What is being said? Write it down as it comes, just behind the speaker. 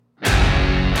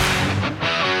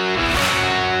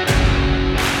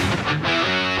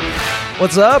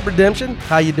What's up, Redemption?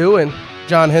 How you doing?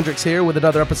 John Hendricks here with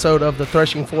another episode of the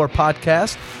Threshing Floor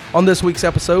podcast. On this week's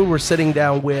episode, we're sitting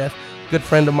down with a good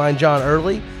friend of mine, John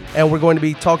Early, and we're going to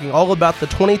be talking all about the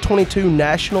 2022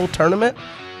 National Tournament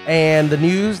and the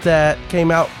news that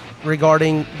came out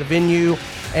regarding the venue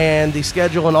and the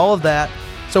schedule and all of that.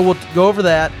 So we'll go over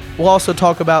that. We'll also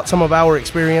talk about some of our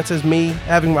experiences, me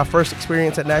having my first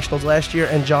experience at Nationals last year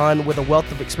and John with a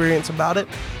wealth of experience about it.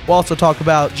 We'll also talk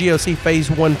about GOC Phase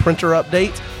 1 printer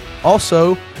updates.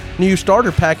 Also, new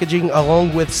starter packaging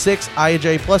along with 6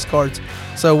 IJ Plus cards.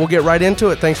 So we'll get right into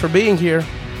it. Thanks for being here.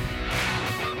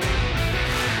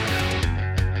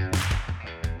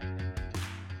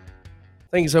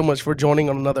 Thank you so much for joining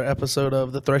on another episode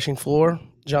of The Threshing Floor.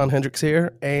 John Hendricks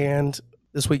here, and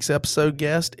this week's episode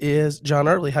guest is John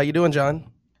Early. How you doing, John?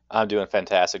 I'm doing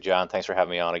fantastic, John. Thanks for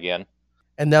having me on again.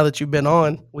 And now that you've been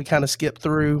on, we kind of skipped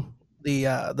through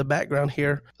the background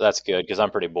here. That's good because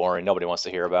I'm pretty boring. Nobody wants to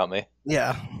hear about me.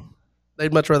 Yeah.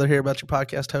 They'd much rather hear about your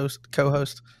podcast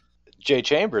co-host. Jay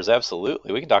Chambers,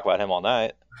 absolutely. We can talk about him all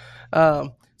night.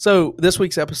 So this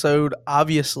week's episode,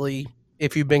 obviously,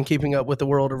 if you've been keeping up with the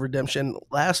world of Redemption,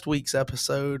 last week's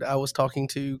episode, I was talking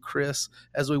to Chris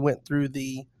as we went through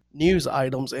the news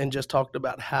items and just talked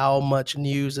about how much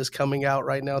news is coming out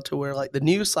right now to where like the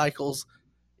news cycles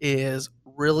it's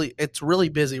really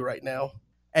busy right now.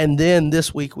 And then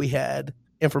this week we had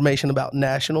information about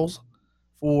nationals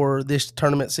for this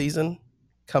tournament season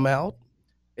come out.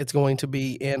 It's going to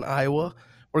be in Iowa.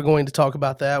 We're going to talk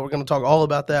about that. We're going to talk all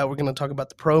about that. We're going to talk about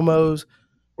the promos.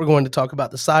 We're going to talk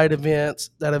about the side events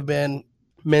that have been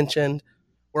mentioned.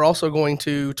 We're also going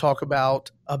to talk about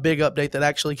a big update that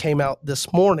actually came out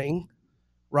this morning.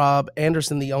 Rob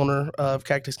Anderson, the owner of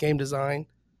Cactus Game Design,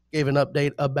 gave an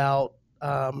update about,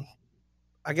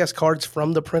 cards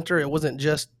from the printer. It wasn't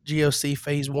just GOC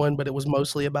Phase 1, but it was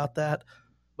mostly about that.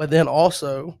 But then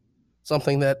also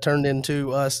something that turned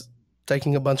into us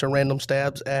taking a bunch of random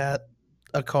stabs at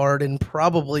a card and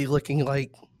probably looking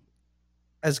like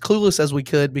as clueless as we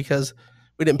could because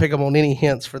we didn't pick up on any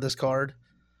hints for this card.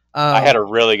 I had a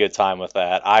really good time with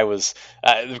that.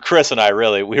 Chris and I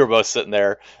we were both sitting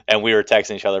there and we were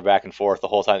texting each other back and forth the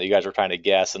whole time that you guys were trying to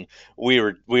guess, and we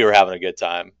were having a good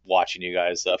time watching you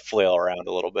guys flail around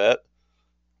a little bit.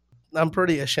 I'm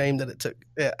pretty ashamed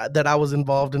that I was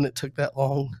involved and it took that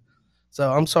long.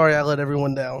 So I'm sorry I let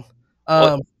everyone down.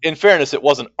 Well, in fairness, it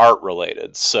wasn't art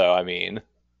related, so I mean.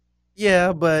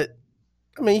 Yeah, but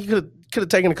I mean, you could have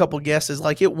taken a couple of guesses.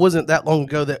 Like it wasn't that long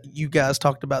ago that you guys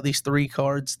talked about these 3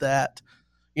 cards that,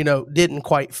 didn't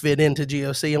quite fit into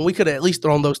GOC, and we could have at least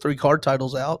thrown those 3 card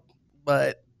titles out.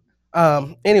 But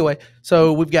anyway,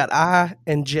 so we've got I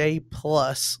and J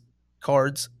plus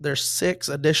cards. There's 6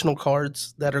 additional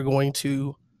cards that are going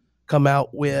to come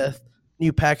out with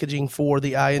new packaging for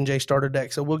the I and J starter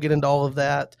deck. So we'll get into all of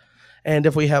that. And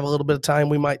if we have a little bit of time,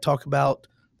 we might talk about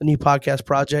the new podcast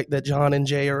project that John and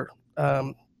Jay are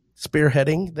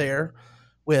spearheading there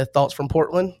with Thoughts from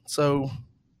Portland. So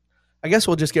I guess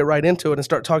we'll just get right into it and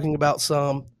start talking about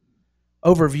some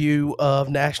overview of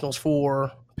nationals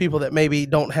for people that maybe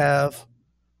don't have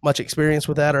much experience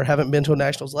with that or haven't been to a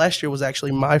nationals. Last year was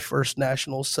actually my first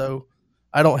nationals, so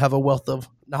I don't have a wealth of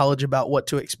knowledge about what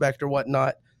to expect or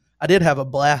whatnot. I did have a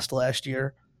blast last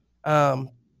year. But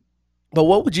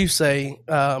what would you say,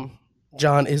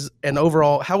 John,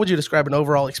 how would you describe an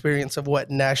overall experience of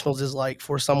what nationals is like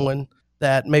for someone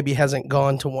that maybe hasn't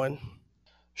gone to one?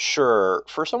 Sure.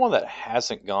 For someone that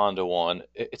hasn't gone to one,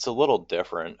 it's a little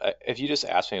different. If you just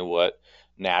ask me what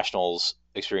nationals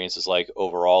experience is like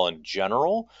overall in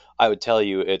general, I would tell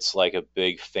you it's like a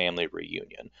big family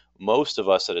reunion. Most of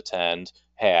us that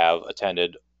have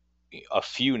attended a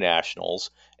few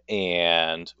nationals,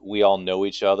 and we all know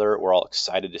each other. We're all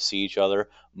excited to see each other.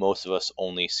 Most of us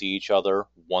only see each other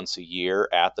once a year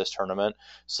at this tournament.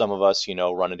 Some of us,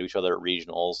 run into each other at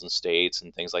regionals and states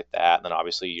and things like that. And then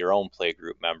obviously your own play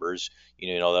group members,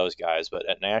 those guys. But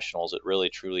at nationals, it really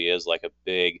truly is like a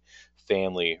big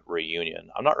family reunion.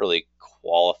 I'm not really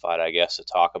qualified, I guess, to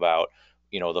talk about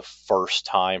the first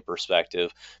time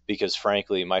perspective, because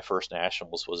frankly, my first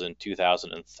nationals was in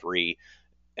 2003.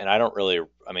 And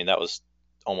that was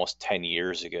almost 10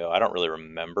 years ago. I don't really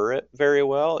remember it very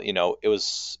well. I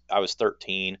was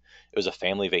 13. It was a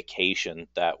family vacation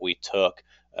that we took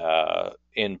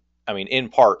in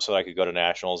part so that I could go to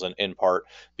nationals, and in part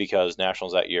because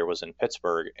nationals that year was in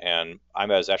Pittsburgh, and I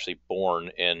was actually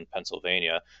born in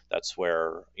Pennsylvania. That's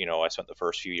where, I spent the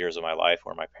first few years of my life,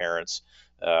 where my parents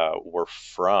were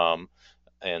from.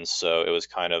 And so it was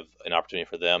kind of an opportunity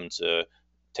for them to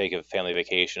take a family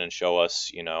vacation and show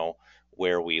us,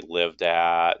 where we lived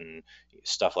at and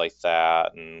stuff like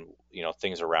that, and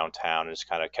things around town, and just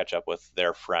kind of catch up with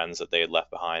their friends that they had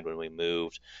left behind when we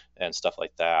moved and stuff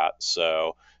like that.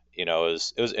 So it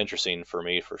was interesting for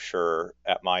me for sure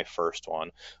at my first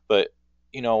one. But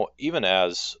even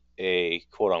as a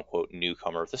quote unquote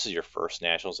newcomer, if this is your first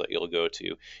nationals that you'll go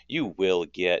to, you will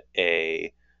get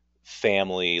a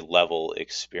family level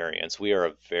experience. We are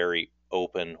a very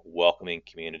open, welcoming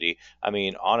community. I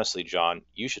mean, honestly, John,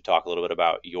 you should talk a little bit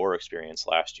about your experience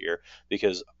last year,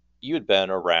 because you had been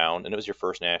around and it was your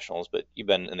first nationals, but you've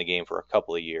been in the game for a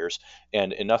couple of years,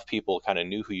 and enough people kind of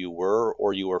knew who you were,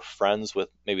 or you were friends with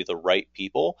maybe the right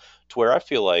people, to where I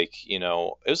feel like, it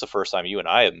was the first time you and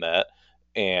I had met,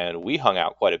 and we hung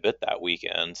out quite a bit that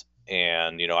weekend.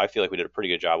 And, I feel like we did a pretty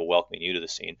good job of welcoming you to the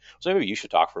scene. So maybe you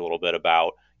should talk for a little bit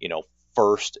about,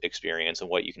 first experience and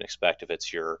what you can expect if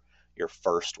it's your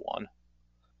first one.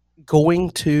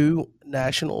 Going to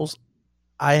nationals,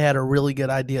 I had a really good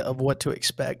idea of what to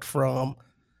expect from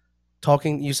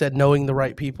talking. You said knowing the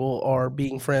right people or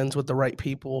being friends with the right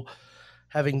people.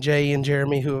 Having Jay and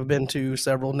Jeremy, who have been to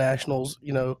several nationals,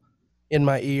 in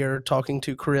my ear, talking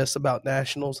to Chris about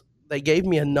nationals, they gave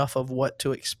me enough of what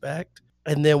to expect.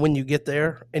 And then when you get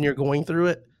there and you're going through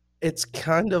it, it's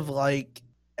kind of like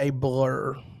a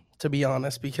blur, to be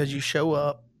honest, because you show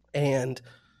up and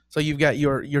so you've got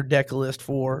your deck list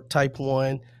for type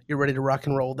one. You're ready to rock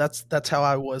and roll. That's how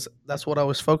I was. That's what I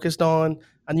was focused on.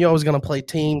 I knew I was going to play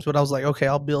teams, but I was like, okay,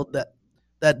 I'll build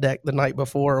that deck the night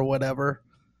before or whatever.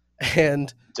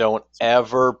 And Don't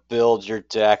ever build your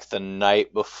deck the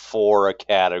night before a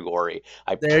category.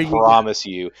 I there you go. promise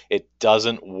you, it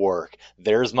doesn't work.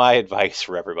 There's my advice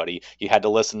for everybody. You had to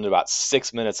listen to about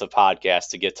 6 minutes of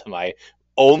podcast to get to my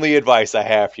only advice I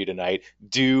have for you tonight.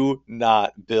 Do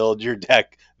not build your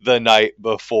deck the night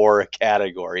before a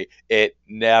category. It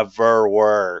never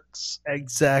works.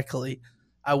 Exactly.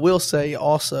 I will say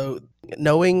also,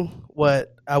 knowing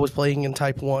what I was playing in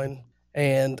Type 1,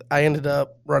 and I ended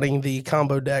up running the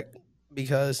combo deck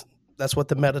because that's what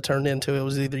the meta turned into. It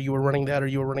was either you were running that or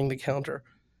you were running the counter.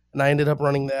 And I ended up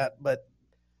running that. But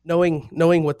knowing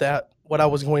what I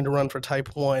was going to run for Type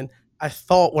 1, I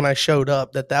thought when I showed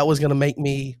up that was going to make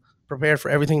me prepared for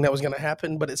everything that was going to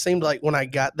happen. But it seemed like when I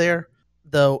got there,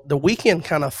 the weekend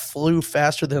kind of flew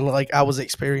faster than like I was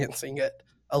experiencing it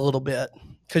a little bit,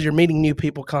 because you're meeting new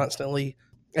people constantly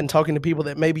and talking to people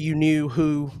that maybe you knew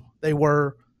who they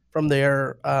were from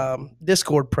their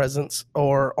Discord presence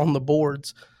or on the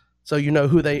boards. So you know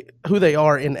who they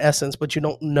are in essence, but you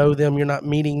don't know them. You're not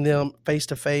meeting them face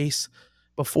to face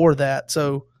before that.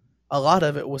 So a lot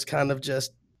of it was kind of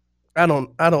just I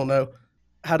don't know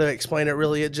how to explain it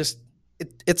really.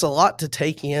 It's a lot to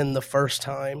take in the first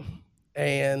time.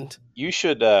 And You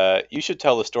should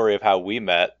tell the story of how we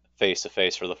met face to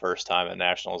face for the first time at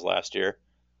nationals last year.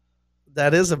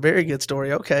 that is a very good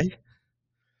story. Okay.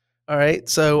 All right.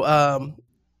 So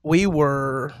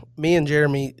me and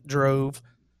Jeremy drove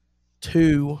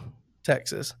to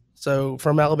Texas. So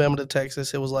from Alabama to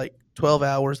Texas, it was like 12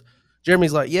 hours.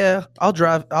 Jeremy's like, "Yeah, I'll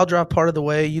drive part of the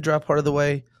way, you drive part of the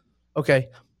way." Okay.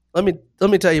 Let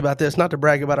me tell you about this, not to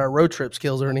brag about our road trip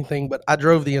skills or anything, but I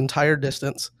drove the entire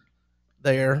distance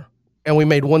there and we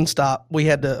made one stop. We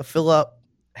had to fill up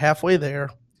halfway there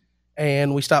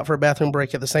and we stopped for a bathroom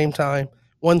break at the same time.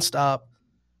 One stop,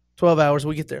 12 hours,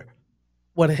 we get there.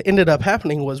 What ended up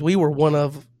happening was we were one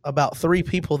of about three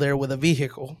people there with a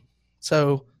vehicle.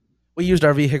 So we used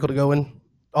our vehicle to go and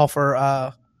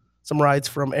offer some rides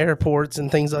from airports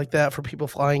and things like that for people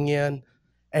flying in.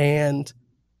 And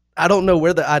I don't know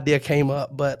where the idea came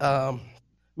up, but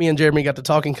me and Jeremy got to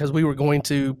talking because we were going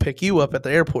to pick you up at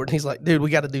the airport. And he's like, dude, we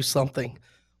got to do something.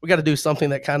 We got to do something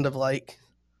that kind of like,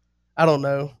 I don't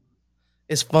know,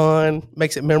 is fun,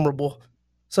 makes it memorable.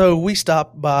 So we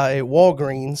stopped by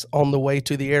Walgreens on the way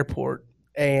to the airport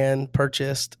and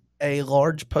purchased a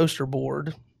large poster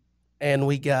board. And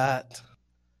we got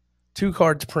two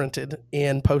cards printed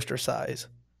in poster size.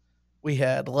 We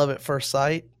had Love at First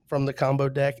Sight from the combo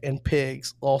deck and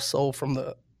Pigs Lost Soul from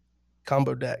the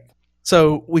combo deck.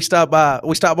 So we stopped by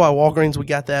Walgreens, we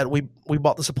got that, we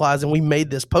bought the supplies and we made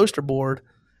this poster board,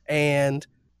 and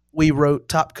we wrote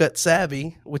Top Cut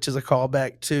Savvy, which is a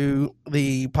callback to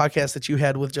the podcast that you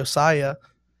had with Josiah,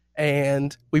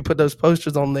 and we put those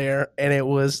posters on there, and it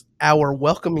was our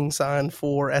welcoming sign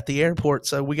for at the airport.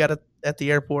 So we got it at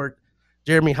the airport.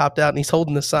 Jeremy hopped out and he's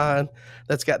holding the sign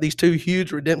that's got these two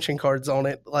huge redemption cards on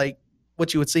it, like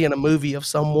what you would see in a movie of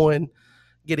someone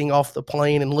getting off the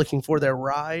plane and looking for their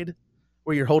ride,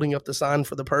 where you're holding up the sign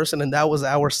for the person, and that was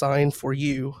our sign for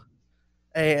you.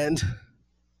 And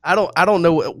I don't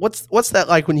know what's that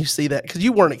like when you see that, because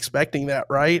you weren't expecting that,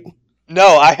 right?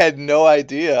 No, I had no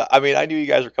idea. I mean, I knew you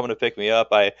guys were coming to pick me up.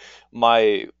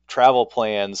 My travel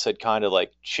plans had kind of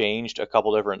like changed a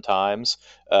couple different times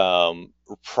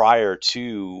prior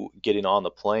to getting on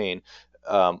the plane.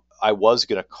 I was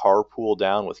gonna carpool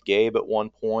down with Gabe at one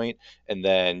point, and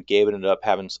then Gabe ended up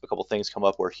having a couple things come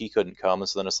up where he couldn't come, and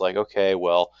so then it's like, okay,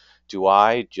 well, do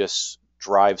I just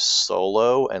drive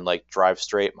solo and like drive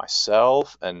straight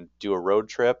myself and do a road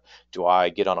trip? Do I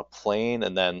get on a plane?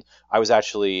 And then I was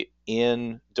actually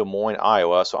in Des Moines,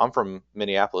 Iowa. So I'm from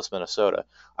Minneapolis, Minnesota.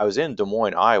 I was in Des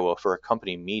Moines, Iowa for a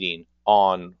company meeting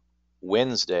on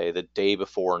Wednesday, the day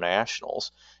before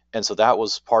nationals. And so that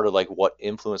was part of like what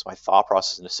influenced my thought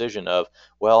process and decision of,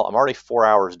 well, I'm already 4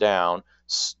 hours down,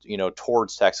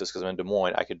 towards Texas because I'm in Des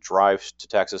Moines. I could drive to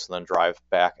Texas and then drive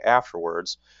back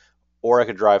afterwards, or I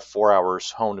could drive 4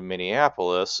 hours home to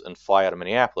Minneapolis and fly out of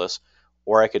Minneapolis,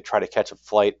 or I could try to catch a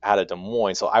flight out of Des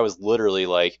Moines. So I was literally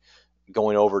like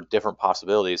going over different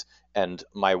possibilities. And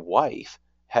my wife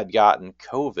had gotten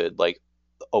COVID like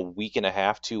a week and a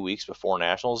half, 2 weeks before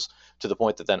nationals, to the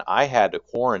point that then I had to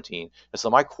quarantine. And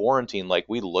so my quarantine, like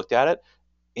we looked at it,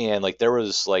 and like there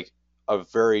was like a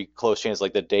very close chance,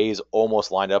 like the days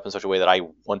almost lined up in such a way that I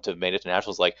wouldn't have made it to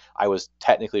nationals. Like I was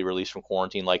technically released from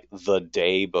quarantine like the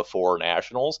day before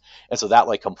nationals, and so that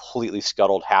like completely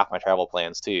scuttled half my travel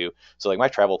plans too. So like my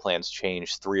travel plans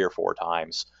changed 3 or 4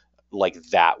 times like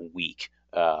that week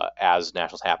as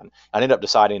nationals happened. I ended up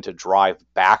deciding to drive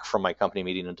back from my company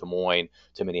meeting in Des Moines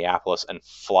to Minneapolis and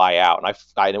fly out, and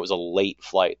and it was a late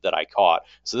flight that I caught.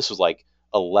 So this was like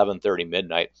 11:30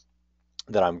 midnight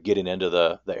that I'm getting into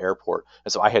the airport.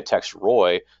 And so I had texted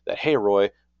Roy that, hey Roy,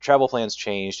 travel plans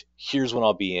changed. Here's when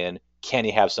I'll be in. Can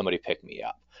you have somebody pick me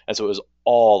up? And so it was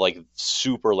all like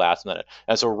super last minute.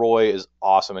 And so Roy is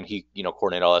awesome, and he,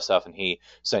 coordinated all that stuff, and he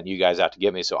sent you guys out to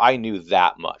get me. So I knew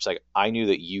that much. Like I knew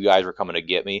that you guys were coming to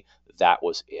get me. That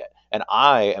was it. And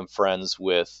I am friends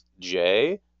with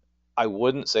Jay. I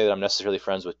wouldn't say that I'm necessarily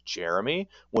friends with Jeremy.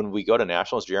 When we go to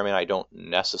nationals, Jeremy and I don't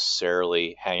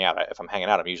necessarily hang out. If I'm hanging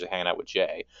out, I'm usually hanging out with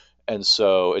Jay. And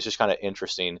so it's just kind of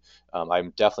interesting.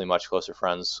 I'm definitely much closer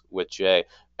friends with Jay.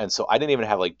 And so I didn't even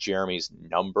have like Jeremy's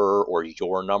number or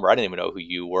your number. I didn't even know who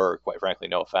you were, quite frankly,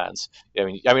 no offense.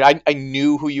 I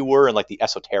knew who you were in like the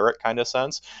esoteric kind of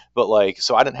sense, but like,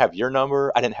 so I didn't have your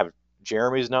number. I didn't have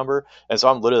Jeremy's number. And so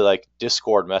I'm literally like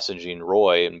Discord messaging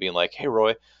Roy and being like, hey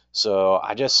Roy, so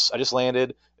I just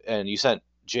landed, and you sent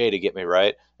Jay to get me,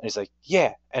 right? And he's like,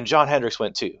 yeah. And John Hendricks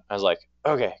went too. I was like,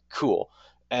 okay, cool.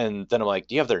 And then I'm like,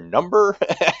 do you have their number?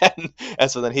 and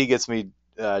so then he gets me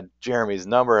Jeremy's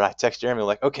number, and I text Jeremy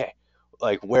like, okay,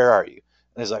 like where are you?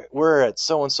 And he's like, we're at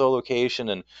so and so location,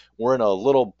 and we're in a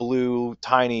little blue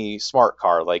tiny smart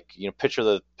car. Like, picture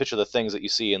the things that you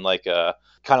see in like a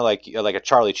kind of like a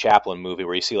Charlie Chaplin movie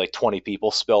where you see like 20 people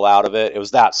spill out of it. It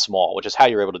was that small, which is how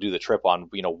you're able to do the trip on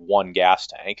one gas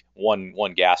tank,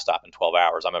 one gas stop in 12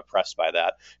 hours. I'm impressed by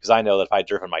that, because I know that if I'd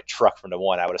driven my truck from Des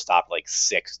Moines, I would have stopped like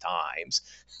 6 times.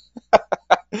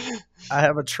 I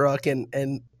have a truck,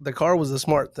 and the car was a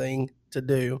smart thing to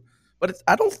do, but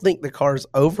I don't think the car's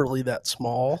overly that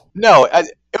small. No, it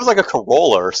was like a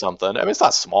Corolla or something. I mean, it's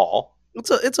not small.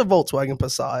 It's a Volkswagen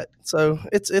Passat, so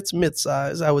it's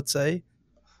mid-size, I would say.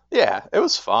 Yeah, it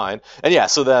was fine. And yeah,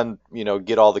 so then,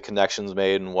 get all the connections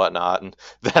made and whatnot. And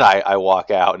then I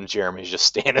walk out, and Jeremy's just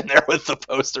standing there with the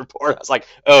poster board. I was like,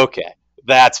 okay,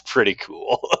 that's pretty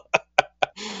cool.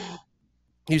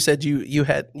 You said you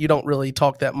don't really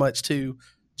talk that much to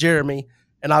Jeremy,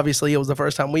 and obviously it was the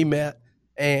first time we met,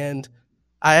 and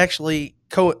I actually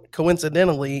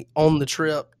coincidentally on the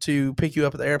trip to pick you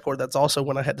up at the airport, that's also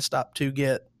when I had to stop to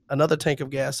get another tank of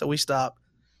gas. So we stopped,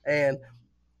 and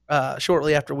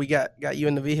shortly after we got you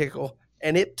in the vehicle,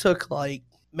 and it took like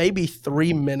maybe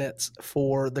 3 minutes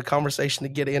for the conversation to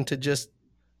get into just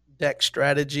deck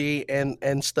strategy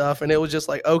and stuff, and it was just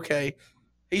like, okay,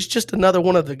 he's just another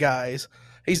one of the guys.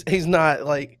 He's not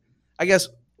like, I guess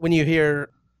when you hear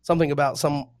something about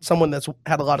someone that's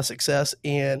had a lot of success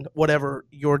in whatever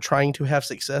you're trying to have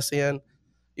success in,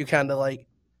 you kind of like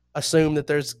assume that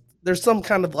there's some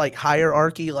kind of like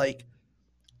hierarchy, like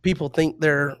people think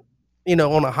they're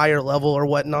on a higher level or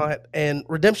whatnot, and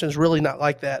Redemption is really not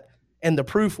like that. And the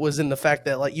proof was in the fact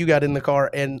that like you got in the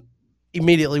car and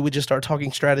immediately we just started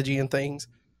talking strategy and things.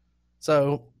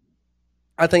 So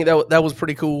I think that was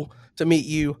pretty cool to meet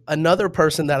you. Another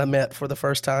person that I met for the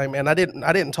first time, and I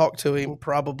didn't talk to him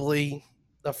probably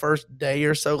the first day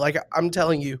or so. Like I'm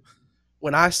telling you,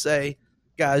 when I say,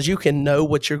 guys, you can know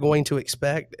what you're going to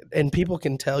expect, and people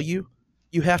can tell you,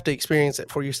 you have to experience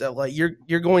it for yourself. Like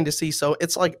you're going to see, so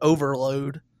it's like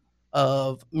overload.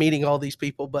 of meeting all these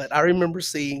people. But I remember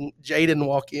seeing Jaden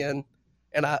walk in,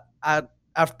 and I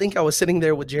think I was sitting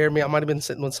there with Jeremy. I might have been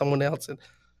sitting with someone else, and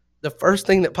the first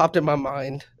thing that popped in my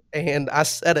mind, and I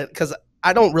said it because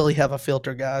I don't really have a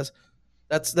filter, guys.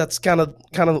 That's kind of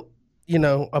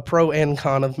a pro and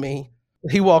con of me.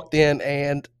 He walked in,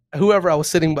 and whoever I was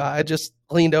sitting by, I just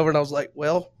leaned over and I was like,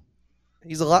 "Well,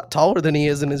 he's a lot taller than he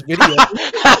is in his video."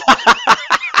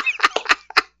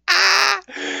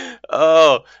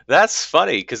 Oh, that's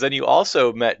funny because then you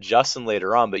also met Justin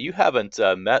later on, but you haven't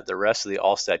met the rest of the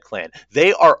Allstead clan.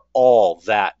 They are all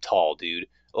that tall, dude.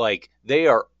 Like, they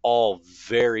are all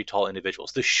very tall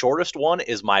individuals. The shortest one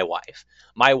is my wife.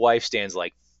 My wife stands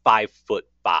like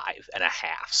 5'5.5",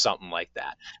 something like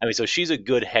that. I mean, so she's a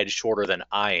good head shorter than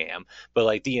I am, but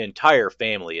like the entire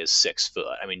family is 6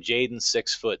 foot. I mean, Jaden's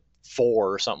 6'4"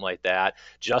 or something like that.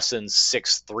 Justin's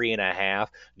 6'3.5".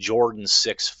 Jordan's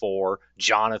 6'4".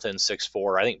 Jonathan's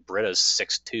 6'4". I think Britta's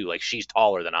 6'2". Like, she's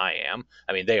taller than I am.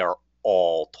 I mean, they are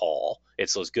all tall.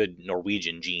 It's those good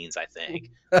Norwegian genes, I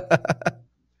think.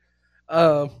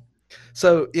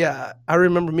 So yeah, I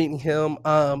remember meeting him.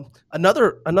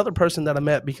 Another person that I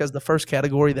met because the first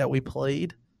category that we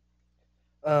played,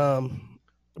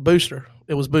 Booster.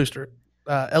 It was Booster,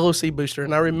 LOC Booster,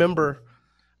 and I remember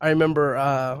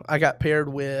I got paired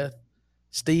with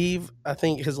Steve. I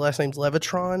think his last name's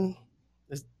Levitron.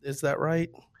 Is that right?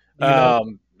 Do you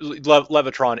know?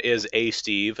 Levitron is a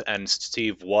Steve, and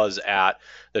Steve was at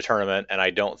the tournament, and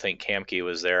I don't think Kamke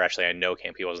was there. Actually, I know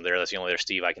Kamke wasn't there. That's the only other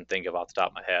Steve I can think of off the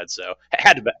top of my head. So it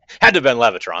had to have been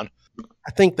Levitron.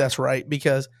 I think that's right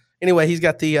because anyway, he's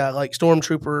got the like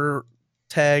Stormtrooper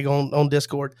tag on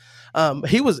Discord.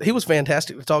 He was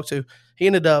fantastic to talk to. He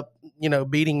ended up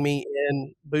beating me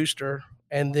in Booster,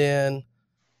 and then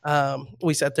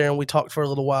we sat there and we talked for a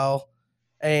little while.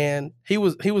 And he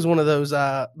was one of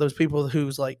those people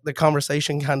who's like the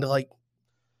conversation kind of like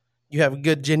you have a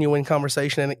good genuine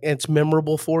conversation and it's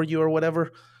memorable for you or whatever.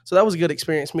 So that was a good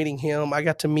experience meeting him. I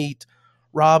got to meet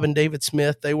Rob and David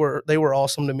Smith. They were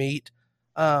awesome to meet.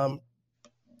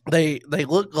 They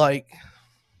look like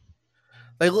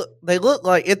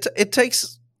it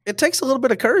takes a little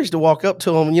bit of courage to walk up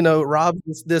to him.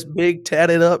 Rob's this big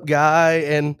tatted up guy,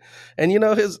 and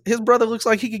his brother looks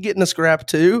like he could get in a scrap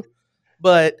too.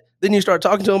 But then you start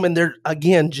talking to them, and they're,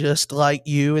 again, just like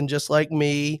you and just like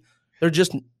me. They're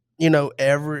just,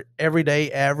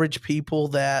 everyday average people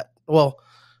that, well,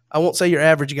 I won't say you're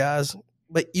average guys,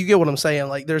 but you get what I'm saying.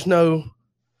 Like, there's no,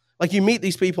 like, you meet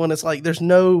these people, and it's like there's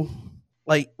no,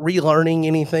 like, relearning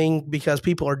anything because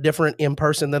people are different in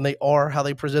person than they are how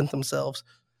they present themselves.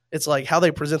 It's like how they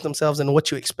present themselves and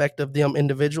what you expect of them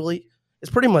individually.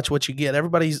 It's pretty much what you get.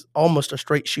 Everybody's almost a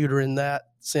straight shooter in that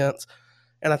sense.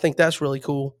 And I think that's really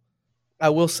cool. I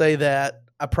will say that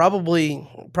I probably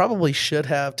should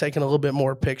have taken a little bit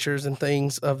more pictures and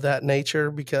things of that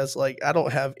nature because, like, I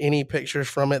don't have any pictures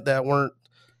from it that weren't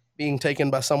being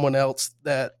taken by someone else.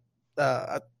 That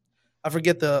I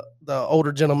forget the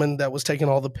older gentleman that was taking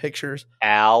all the pictures.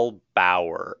 Al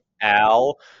Bauer.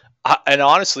 And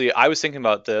honestly, I was thinking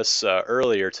about this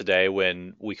earlier today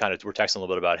when we kind of were texting a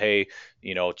little bit about, hey,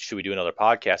 should we do another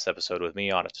podcast episode with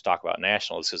me on it to talk about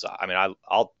nationals? Because I mean,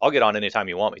 I'll get on anytime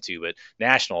you want me to, but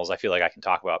nationals, I feel like I can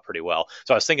talk about pretty well.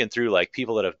 So I was thinking through like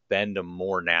people that have been to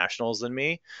more nationals than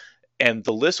me. And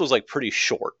the list was like pretty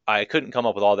short. I couldn't come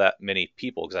up with all that many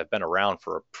people because I've been around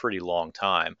for a pretty long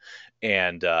time.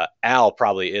 And Al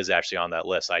probably is actually on that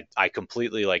list. I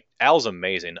completely like Al's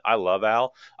amazing. I love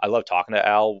Al. I love talking to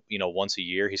Al, once a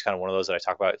year. He's kind of one of those that I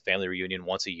talk about family reunion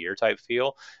once a year type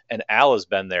feel. And Al has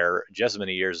been there just as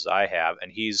many years as I have.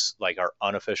 And he's like our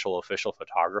unofficial official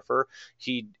photographer.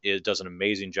 He does an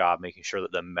amazing job making sure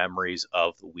that the memories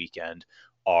of the weekend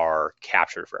are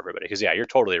captured for everybody. Because yeah, you're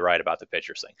totally right about the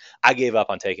pictures thing. I gave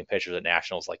up on taking pictures at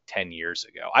nationals like 10 years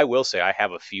ago. I will say I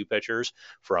have a few pictures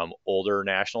from older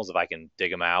nationals. If I can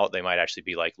dig them out, they might actually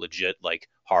be like legit, like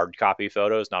hard copy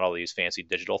photos, not all these fancy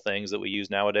digital things that we use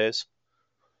nowadays.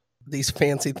 These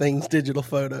fancy things, digital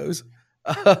photos.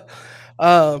 Hey,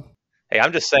 I'm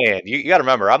just saying, you got to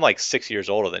remember, I'm like 6 years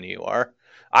older than you are.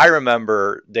 I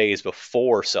remember days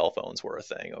before cell phones were a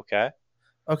thing.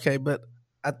 Okay, but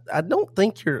I don't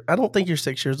think you're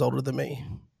 6 years older than me.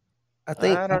 I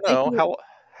don't know.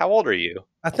 How old are you?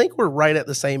 I think we're right at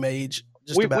the same age,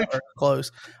 about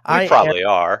close. We probably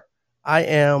are. I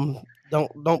am.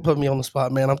 Don't put me on the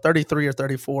spot, man. I'm 33 or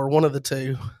 34, one of the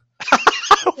two.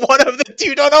 One of the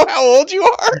two. Don't know how old you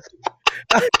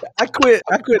are. I quit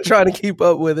trying to keep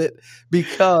up with it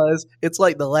because it's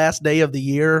like the last day of the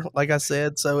year, like I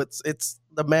said. So it's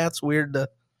the math's weird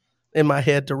in my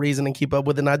head to reason and keep up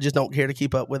with it, and I just don't care to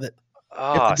keep up with it.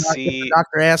 If the See,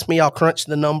 doctor asks me, I'll crunch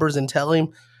the numbers and tell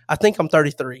him. I think I'm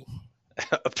 33.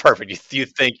 perfect. You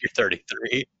think you're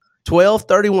 33?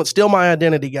 12/31, still my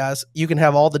identity, guys. You can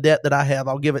have all the debt that I have.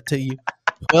 I'll give it to you.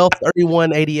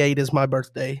 12/31/88 is my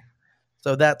birthday.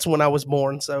 So that's when I was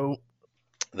born. So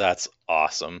That's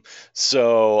awesome.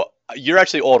 So you're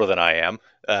actually older than I am.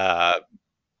 Uh,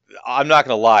 I'm not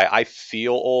going to lie. I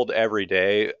feel old every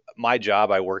day. My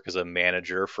job, I work as a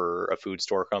manager for a food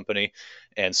store company.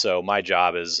 And so my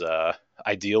job is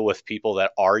I deal with people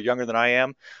that are younger than I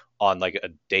am on like a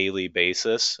daily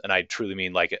basis. And I truly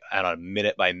mean like on a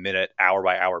minute by minute, hour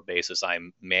by hour basis.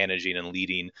 I'm managing and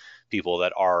leading people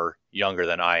that are younger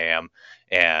than I am.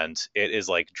 And it is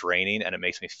like draining and it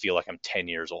makes me feel like I'm 10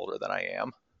 years older than I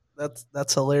am.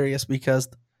 that's hilarious because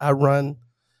I run.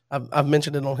 I've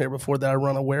mentioned it on here before that I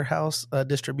run a warehouse, a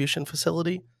distribution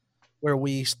facility where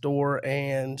we store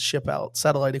and ship out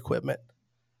satellite equipment.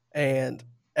 And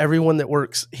everyone that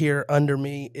works here under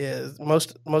me is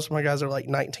most of my guys are like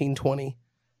 19, 20.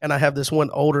 And I have this one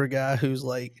older guy who's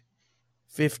like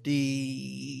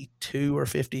 52 or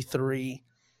 53,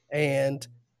 and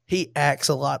he acts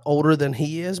a lot older than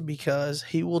he is because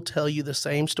he will tell you the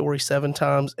same story 7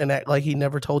 times and act like he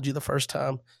never told you the first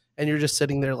time, and you're just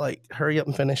sitting there like, hurry up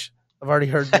and finish. I've already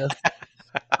heard this.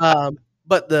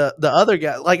 But the other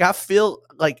guy, like, I feel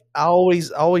like I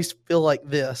always feel like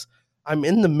this. I'm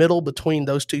in the middle between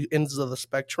those two ends of the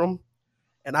spectrum,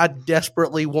 and I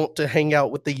desperately want to hang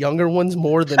out with the younger ones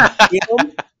more than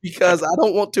him because I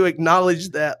don't want to acknowledge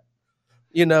that,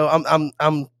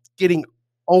 I'm getting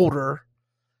older.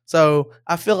 So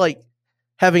I feel like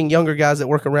having younger guys that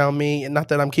work around me, and not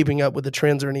that I'm keeping up with the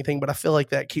trends or anything, but I feel like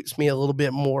that keeps me a little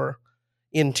bit more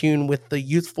in tune with the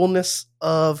youthfulness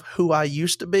of who I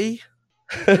used to be.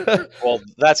 Well,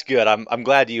 that's good. I'm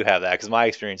glad you have that because my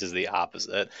experience is the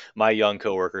opposite. My young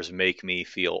coworkers make me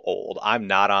feel old. I'm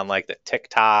not on like the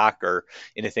TikTok or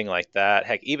anything like that.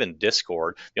 Heck, even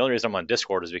Discord. The only reason I'm on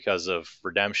Discord is because of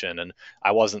Redemption, and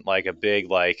I wasn't like a big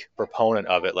like proponent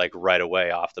of it like right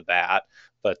away off the bat.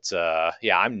 But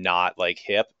yeah, I'm not like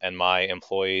hip, and my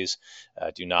employees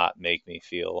do not make me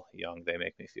feel young. They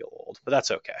make me feel old. But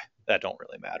that's okay. That don't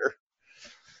really matter.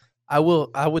 I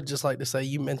would just like to say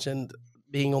you mentioned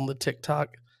being on the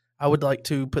TikTok. I would like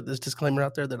to put this disclaimer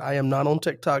out there that I am not on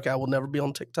TikTok. I will never be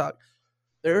on TikTok.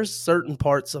 There's certain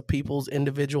parts of people's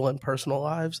individual and personal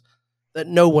lives that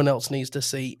no one else needs to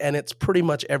see, and it's pretty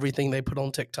much everything they put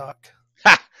on TikTok.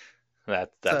 Ha!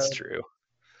 That's So, true.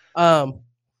 um,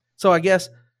 so I guess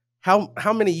how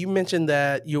many you mentioned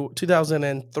that you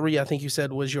 2003, I think you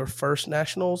said was your first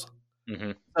nationals.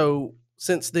 hmm So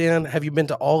since then, have you been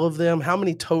to all of them? How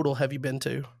many total have you been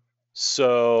to?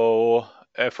 So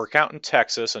if we're counting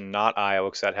Texas and not Iowa,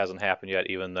 because that hasn't happened yet,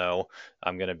 even though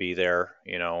I'm going to be there,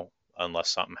 unless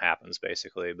something happens,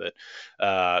 basically.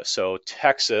 But so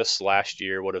Texas last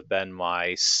year would have been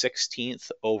my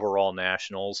 16th overall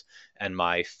nationals and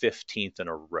my 15th in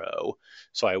a row.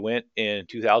 So I went in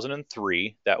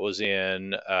 2003. That was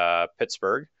in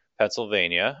Pittsburgh,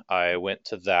 Pennsylvania. I went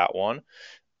to that one.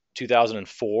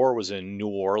 2004 was in New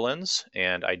Orleans,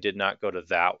 and I did not go to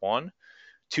that one.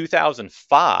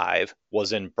 2005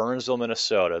 was in Burnsville,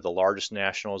 Minnesota, the largest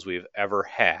nationals we've ever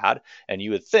had. And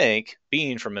you would think,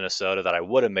 being from Minnesota, that I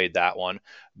would have made that one.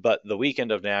 But the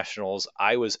weekend of nationals,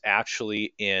 I was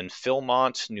actually in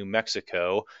Philmont, New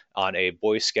Mexico on a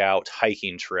Boy Scout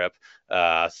hiking trip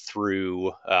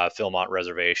through Philmont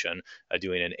Reservation,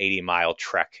 doing an 80-mile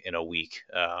trek in a week.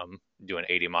 Doing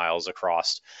 80 miles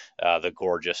across the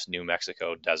gorgeous New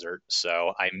Mexico desert.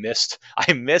 So I missed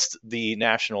the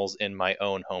nationals in my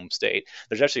own home state.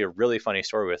 There's actually a really funny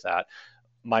story with that.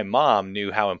 My mom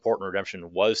knew how important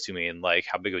Redemption was to me and like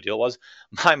how big of a deal it was.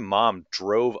 My mom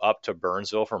drove up to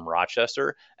Burnsville from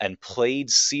Rochester and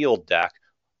played sealed deck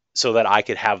so that I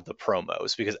could have the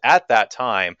promos, because at that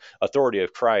time Authority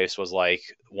of Christ was like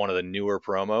one of the newer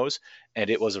promos, and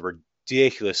it was a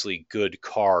ridiculously good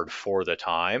card for the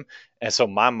time. And so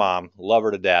my mom, love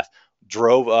her to death,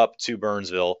 drove up to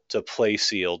Burnsville to play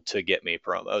sealed to get me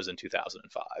promos in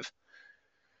 2005.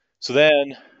 So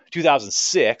then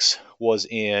 2006 was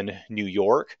in New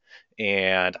York,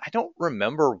 and I don't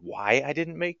remember why I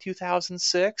didn't make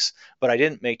 2006, but I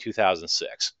didn't make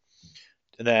 2006.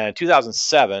 And then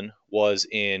 2007 was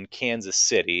in Kansas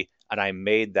City, and I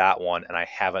made that one, and I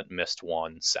haven't missed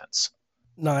one since.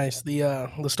 Nice. The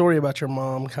story about your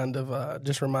mom kind of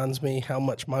just reminds me how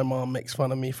much my mom makes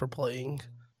fun of me for playing.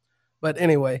 But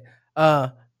anyway, uh,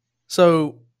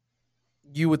 so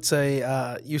you would say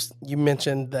you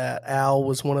mentioned that Al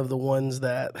was one of the ones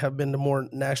that have been to more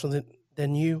nationals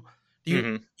than you. Do you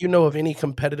hmm you know of any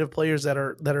competitive players that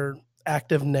are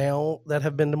active now that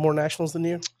have been to more nationals than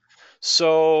you?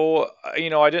 So,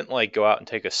 I didn't like go out and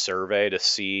take a survey to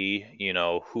see,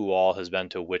 who all has been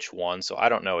to which one. So I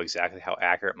don't know exactly how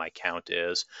accurate my count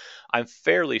is. I'm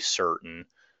fairly certain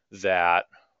that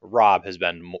Rob has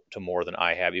been to more than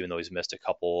I have, even though he's missed a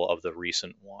couple of the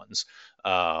recent ones.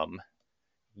 Um,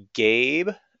 Gabe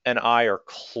and I are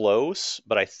close,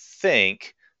 but I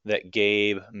think that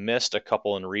Gabe missed a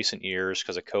couple in recent years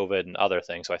because of COVID and other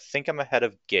things. So I think I'm ahead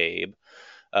of Gabe.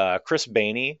 Chris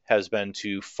Bainey has been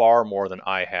to far more than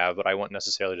I have, but I wouldn't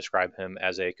necessarily describe him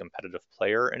as a competitive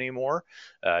player anymore.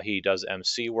 He does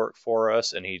MC work for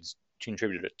us, and he's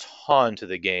contributed a ton to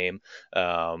the game.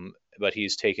 But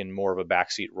he's taken more of a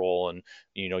backseat role, and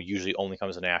usually only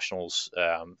comes to nationals.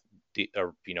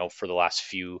 For the last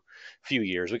few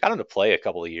years, we got him to play a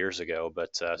couple of years ago,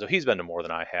 but so he's been to more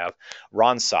than I have.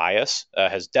 Ron Sias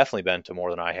has definitely been to more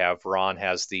than I have. Ron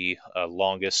has the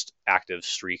longest active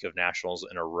streak of nationals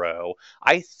in a row.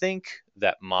 I think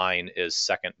that mine is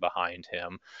second behind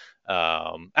him.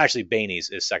 Actually, Bainey's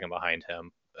is second behind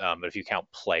him. But if you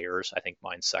count players, I think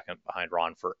mine's second behind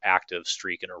Ron for active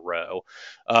streak in a row.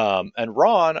 And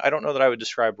Ron, I don't know that I would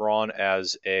describe Ron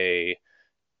as a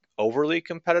overly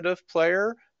competitive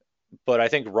player, but I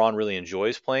think Ron really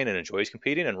enjoys playing and enjoys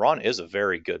competing. And Ron is a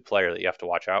very good player that you have to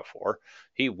watch out for.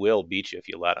 He will beat you if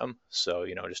you let him. So,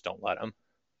 just don't let him.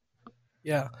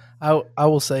 Yeah, I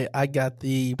will say I got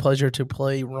the pleasure to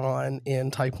play Ron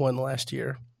in Type 1 last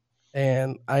year,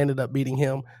 and I ended up beating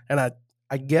him. And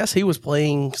I guess he was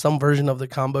playing some version of the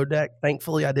combo deck.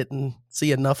 Thankfully, I didn't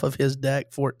see enough of his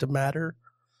deck for it to matter.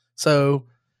 So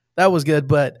that was good.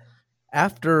 But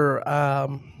after,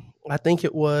 I think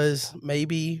it was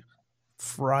maybe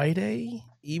Friday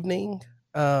evening,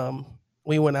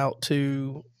 we went out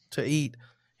to eat.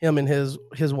 Him and his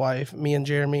wife, me and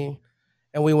Jeremy,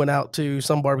 and we went out to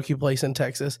some barbecue place in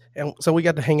Texas. And so we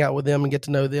got to hang out with them and get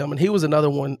to know them. And he was another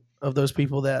one of those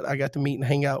people that I got to meet and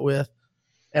hang out with.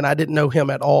 And I didn't know him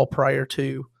at all prior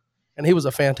to. And he was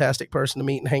a fantastic person to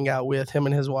meet and hang out with, him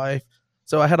and his wife.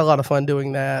 So I had a lot of fun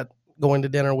doing that, going to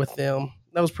dinner with them.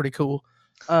 That was pretty cool.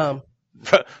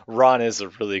 Ron is a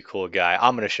really cool guy.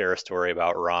 I'm going to share a story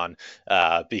about Ron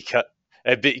because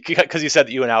you said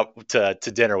that you went out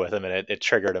to dinner with him, and it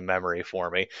triggered a memory for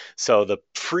me. So the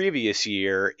previous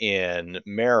year in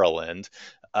Maryland,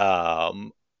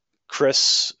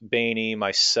 Chris Bainey,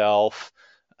 myself,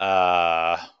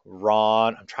 Ron.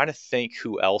 I'm trying to think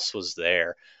who else was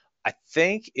there. I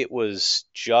think it was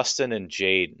Justin and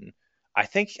Jaden. I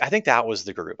think that was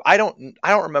the group. I don't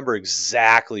remember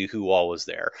exactly who all was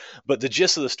there, but the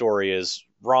gist of the story is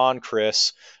Ron,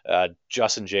 Chris,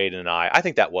 Justin, Jaden, and I. I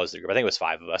think that was the group. I think it was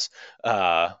five of us.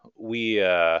 We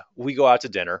go out to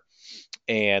dinner,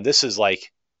 and this is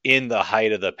like in the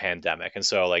height of the pandemic, and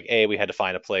so like we had to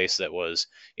find a place that was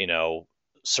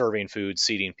serving food,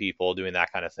 seating people, doing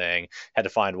that kind of thing. Had to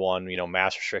find one,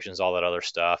 mask restrictions, all that other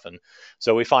stuff. And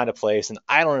so we find a place, and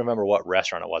I don't remember what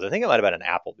restaurant it was. I think it might have been an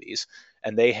Applebee's,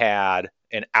 and they had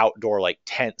an outdoor like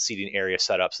tent seating area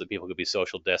set up so that people could be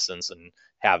social distance and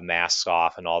have masks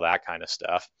off and all that kind of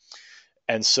stuff.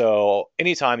 And so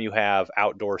anytime you have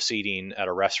outdoor seating at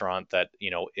a restaurant that,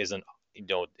 isn't,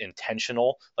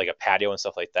 intentional, like a patio and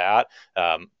stuff like that,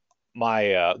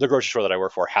 my the grocery store that I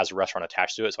work for has a restaurant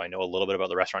attached to it, so I know a little bit about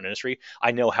the restaurant industry.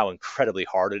 I know how incredibly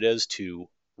hard it is to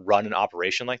run an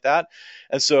operation like that,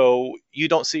 and so you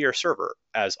don't see your server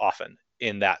as often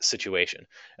in that situation.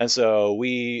 And so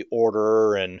we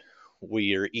order and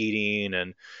we are eating,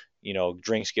 and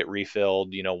drinks get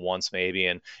refilled, once maybe.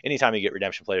 And anytime you get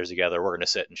redemption players together, we're going to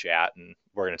sit and chat, and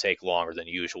we're going to take longer than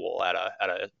usual at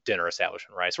a dinner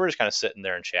establishment, right? So we're just kind of sitting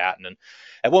there and chatting. And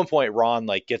at one point, Ron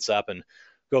like gets up and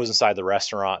goes inside the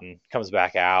restaurant and comes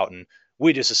back out, and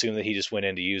we just assume that he just went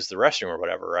in to use the restroom or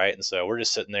whatever, right? And so we're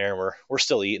just sitting there, and we're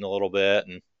still eating a little bit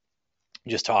and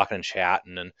just talking and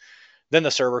chatting. And then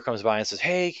the server comes by and says,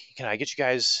 "Hey, can I get you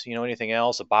guys, anything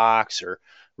else, a box, or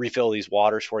refill these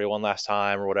waters for you one last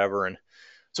time or whatever?" And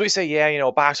so we say, "Yeah,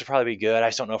 a box would probably be good. I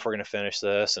just don't know if we're going to finish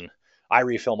this." And I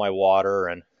refill my water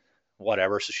and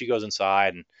whatever. So she goes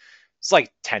inside, and it's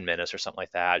like 10 minutes or something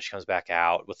like that. She comes back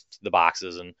out with the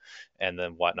boxes and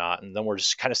then whatnot. And then we're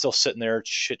just kind of still sitting there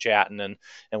chit chatting and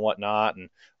whatnot. And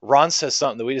Ron says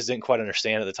something that we just didn't quite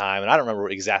understand at the time. And I don't remember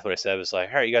exactly what I said. It was like,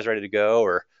 "All right, you guys ready to go?"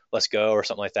 Or "Let's go," or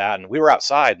something like that. And we were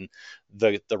outside, and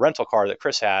the rental car that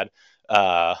Chris had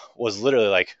was literally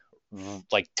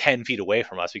like 10 feet away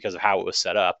from us because of how it was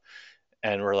set up.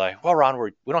 And we're like, "Well, Ron,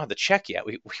 we don't have the check yet.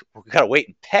 We got to wait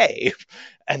and pay."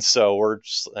 And so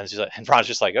and Ron's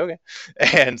just like, "Okay."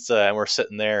 And we're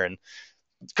sitting there, and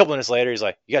a couple minutes later, he's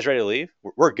like, "You guys ready to leave?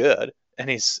 We're good." And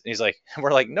he's like,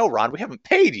 we're like, no, Ron, we haven't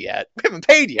paid yet. We haven't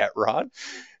paid yet, Ron.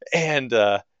 And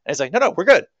he's like, no, we're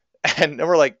good. And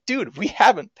we're like, dude, we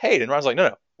haven't paid. And Ron's like,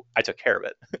 no, I took care of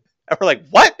it. And we're like,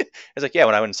 what? He's like, yeah,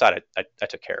 when I went inside, I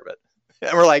took care of it.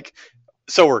 And we're like,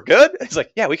 so we're good? And he's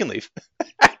like, yeah, we can leave.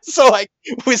 So like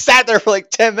we sat there for like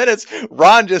 10 minutes,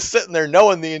 Ron just sitting there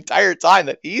knowing the entire time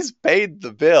that he's paid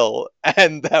the bill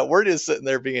and that we're just sitting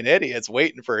there being idiots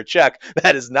waiting for a check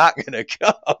that is not going to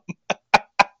come.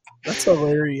 That's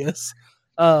hilarious.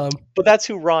 But that's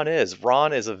who Ron is.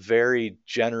 Ron is a very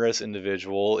generous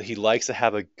individual. He likes to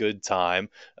have a good time.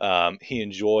 He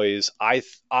enjoys.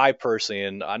 I personally,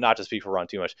 and not to speak for Ron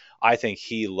too much, I think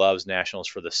he loves nationals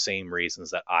for the same reasons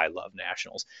that I love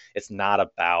nationals. It's not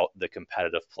about the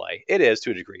competitive play. It is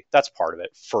to a degree. That's part of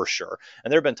it for sure.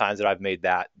 And there have been times that I've made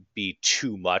that be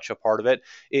too much a part of it.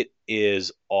 It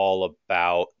is all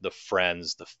about the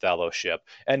friends, the fellowship,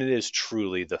 and it is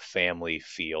truly the family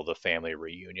feel, the family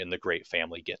reunion, the great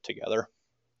family get together.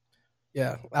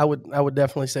 Yeah, I would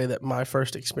definitely say that my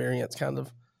first experience kind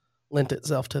of lent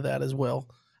itself to that as well.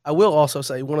 I will also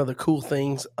say one of the cool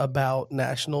things about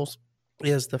nationals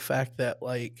is the fact that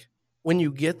like when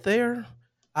you get there,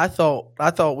 I thought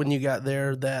when you got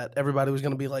there that everybody was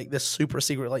going to be like this super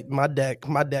secret. Like my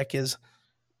deck is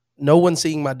no one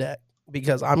seeing my deck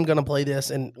because I'm going to play this.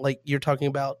 And like you're talking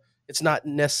about, it's not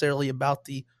necessarily about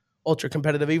the ultra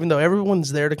competitive, even though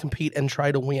everyone's there to compete and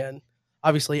try to win.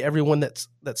 Obviously, everyone that's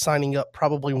signing up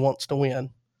probably wants to win.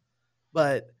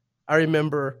 But I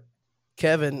remember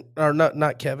Kevin, or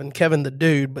not Kevin, Kevin the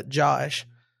dude, but Josh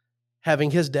having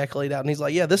his deck laid out, and he's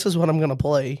like, "Yeah, this is what I'm going to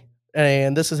play,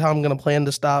 and this is how I'm going to plan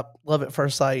to stop Love at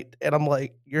First Sight." And I'm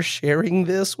like, "You're sharing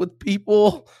this with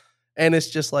people," and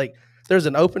it's just like there's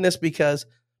an openness because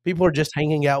people are just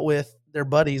hanging out with their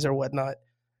buddies or whatnot.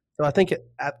 So I think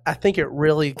it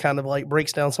really kind of like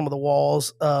breaks down some of the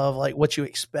walls of like what you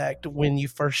expect when you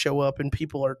first show up and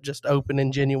people are just open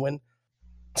and genuine.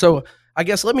 So I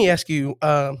guess let me ask you,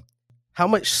 how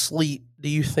much sleep do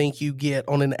you think you get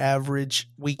on an average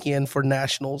weekend for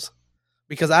nationals?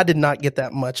 Because I did not get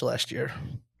that much last year.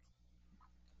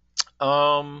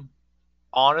 Um,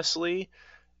 Honestly,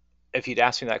 if you'd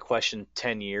asked me that question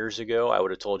 10 years ago, I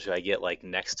would have told you I get like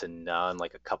next to none,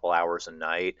 like a couple hours a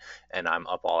night, and I'm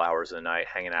up all hours of the night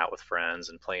hanging out with friends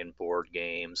and playing board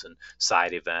games and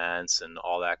side events and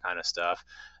all that kind of stuff.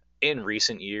 In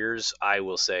recent years, I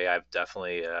will say I've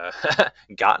definitely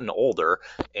gotten older,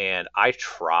 and I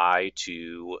try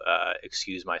to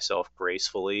excuse myself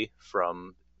gracefully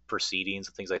from proceedings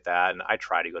and things like that. And I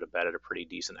try to go to bed at a pretty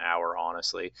decent hour,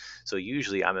 honestly. So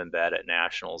usually I'm in bed at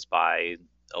nationals by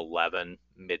 11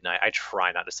 midnight. I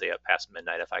try not to stay up past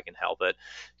midnight if I can help it,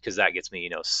 because that gets me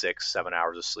 6-7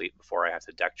 hours of sleep before I have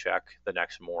to deck check the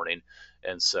next morning.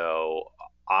 And so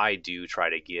I do try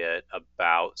to get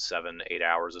about 7-8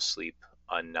 hours of sleep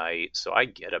a night. So I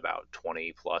get about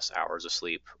 20 plus hours of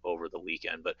sleep over the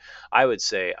weekend. But I would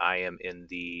say I am in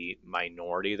the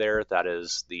minority there. That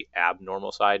is the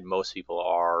abnormal side. Most people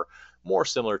are more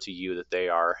similar to you, that they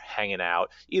are hanging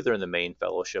out either in the main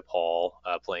fellowship hall,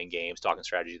 playing games, talking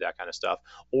strategy, that kind of stuff,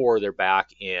 or they're back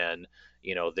in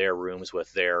their rooms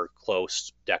with their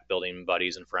close deck building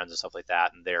buddies and friends and stuff like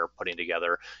that, and they're putting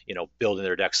together, building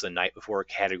their decks the night before a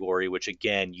category, which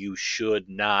again you should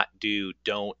not do.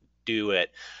 Don't do it.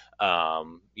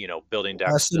 Building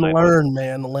decks the Lesson night before. learned,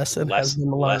 man. The lesson has been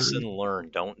Lesson learned.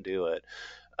 learned. Don't do it.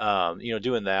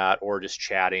 Doing that or just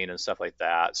chatting and stuff like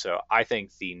that. So I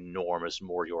think the norm is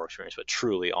more your experience, but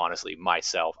truly, honestly,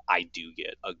 myself, I do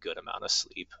get a good amount of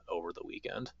sleep over the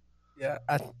weekend. Yeah,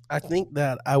 I think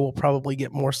that I will probably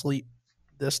get more sleep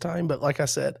this time, but like I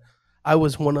said, I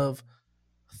was one of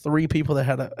three people that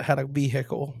had a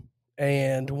vehicle,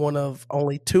 and one of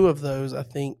only two of those I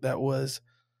think that was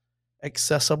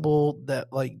accessible,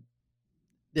 that like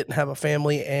didn't have a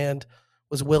family and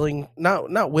was willing,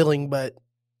 not willing, but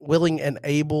willing and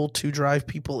able to drive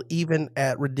people even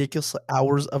at ridiculous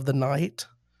hours of the night.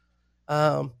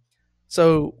 Um,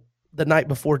 so the night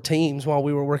before teams, while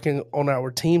we were working on our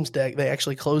teams deck, they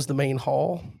actually closed the main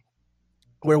hall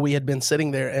where we had been sitting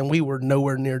there, and we were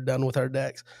nowhere near done with our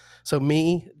decks. So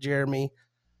me, Jeremy,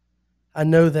 I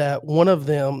know that one of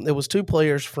them, there was two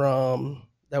players from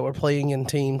that were playing in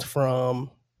teams from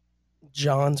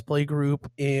John's play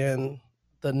group in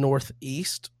the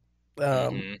Northeast. Um,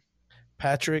 Mm-hmm.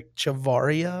 Patrick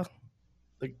Chavaria,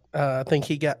 I think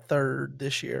he got third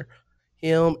this year.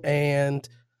 Him and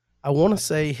I want to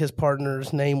say his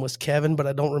partner's name was Kevin, but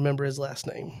I don't remember his last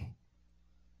name.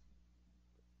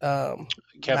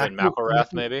 Kevin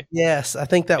McElrath, maybe. Yes, I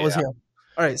think that was Yeah. him.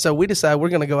 All right, so we decide we're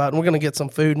going to go out and we're going to get some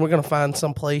food and we're going to find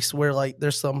some place where like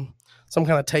there's some some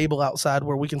kind of table outside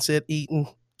where we can sit, eat, and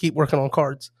keep working on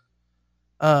cards.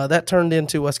 That turned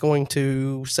into us going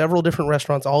to several different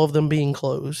restaurants, all of them being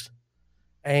closed,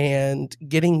 and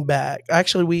getting back.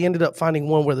 Actually, we ended up finding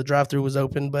one where the drive-through was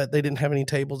open, but they didn't have any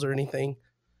tables or anything.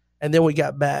 And then we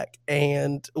got back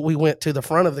and we went to the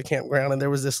front of the campground, and there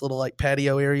was this little like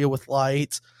patio area with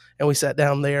lights, and we sat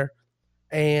down there.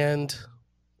 And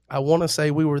I want to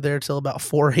say we were there till about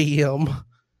 4 a.m.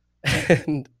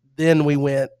 And then we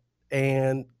went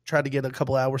and tried to get a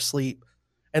couple hours sleep,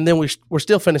 and then we're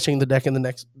still finishing the deck in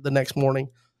the next morning.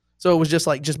 So it was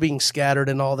just being scattered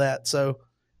and all that. So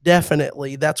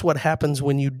definitely that's what happens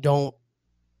when you don't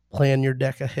plan your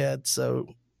deck ahead. So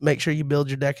make sure you build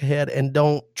your deck ahead and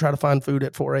don't try to find food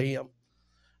at 4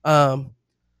 a.m.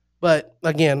 But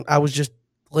again, I was just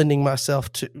lending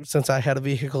myself to, since I had a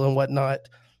vehicle and whatnot.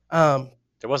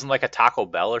 There wasn't like a Taco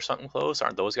Bell or something close?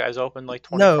 Aren't those guys open like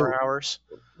 24 No, hours?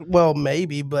 well,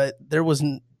 maybe, but there was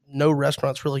no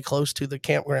restaurants really close to the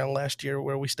campground last year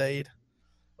where we stayed.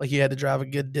 Like you had to drive a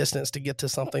good distance to get to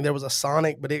something. There was a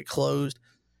Sonic, but it closed,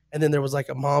 and then there was like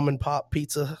a mom and pop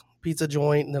pizza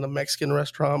joint, and then a Mexican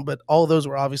restaurant. But all of those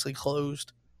were obviously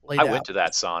closed, laid I out. went to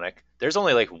that Sonic. There's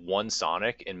only like one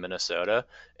Sonic in Minnesota,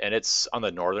 and it's on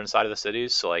the northern side of the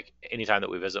cities. So like anytime that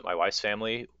we visit my wife's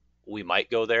family, we might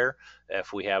go there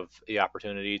if we have the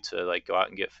opportunity to like go out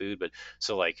and get food. But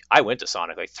so like I went to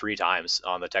Sonic like 3 times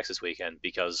on the Texas weekend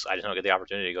because I just don't get the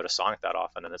opportunity to go to Sonic that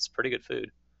often, and it's pretty good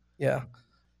food. Yeah.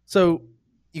 So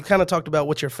you kind of talked about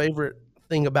what your favorite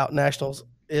thing about nationals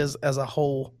is as a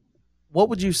whole. What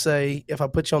would you say if I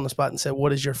put you on the spot and said,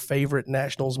 what is your favorite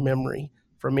nationals memory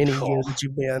from any year Oh, that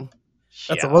you've been?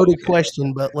 That's a yeah, loaded okay.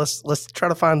 question, but let's try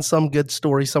to find some good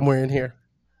story somewhere in here.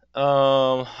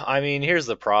 I mean, here's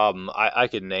the problem. I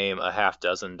could name a half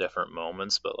dozen different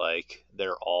moments, but like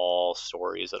they're all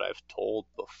stories that I've told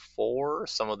before.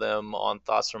 Some of them on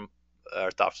Thoughts from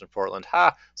Portland.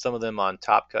 Ha! Some of them on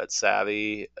Top Cut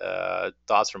Savvy.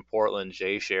 Thoughts from Portland.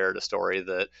 Jay shared a story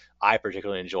that I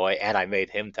particularly enjoy, and I made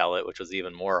him tell it, which was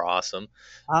even more awesome.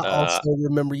 I Uh, also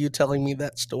remember you telling me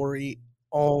that story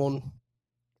on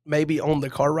maybe on the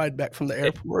car ride back from the it,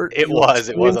 airport. it You were was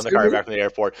it was explaining on the to car me, back from the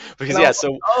airport because and I yeah, was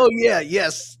like, so "Oh yeah,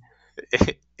 yes,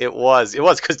 it was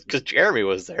because Jeremy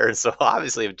was there, and so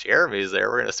obviously if Jeremy's there,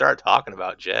 we're gonna start talking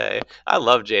about Jay. I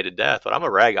love Jay to death, but I'm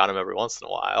gonna rag on him every once in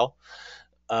a while.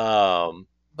 Um,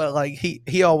 but like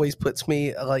he always puts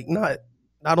me like not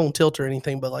on tilt or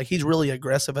anything, but like he's really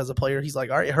aggressive as a player. He's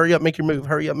like, all right, hurry up, make your move,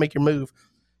 hurry up, make your move.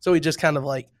 So he just kind of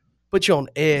like puts you on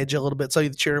edge a little bit, so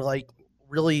that you're like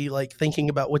really like thinking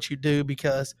about what you do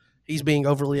because he's being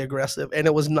overly aggressive. And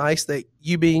it was nice that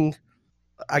you being,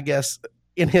 I guess,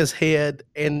 in his head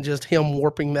and just him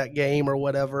warping that game or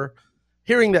whatever.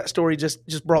 Hearing that story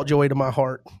just brought joy to my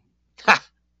heart.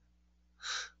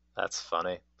 that's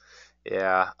funny.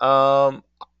 Yeah.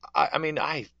 I mean,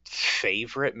 I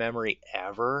favorite memory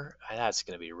ever. That's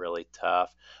gonna be really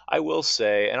tough. I will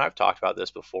say, and I've talked about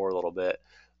this before a little bit.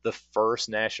 The first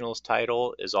Nationals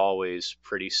title is always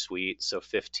pretty sweet. So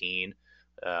 15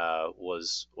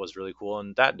 was really cool,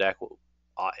 and that deck,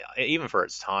 even for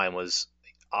its time, was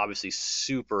obviously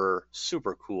super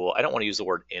super cool. I don't want to use the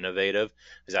word innovative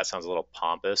because that sounds a little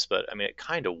pompous, but I mean it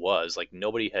kind of was. Like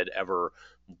nobody had ever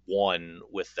won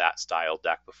with that style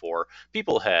deck before.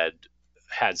 People had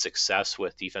success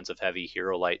with defensive heavy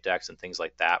hero light decks and things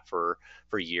like that for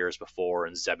years before,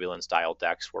 and Zebulon style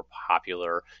decks were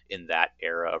popular in that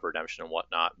era of redemption and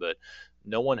whatnot, but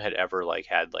no one had ever like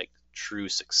had like true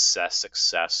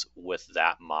success with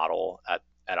that model at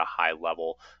a high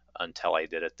level until I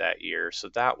did it that year. So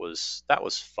that was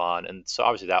fun, and so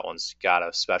obviously that one's got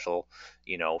a special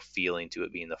feeling to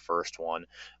it being the first one.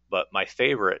 But my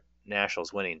favorite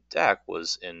Nationals winning deck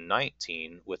was in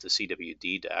 19 with the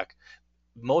CWD deck,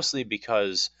 mostly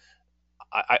because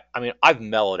I mean I've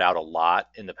mellowed out a lot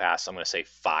in the past. I'm going to say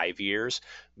 5 years,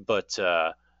 but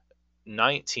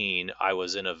 19 I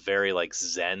was in a very like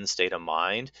zen state of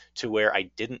mind to where I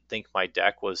didn't think my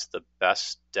deck was the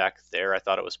best deck there. I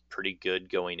thought it was pretty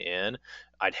good going in.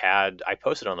 I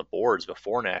posted on the boards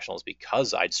before nationals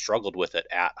because I'd struggled with it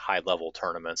at high level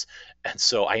tournaments, and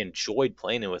so I enjoyed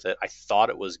playing with it. I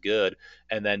thought it was good,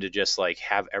 and then to just like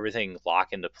have everything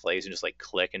lock into place and just like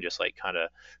click and just like kind of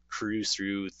cruise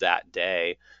through that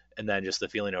day, and then just the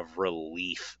feeling of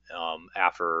relief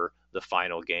after the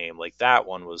final game, like that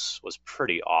one was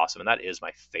pretty awesome, and that is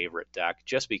my favorite deck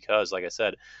just because, like I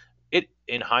said, it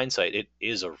in hindsight it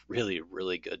is a really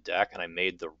really good deck, and I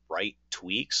made the right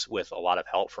tweaks with a lot of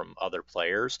help from other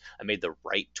players. I made the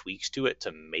right tweaks to it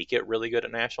to make it really good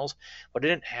at nationals, but I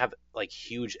didn't have like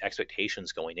huge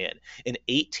expectations going in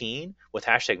 18 with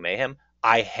hashtag mayhem.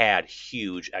 I had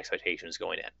huge expectations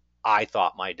going in. I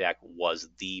thought my deck was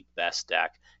the best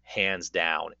deck, hands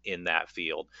down, in that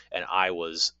field. And I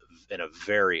was in a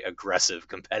very aggressive,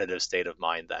 competitive state of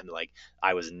mind then. Like,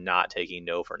 I was not taking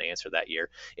no for an answer that year.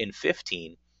 In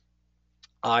 15,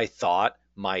 I thought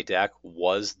my deck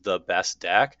was the best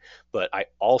deck, but I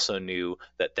also knew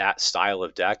that that style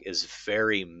of deck is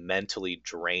very mentally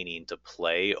draining to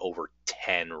play over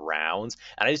 10 rounds.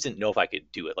 And I just didn't know if I could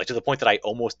do it. Like, to the point that I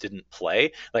almost didn't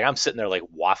play. Like, I'm sitting there like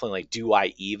waffling, like, do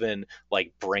I even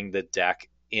like bring the deck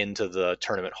into the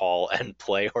tournament hall and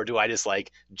play, or do I just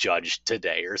like judge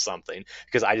today or something?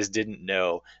 Because I just didn't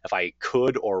know if I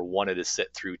could or wanted to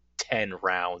sit through 10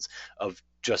 rounds of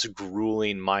just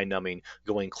grueling, mind numbing,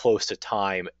 going close to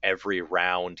time every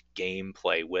round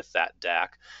gameplay with that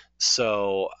deck.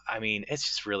 So, I mean, it's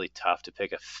just really tough to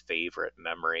pick a favorite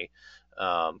memory,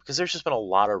 because there's just been a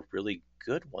lot of really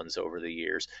good ones over the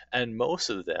years. And most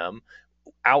of them,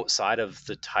 outside of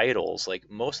the titles, like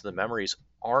most of the memories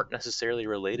aren't necessarily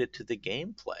related to the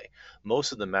gameplay.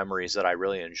 Most of the memories that I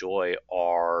really enjoy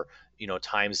are,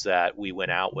 times that we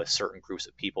went out with certain groups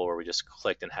of people where we just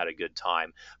clicked and had a good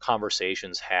time.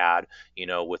 Conversations had,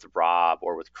 with Rob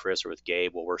or with Chris or with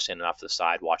Gabe while we're standing off to the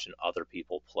side watching other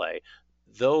people play.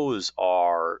 Those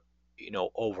are,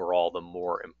 overall the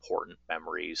more important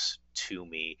memories to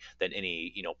me than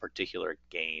any, particular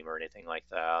game or anything like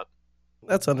that.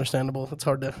 That's understandable. It's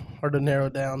hard to narrow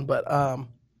down, but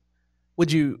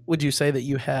would you say that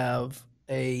you have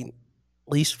a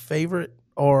least favorite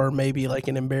or maybe like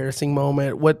an embarrassing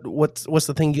moment? What's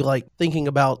the thing you like thinking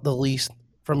about the least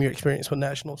from your experience with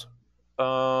nationals?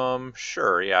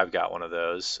 Sure. Yeah, I've got one of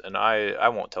those, and I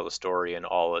won't tell the story in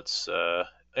all its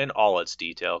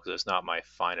detail because it's not my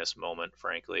finest moment,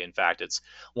 frankly. In fact, it's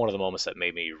one of the moments that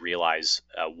made me realize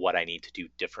what I need to do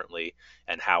differently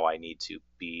and how I need to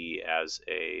be as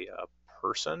a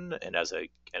person and as a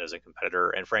competitor,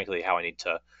 and frankly, how I need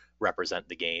to represent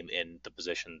the game in the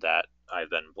position that I've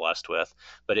been blessed with.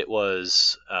 But it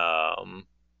was,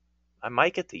 I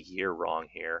might get the year wrong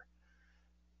here.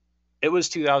 It was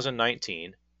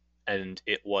 2019, and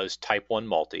it was Type 1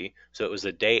 multi. So it was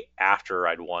the day after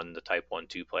I'd won the Type 1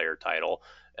 two-player title.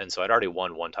 And so I'd already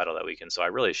won one title that weekend, so I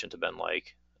really shouldn't have been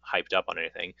like hyped up on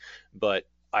anything. But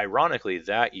ironically,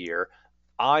 that year,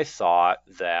 I thought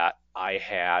that I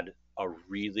had a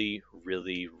really,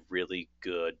 really, really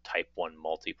good Type 1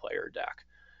 multiplayer deck.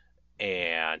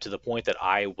 And to the point that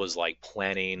I was like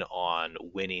planning on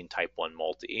winning Type 1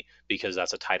 multi because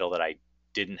that's a title that I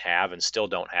didn't have and still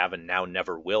don't have and now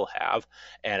never will have.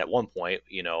 And at one point,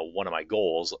 one of my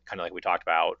goals, kind of like we talked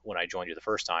about when I joined you the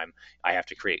first time, I have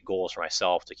to create goals for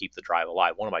myself to keep the drive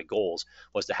alive. One of my goals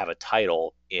was to have a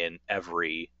title in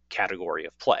every category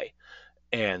of play.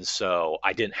 And so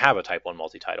I didn't have a Type 1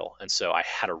 multi title. And so I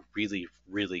had a really,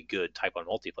 really good Type 1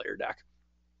 multiplayer deck.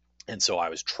 And so I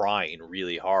was trying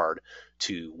really hard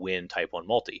to win Type 1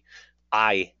 multi.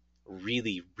 I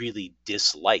really, really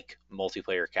dislike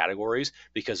multiplayer categories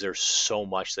because there's so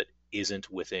much that isn't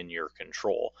within your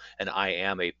control. And I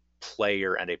am a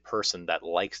player and a person that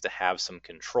likes to have some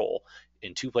control.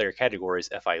 In two-player categories,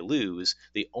 if I lose,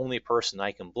 the only person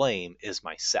I can blame is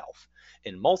myself.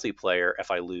 In multiplayer, if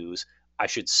I lose, I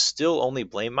should still only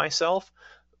blame myself,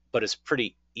 but it's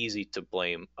pretty easy to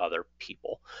blame other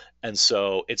people. And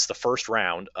so it's the first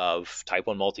round of Type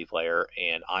 1 multiplayer,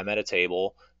 and I'm at a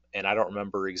table, and I don't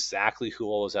remember exactly who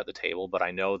all was at the table, but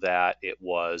I know that it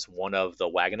was one of the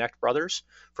Wagenknecht brothers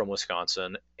from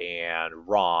Wisconsin, and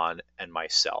Ron, and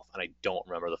myself. And I don't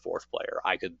remember the fourth player.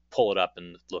 I could pull it up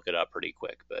and look it up pretty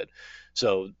quick. But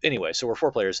so anyway, so we're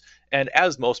four players. And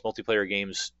as most multiplayer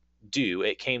games do,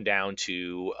 it came down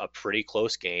to a pretty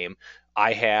close game.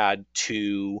 I had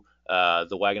two. The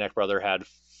Wagenknecht brother had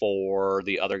four.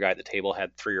 The other guy at the table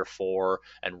had three or four,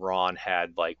 and Ron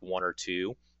had like one or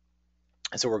two.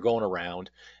 And so we're going around,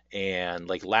 and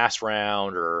like last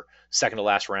round or second to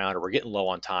last round, or we're getting low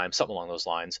on time, something along those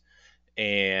lines.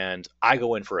 And I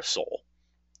go in for a soul,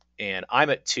 and I'm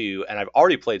at two, and I've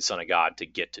already played Son of God to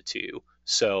get to two.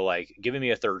 So like giving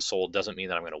me a third soul doesn't mean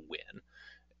that I'm going to win.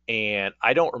 And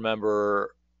I don't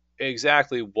remember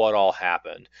exactly what all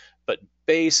happened, but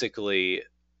basically,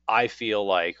 I feel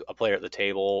like a player at the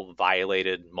table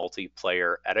violated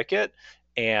multiplayer etiquette,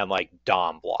 and like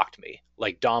Dom blocked me.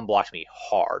 Like Dom blocked me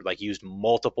hard, like used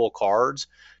multiple cards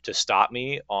to stop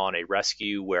me on a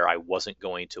rescue where I wasn't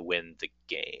going to win the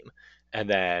game. And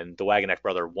then the Wagenknecht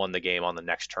brother won the game on the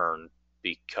next turn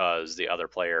because the other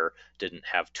player didn't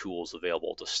have tools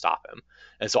available to stop him.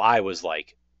 And so I was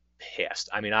like pissed.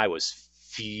 I mean, I was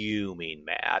fuming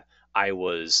mad. I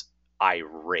was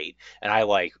irate, and I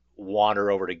like wander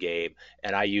over to Gabe,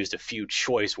 and I used a few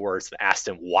choice words and asked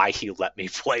him why he let me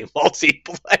play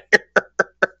multiplayer.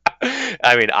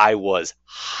 I mean, I was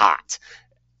hot,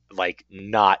 like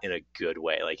not in a good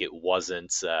way. Like it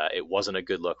wasn't a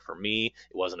good look for me.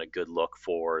 It wasn't a good look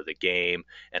for the game.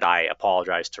 And I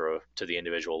apologized to the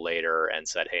individual later and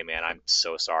said, "Hey man, I'm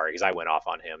so sorry," because I went off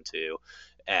on him too,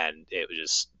 and it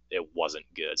wasn't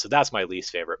good. So that's my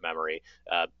least favorite memory,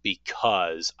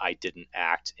 because I didn't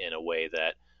act in a way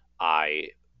that I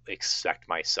expect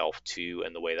myself to,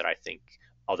 and the way that I think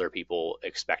other people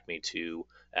expect me to.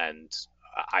 And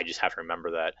I just have to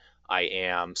remember that I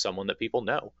am someone that people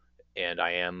know, and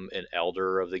I am an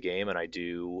elder of the game, and I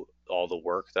do all the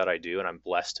work that I do, and I'm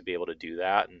blessed to be able to do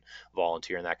that and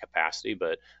volunteer in that capacity.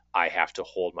 But I have to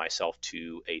hold myself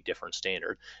to a different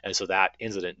standard. And so that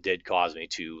incident did cause me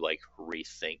to like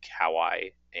rethink how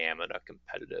I am in a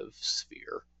competitive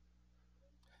sphere.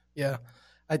 Yeah.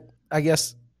 I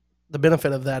guess the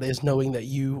benefit of that is knowing that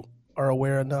you are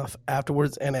aware enough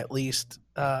afterwards, and at least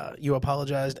you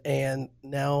apologized. And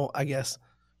now I guess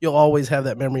you'll always have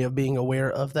that memory of being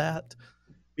aware of that,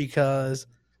 because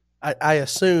I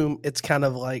assume it's kind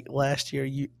of like last year.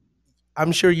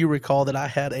 I'm sure you recall that I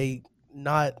had a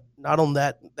not on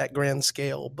that grand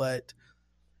scale, but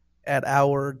at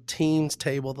our teams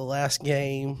table the last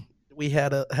game, we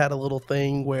had a little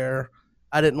thing where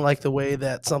I didn't like the way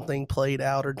that something played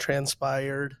out or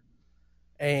transpired,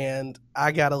 and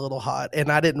I got a little hot,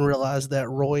 and I didn't realize that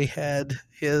Roy had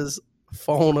his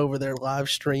phone over there live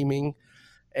streaming,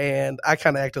 and I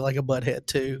kind of acted like a butthead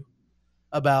too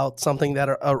about something that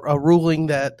a ruling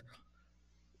that,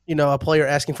 a player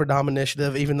asking for dom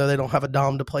initiative, even though they don't have a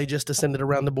dom to play, just to send it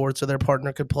around the board so their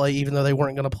partner could play, even though they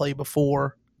weren't going to play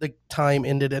before the time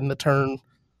ended and the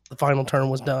final turn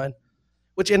was done,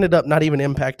 which ended up not even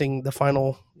impacting the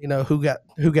final, who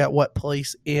got what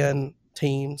place in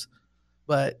teams.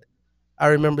 But I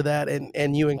remember that,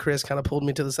 and you and Chris kind of pulled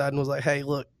me to the side and was like, "Hey,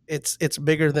 look, it's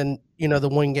bigger than the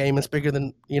one game. It's bigger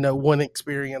than one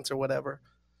experience or whatever."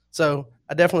 So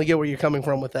I definitely get where you're coming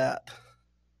from with that.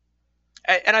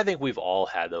 And I think we've all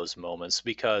had those moments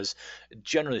because,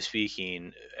 generally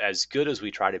speaking, as good as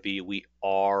we try to be, we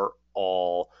are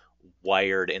all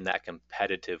wired in that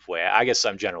competitive way. I guess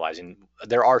I'm generalizing.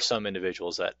 There are some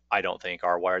individuals that I don't think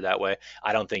are wired that way.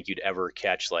 I don't think you'd ever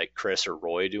catch like Chris or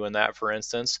Roy doing that, for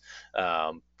instance.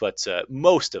 But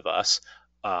most of us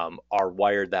are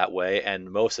wired that way,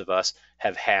 and most of us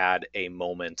have had a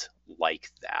moment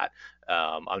like that.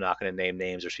 I'm not going to name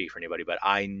names or speak for anybody, but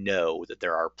I know that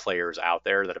there are players out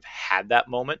there that have had that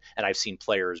moment, and I've seen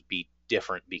players be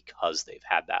different because they've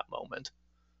had that moment.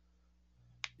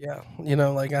 Yeah,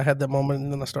 like I had that moment,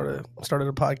 and then I started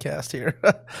a podcast here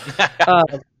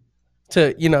uh,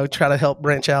 to try to help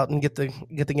branch out and get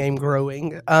the game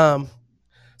growing.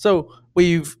 So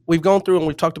we've gone through and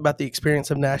we've talked about the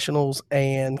experience of nationals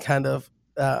and kind of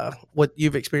what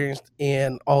you've experienced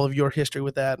in all of your history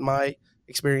with that. My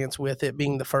experience with it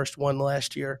being the first one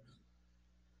last year.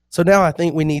 So now I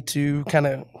think we need to kind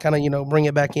of bring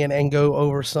it back in and go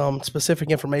over some specific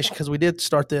information, because we did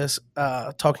start this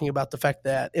talking about the fact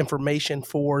that information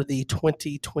for the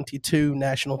 2022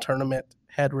 national tournament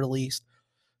had released.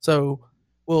 So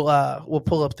we'll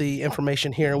pull up the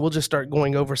information here and we'll just start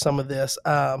going over some of this.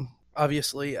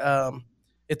 Obviously,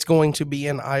 it's going to be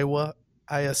in Iowa.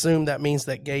 I assume that means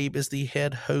that Gabe is the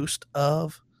head host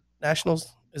of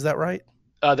nationals. Is that right?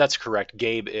 That's correct.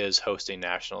 Gabe is hosting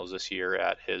nationals this year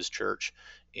at his church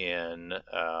in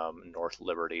North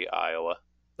Liberty, Iowa.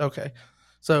 Okay.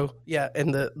 So yeah,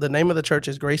 and the name of the church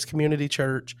is Grace Community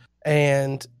Church,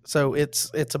 and so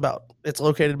it's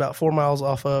located about 4 miles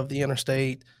off of the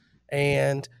interstate,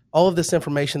 and all of this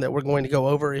information that we're going to go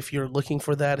over, if you're looking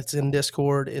for that, it's in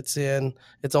Discord, it's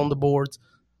on the boards,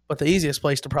 but the easiest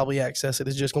place to probably access it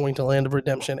is just going to Land of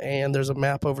Redemption, and there's a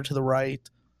map over to the right,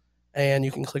 and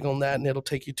you can click on that, and it'll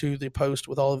take you to the post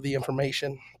with all of the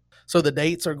information. So the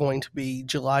dates are going to be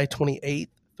July 28th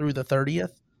through the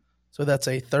 30th. So that's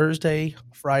a Thursday,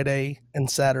 Friday,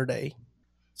 and Saturday.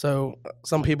 So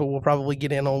some people will probably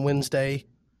get in on Wednesday,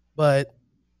 but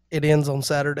it ends on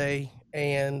Saturday,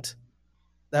 and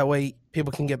that way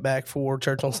people can get back for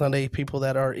church on Sunday. People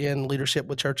that are in leadership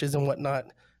with churches and whatnot,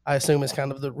 I assume is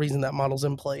kind of the reason that model's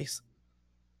in place.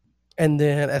 And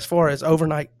then as far as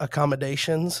overnight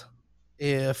accommodations,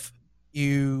 if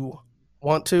you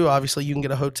want to, obviously you can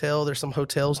get a hotel. There's some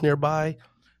hotels nearby,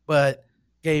 but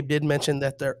Gabe did mention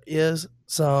that there is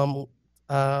some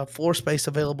floor space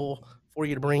available for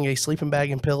you to bring a sleeping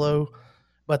bag and pillow,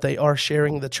 but they are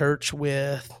sharing the church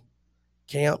with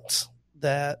camps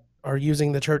that are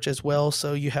using the church as well.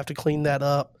 So you have to clean that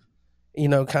up.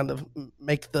 kind of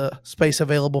make the space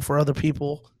available for other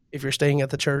people if you're staying at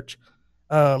the church.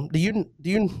 Do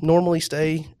you normally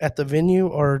stay at the venue,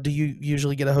 or do you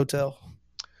usually get a hotel?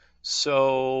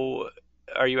 So,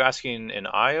 are you asking in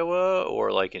Iowa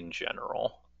or like in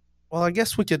general? Well, I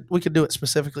guess we could do it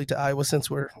specifically to Iowa since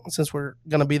we're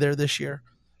gonna be there this year.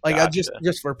 Like I Gotcha.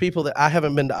 just for people that I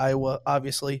haven't been to Iowa,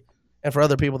 obviously, and for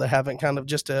other people that haven't, kind of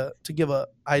just to give a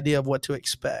idea of what to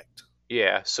expect.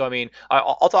 Yeah, so I mean,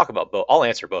 I'll talk about both. I'll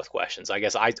answer both questions. I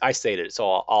guess I stated it, so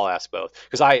I'll ask both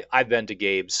because I've been to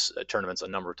Gabe's tournaments a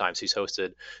number of times. He's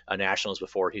hosted nationals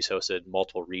before. He's hosted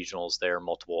multiple regionals there,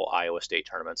 multiple Iowa State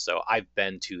tournaments. So I've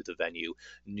been to the venue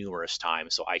numerous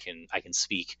times, so I can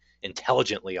speak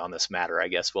intelligently on this matter. I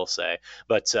guess we'll say.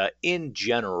 But in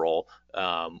general,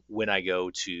 when I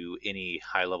go to any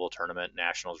high level tournament,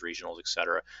 nationals, regionals,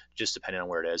 etc., just depending on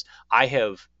where it is, I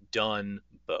have done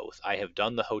both. I have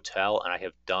done the hotel and I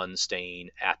have done staying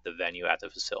at the venue at the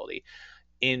facility.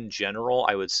 In general,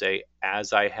 I would say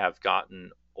as I have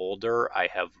gotten older, I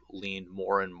have leaned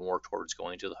more and more towards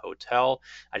going to the hotel.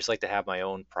 I just like to have my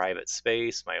own private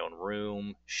space, my own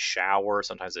room, shower.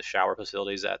 Sometimes the shower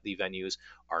facilities at the venues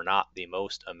are not the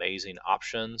most amazing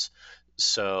options.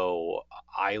 So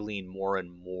I lean more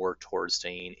and more towards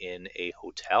staying in a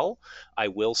hotel. I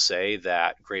will say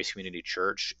that Grace Community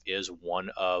Church is one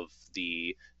of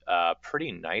the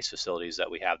pretty nice facilities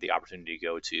that we have the opportunity to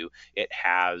go to. It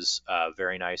has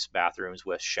very nice bathrooms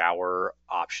with shower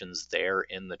options there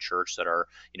in the church that are,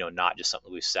 not just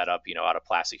something we set up, out of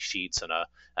plastic sheets and a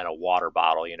water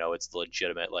bottle. It's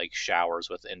legitimate like showers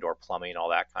with indoor plumbing, all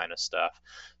that kind of stuff.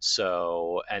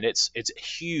 So, and it's a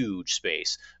huge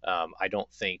space. I don't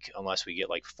think unless we get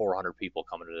like 400 people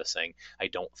coming to this thing, I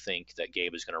don't think that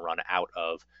Gabe is going to run out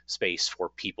of space for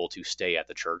people to stay at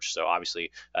the church. So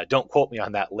obviously, don't quote me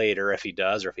on that later if he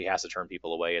does or if he has to turn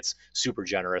people away. It's super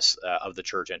generous of the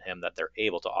church and him that they're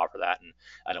able to offer that. And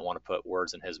I don't want to put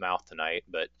words in his mouth tonight,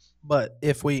 but But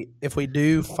if we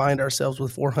do find ourselves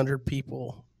with 400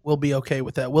 people, we'll be okay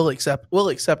with that. We'll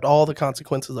accept all the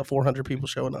consequences of 400 people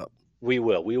showing up. we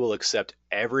will accept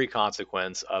every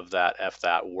consequence of that if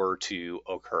that were to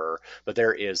occur, but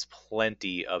there is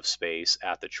plenty of space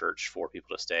at the church for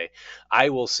people to stay. I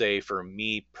will say for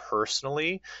me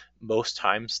personally, most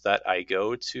times that I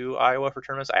go to Iowa for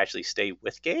tournaments, I actually stay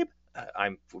with Gabe.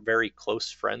 I'm very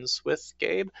close friends with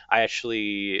Gabe. I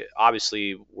actually,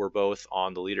 obviously, we're both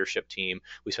on the leadership team.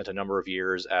 We spent a number of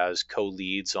years as co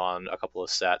leads on a couple of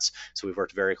sets, so we've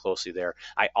worked very closely there.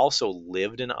 I also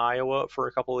lived in Iowa for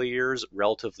a couple of years,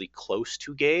 relatively close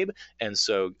to Gabe. And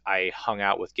so I hung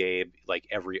out with Gabe like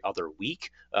every other week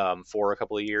for a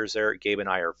couple of years there. Gabe and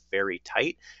I are very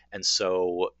tight. And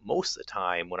so most of the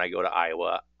time when I go to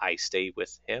Iowa, I stay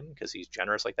with him because he's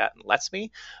generous like that and lets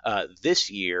me. This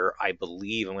year, I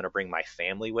believe I'm going to bring my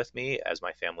family with me as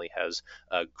my family has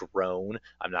grown.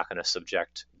 I'm not going to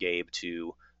subject Gabe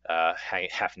to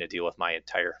having to deal with my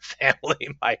entire family,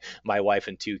 my wife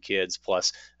and two kids,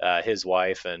 plus his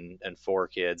wife and four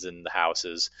kids, and the house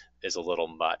is a little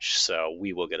much. So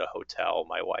we will get a hotel.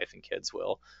 My wife and kids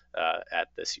will at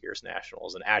this year's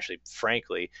nationals. And actually,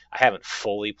 frankly, I haven't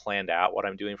fully planned out what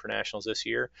I'm doing for nationals this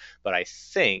year, but I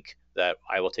think that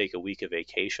I will take a week of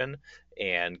vacation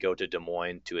and go to Des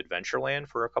Moines to Adventureland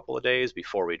for a couple of days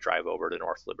before we drive over to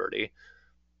North Liberty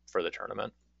for the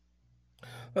tournament.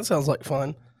 That sounds like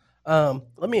fun.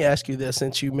 Let me ask you this,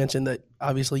 since you mentioned that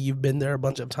obviously you've been there a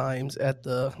bunch of times at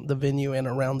the venue and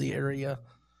around the area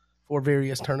for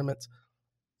various tournaments.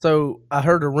 So I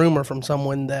heard a rumor from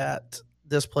someone that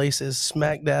this place is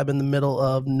smack dab in the middle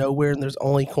of nowhere and there's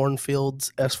only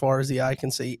cornfields as far as the eye can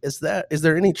see. Is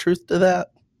there any truth to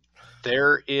that?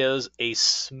 There is a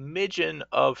smidgen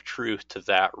of truth to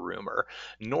that rumor.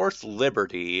 North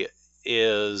Liberty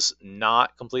is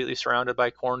not completely surrounded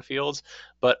by cornfields,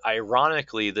 but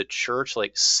ironically the church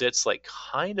like sits like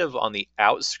kind of on the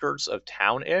outskirts of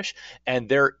town-ish, and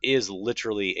there is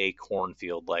literally a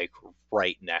cornfield like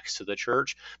right next to the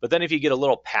church. But then if you get a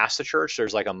little past the church,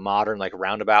 there's like a modern like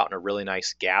roundabout and a really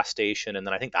nice gas station, and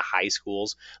then I think the high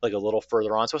school's like a little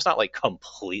further on. So it's not like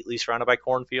completely surrounded by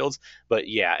cornfields, but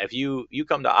yeah, if you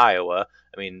come to Iowa,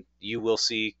 I mean, you will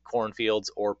see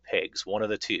cornfields or pigs, one of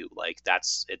the two. Like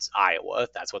it's Iowa.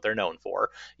 That's what they're known for.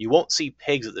 You won't see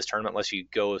pigs at this tournament unless you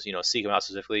go, seek them out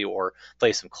specifically or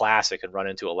play some classic and run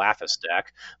into a Lapis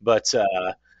deck. But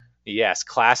yes,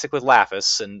 classic with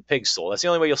Lapis and pig stool. That's the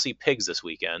only way you'll see pigs this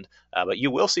weekend. But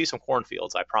you will see some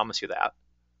cornfields. I promise you that.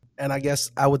 And I guess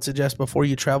I would suggest before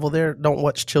you travel there, don't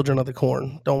watch Children of the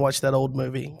Corn. Don't watch that old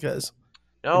movie because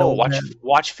No,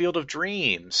 watch Field of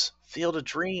Dreams. Field of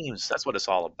Dreams. That's what it's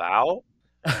all about.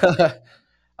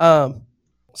 um,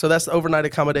 So that's the overnight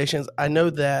accommodations. I know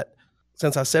that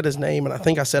since I said his name, and I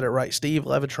think I said it right, Steve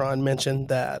Levitron mentioned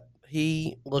that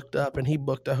he looked up and he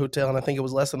booked a hotel, and I think it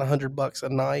was less than $100 a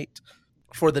night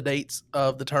for the dates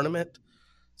of the tournament.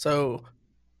 So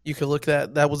you could look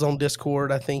that was on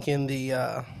Discord, I think in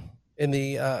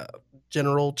the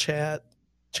general chat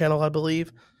channel, I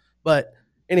believe. But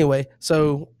anyway,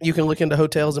 so you can look into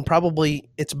hotels, and probably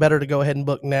it's better to go ahead and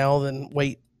book now than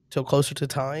wait till closer to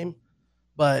time.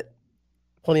 But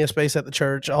plenty of space at the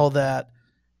church, all that.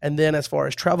 And then as far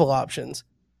as travel options,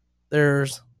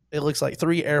 there's it looks like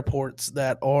three airports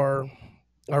that are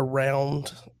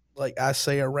around, like I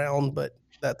say around, but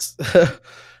that's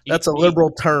You, that's a you,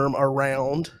 liberal term,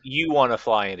 around. you want to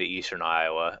fly into Eastern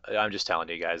Iowa. I'm just telling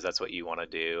you guys, that's what you want to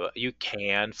do. You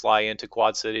can fly into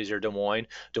Quad Cities or Des Moines.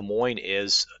 Des Moines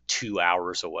is 2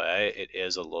 hours away. It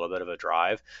is a little bit of a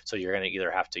drive. So you're going to either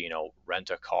have to,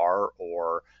 rent a car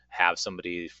or have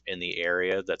somebody in the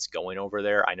area that's going over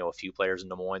there. I know a few players in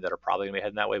Des Moines that are probably going to be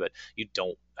heading that way, but you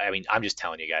don't. I mean, I'm just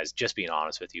telling you guys, just being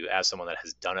honest with you, as someone that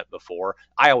has done it before,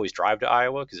 I always drive to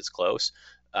Iowa because it's close.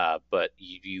 But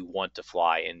you want to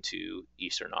fly into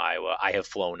Eastern Iowa. I have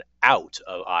flown out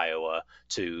of Iowa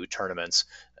to tournaments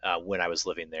when I was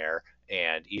living there,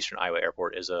 and Eastern Iowa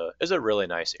Airport is a really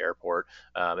nice airport.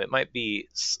 It might be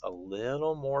a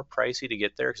little more pricey to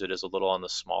get there because it is a little on the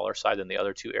smaller side than the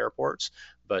other two airports.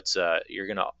 But you're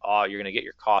gonna get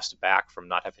your cost back from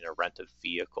not having to rent a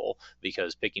vehicle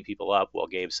because picking people up. Well,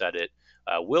 Gabe said it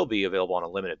will be available on a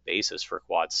limited basis for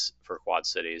Quad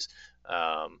Cities.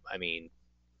 I mean,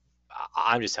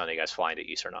 I'm just telling you guys, flying to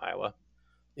Eastern Iowa.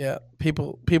 Yeah,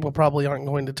 people probably aren't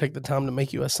going to take the time to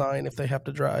make you a sign if they have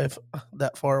to drive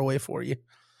that far away for you.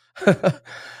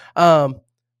 I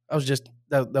was just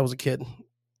that was a kid.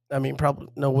 I mean, probably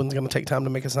no one's going to take time to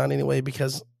make a sign anyway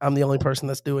because I'm the only person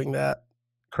that's doing that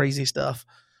crazy stuff.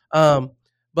 Um,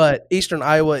 but Eastern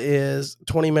Iowa is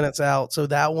 20 minutes out, so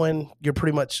that one you're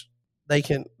pretty much they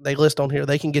list on here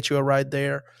they can get you a ride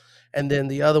there, and then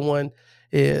the other one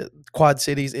is Quad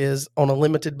Cities is on a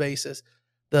limited basis.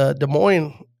 The Des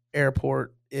Moines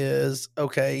airport is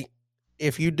okay.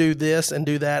 If you do this and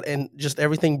do that and just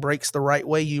everything breaks the right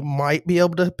way, you might be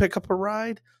able to pick up a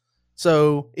ride.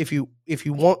 So if you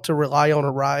want to rely on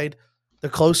a ride, the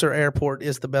closer airport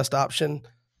is the best option.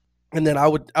 And then I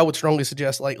would strongly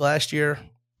suggest, like last year,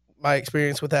 my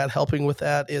experience with that, helping with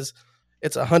that is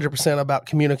it's 100% about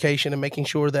communication and making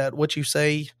sure that what you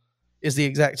say is the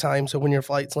exact time. So when your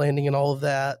flight's landing and all of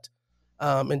that,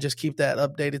 and just keep that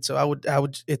updated. So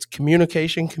it's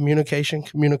communication, communication,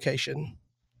 communication.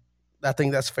 I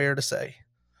think that's fair to say.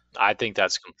 I think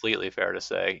that's completely fair to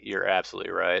say. You're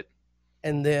absolutely right.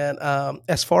 And then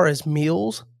as far as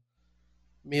meals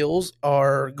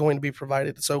are going to be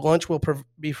provided. So lunch will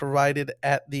be provided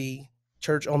at the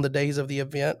church on the days of the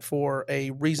event for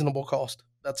a reasonable cost.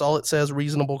 That's all it says,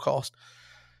 reasonable cost.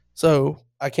 So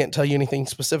I can't tell you anything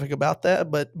specific about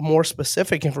that, but more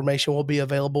specific information will be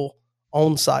available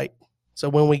on site. So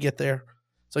when we get there,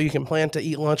 so you can plan to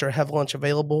eat lunch or have lunch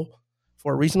available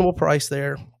for a reasonable price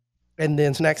there. And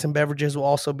then snacks and beverages will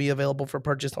also be available for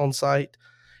purchase on site.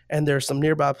 And there's some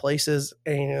nearby places,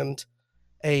 and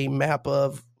a map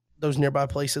of those nearby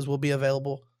places will be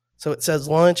available. So it says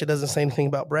lunch, it doesn't say anything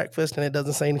about breakfast, and it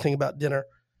doesn't say anything about dinner.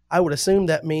 I would assume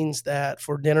that means that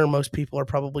for dinner, most people are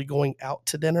probably going out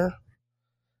to dinner.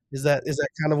 Is that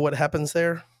kind of what happens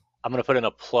there? I'm going to put in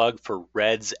a plug for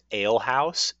Red's Ale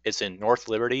House. It's in North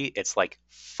Liberty. It's like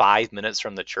 5 minutes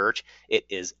from the church. It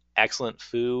is excellent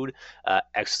food,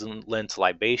 excellent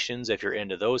libations if you're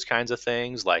into those kinds of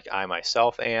things, like I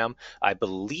myself am. I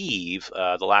believe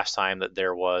the last time that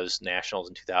there was nationals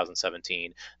in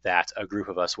 2017, that a group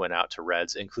of us went out to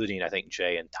Reds, including I think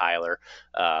Jay and Tyler.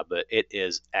 But it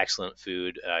is excellent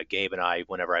food. Gabe and I,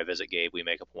 whenever I visit Gabe, we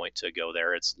make a point to go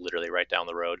there. It's literally right down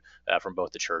the road from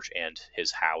both the church and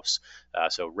his house.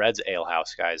 So Red's Ale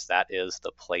House, guys, that is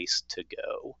the place to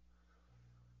go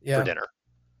for Yeah. dinner.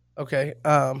 Okay.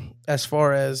 As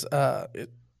far as I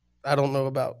don't know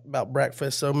about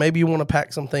breakfast, so maybe you want to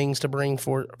pack some things to bring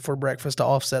for breakfast to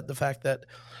offset the fact that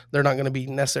they're not going to be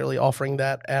necessarily offering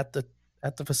that at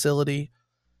the facility,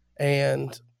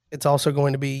 and it's also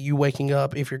going to be you waking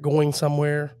up if you're going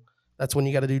somewhere. That's when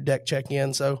you got to do deck check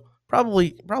in. So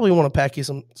probably want to pack you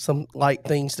some light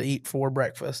things to eat for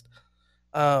breakfast.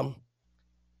 Um,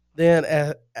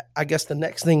 then I guess the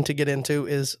next thing to get into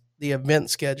is the event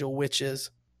schedule, which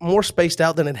is more spaced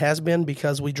out than it has been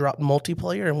because we dropped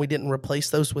multiplayer and we didn't replace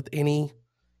those with any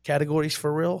categories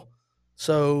for real.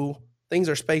 So things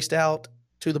are spaced out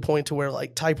to the point to where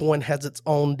like Type 1 has its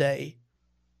own day.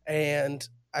 And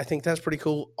I think that's pretty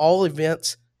cool. All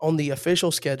events on the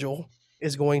official schedule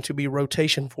is going to be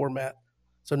rotation format.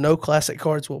 So no classic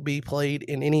cards will be played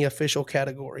in any official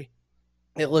category.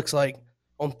 It looks like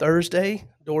on Thursday,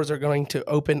 doors are going to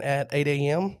open at 8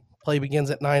 a.m. Play begins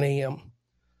at 9 a.m.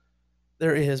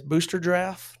 There is booster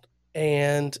draft,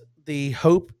 and the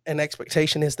hope and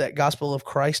expectation is that Gospel of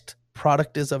Christ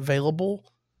product is available.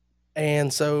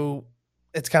 And so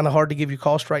it's kind of hard to give you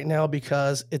cost right now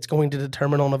because it's going to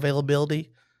determine on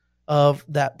availability of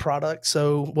that product.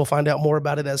 So we'll find out more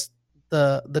about it as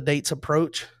the dates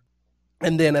approach.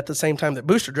 And then at the same time that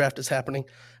booster draft is happening,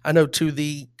 I know to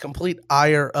the complete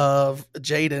ire of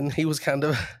Jaden, he was kind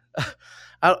of,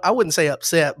 I wouldn't say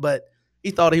upset, but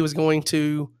he thought he was going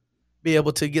to be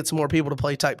able to get some more people to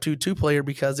play Type 2 2-player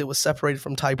because it was separated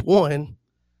from Type 1.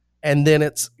 And then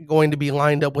it's going to be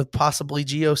lined up with possibly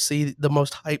GOC, the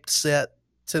most hyped set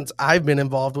since I've been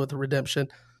involved with Redemption,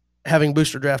 having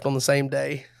booster draft on the same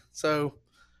day. So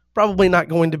probably not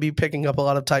going to be picking up a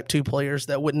lot of Type 2 players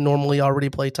that wouldn't normally already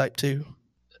play Type 2.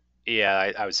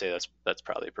 Yeah, I would say that's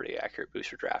probably pretty accurate.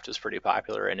 Booster draft is pretty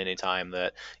popular, and anytime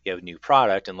that you have a new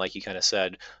product, and like you kind of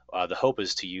said, the hope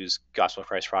is to use Gospel of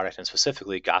Christ product, and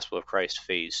specifically Gospel of Christ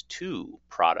Phase 2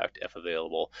 product if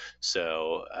available.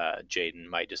 So Jaden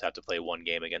might just have to play one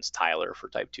game against Tyler for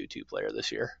Type 2 2-player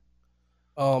this year.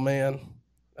 Oh, man.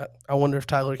 I wonder if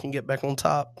Tyler can get back on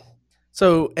top.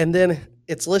 So, and then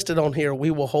it's listed on here, we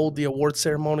will hold the award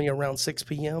ceremony around 6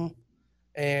 p.m.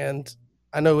 And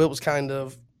I know it was kind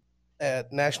of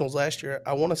at Nationals last year.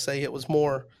 I want to say it was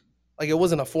more like it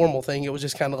wasn't a formal thing. It was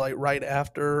just kind of like right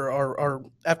after or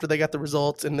after they got the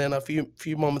results. And then a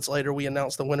few moments later, we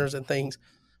announced the winners and things.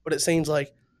 But it seems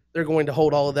like they're going to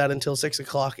hold all of that until 6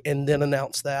 o'clock and then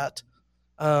announce that.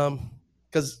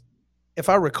 Because if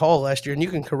I recall last year, and you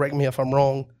can correct me if I'm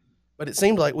wrong, but it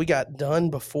seemed like we got done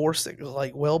before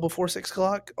well before 6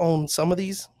 o'clock on some of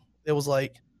these. It was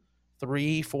like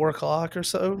 3, 4 o'clock or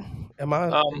so. Am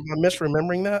I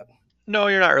misremembering that? No,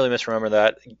 you're not really misremembering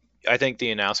that. I think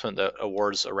the announcement that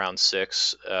awards around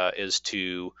 6 is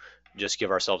to just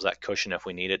give ourselves that cushion if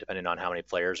we need it, depending on how many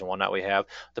players and whatnot we have.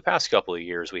 The past couple of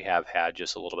years, we have had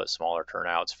just a little bit smaller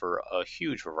turnouts for a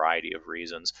huge variety of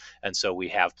reasons. And so we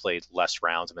have played less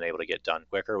rounds and been able to get done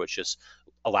quicker, which just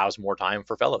allows more time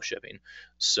for fellowshipping.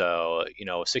 So,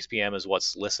 6 p.m. is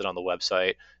what's listed on the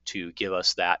website to give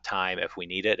us that time if we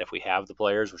need it, if we have the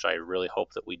players, which I really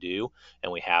hope that we do,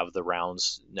 and we have the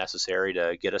rounds necessary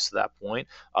to get us to that point.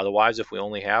 Otherwise, if we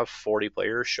only have 40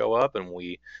 players show up and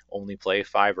we only play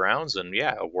 5 rounds, then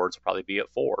yeah, awards will probably be at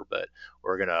 4. But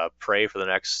we're gonna pray for the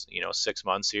next 6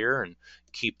 months here and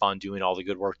keep on doing all the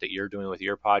good work that you're doing with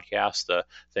your podcast, the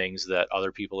things that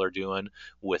other people are doing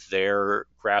with their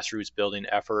grassroots building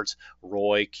efforts.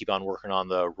 Roy, keep on working on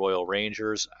the Royal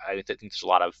Rangers. I think there's a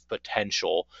lot of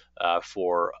potential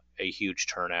for a huge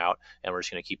turnout, and we're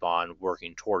just going to keep on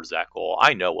working towards that goal.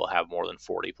 I know we'll have more than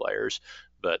 40 players,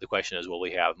 but the question is, will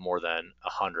we have more than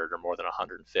 100 or more than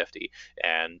 150?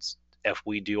 And if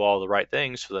we do all the right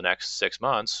things for the next 6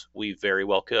 months, we very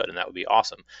well could, and that would be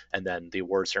awesome. And then the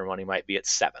award ceremony might be at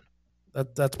 7.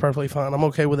 That's perfectly fine. I'm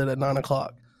okay with it at 9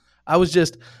 o'clock. I was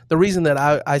just the reason that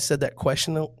I said that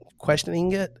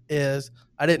questioning it is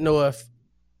I didn't know if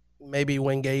maybe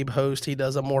when Gabe hosts he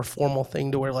does a more formal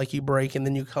thing to where like you break and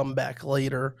then you come back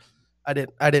later. I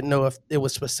didn't know if it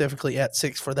was specifically at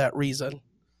 6 for that reason.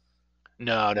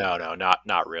 No,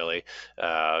 not really.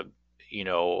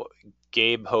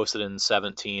 Gabe hosted in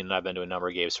 17, and I've been to a number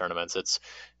of Gabe's tournaments.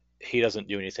 He doesn't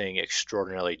do anything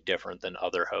extraordinarily different than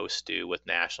other hosts do with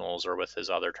nationals or with his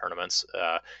other tournaments.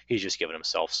 He's just given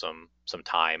himself some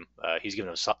time. He's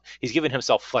given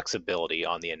himself flexibility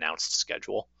on the announced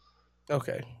schedule.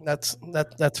 Okay, that's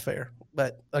fair.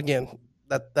 But again,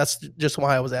 that's just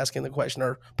why I was asking the question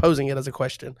or posing it as a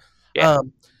question. Yeah.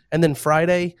 And then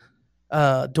Friday,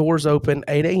 doors open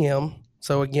 8 a.m.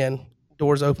 So again,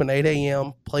 doors open 8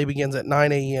 a.m. Play begins at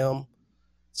 9 a.m.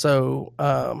 So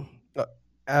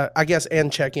I guess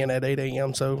and check in at 8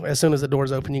 a.m. So as soon as the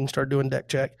doors open, you can start doing deck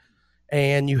check.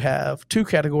 And you have 2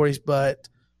 categories, but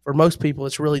for most people,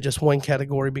 it's really just one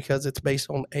category because it's based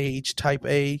on age. Type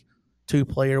A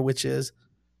 2-player, which is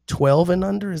 12 and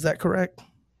under. Is that correct?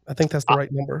 I think that's the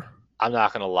right number. I'm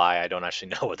not going to lie. I don't actually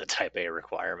know what the Type A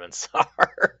requirements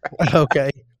are. Okay.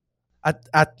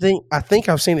 I think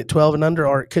I've seen it 12 and under,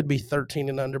 or it could be 13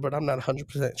 and under, but I'm not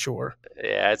 100% sure.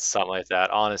 Yeah, it's something like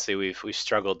that. Honestly, we've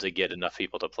struggled to get enough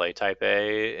people to play Type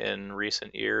A in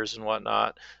recent years and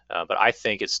whatnot. But I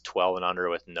think it's 12 and under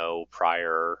with no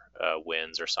prior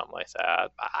wins or something like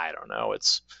that. I don't know.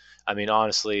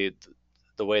 Honestly,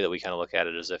 the way that we kind of look at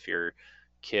it is if your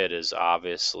kid is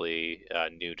obviously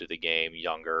new to the game,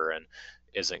 younger, and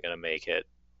isn't going to make it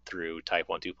through Type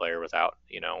 1-2 player without,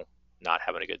 not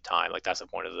having a good time. Like, that's the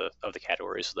point of the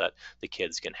category, so that the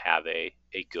kids can have a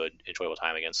good, enjoyable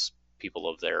time against people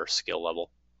of their skill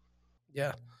level.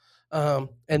 Yeah.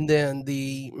 And then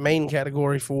the main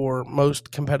category for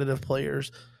most competitive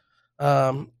players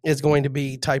is going to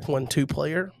be Type 1-2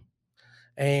 player.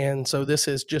 And so this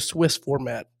is just Swiss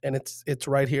format, and it's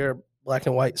right here, black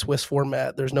and white Swiss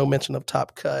format. There's no mention of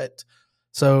top cut.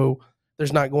 So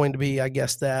there's not going to be, I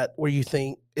guess, that where you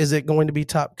think, is it going to be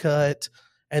top cut?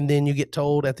 And then you get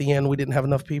told at the end we didn't have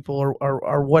enough people,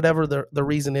 or whatever the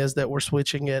reason is that we're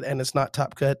switching it and it's not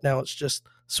top cut. Now it's just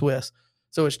Swiss.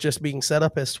 So it's just being set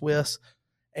up as Swiss.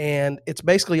 And it's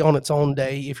basically on its own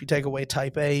day if you take away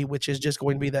Type A, which is just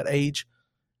going to be that age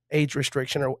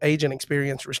restriction or age and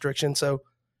experience restriction. So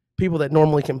people that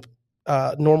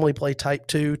normally play Type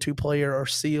 2 player are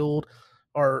sealed,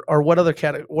 or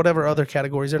whatever other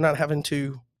categories, they're not having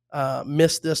to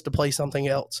miss this to play something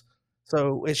else.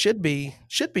 So it should be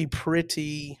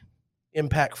pretty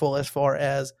impactful as far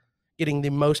as getting the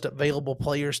most available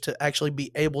players to actually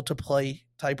be able to play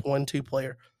Type 1-2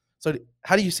 player. So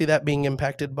how do you see that being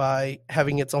impacted by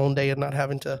having its own day and not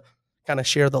having to kind of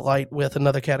share the light with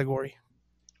another category?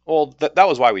 Well, that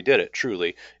was why we did it,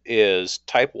 truly, is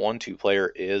Type 1-2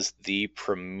 player is the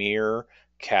premier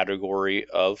category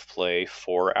of play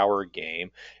for our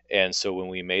game. And so when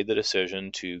we made the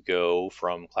decision to go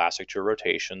from classic to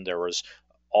rotation, there was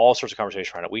all sorts of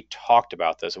conversation around it. We talked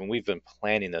about this. I mean, we've been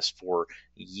planning this for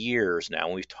years now,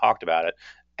 and we've talked about it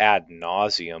ad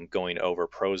nauseum, going over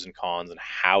pros and cons and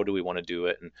how do we want to do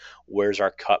it, and where's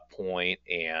our cut point,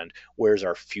 and where's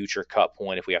our future cut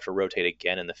point if we have to rotate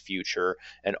again in the future,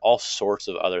 and all sorts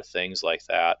of other things like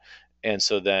that. And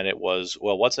so then it was,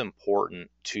 well, what's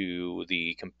important to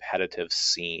the competitive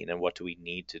scene and what do we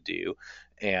need to do?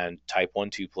 And Type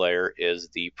 1-2 player is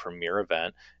the premier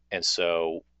event. And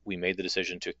so we made the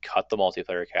decision to cut the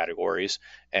multiplayer categories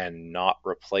and not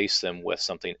replace them with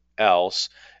something else.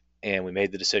 And we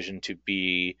made the decision to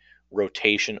be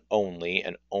rotation only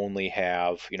and only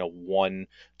have one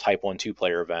Type 1-2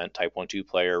 player event, Type 1-2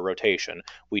 player rotation.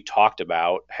 We talked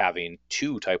about having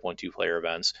two Type 1-2 player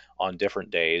events on different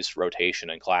days, rotation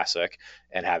and classic,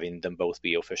 and having them both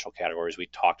be official categories. We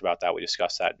talked about that. We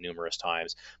discussed that numerous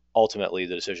times. Ultimately,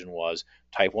 the decision was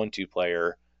Type 1-2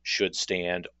 player should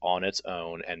stand on its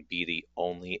own and be the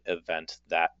only event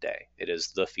that day. It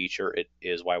is the feature. It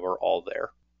is why we're all there,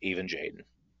 even Jaden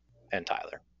and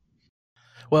Tyler.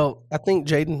 Well, I think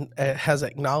Jaden has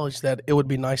acknowledged that it would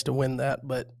be nice to win that,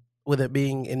 but with it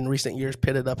being in recent years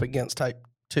pitted up against Type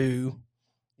 2,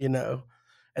 and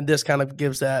this kind of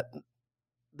gives that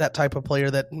type of player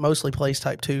that mostly plays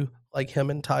Type 2, like him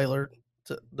and Tyler,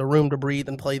 the room to breathe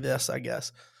and play this, I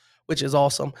guess, which is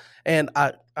awesome. And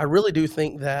I really do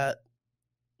think that,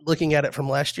 looking at it from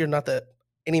last year, not that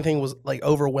anything was like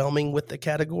overwhelming with the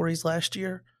categories last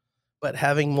year, but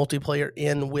having multiplayer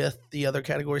in with the other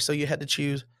categories. So you had to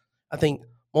choose. I think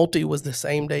multi was the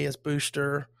same day as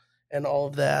booster and all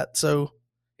of that. So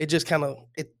it just kind of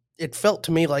it felt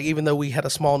to me like, even though we had a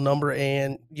small number,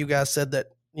 and you guys said that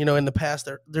in the past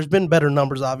there's been better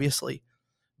numbers, obviously,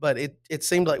 but it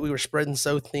seemed like we were spreading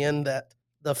so thin that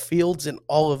the fields in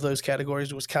all of those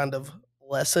categories was kind of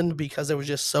lessened because there was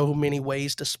just so many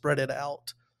ways to spread it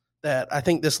out, that I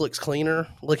think this looks cleaner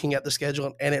looking at the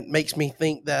schedule, and it makes me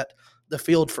think that the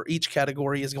field for each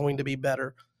category is going to be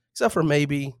better, except for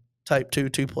maybe Type 2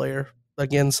 player.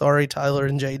 Again, sorry, Tyler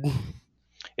and Jaden.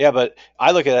 Yeah, but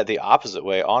I look at it the opposite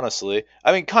way, honestly.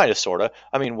 I mean, kind of, sort of.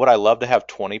 I mean, would I love to have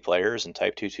 20 players in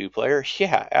Type 2 player?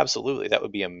 Yeah, absolutely. That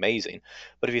would be amazing.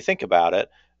 But if you think about it,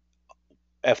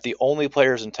 if the only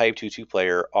players in Type 2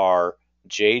 player are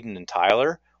Jaden and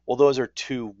Tyler, well, those are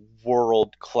two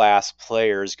world-class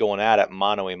players going at it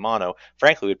mano a mano.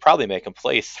 Frankly, we'd probably make them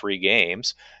play 3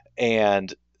 games,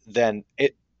 and then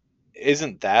it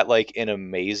isn't that like an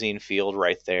amazing field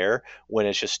right there when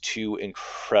it's just two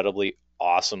incredibly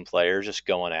awesome players just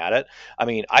going at it. I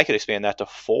mean, I could expand that to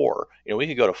 4. We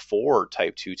could go to 4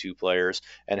 Type 2 players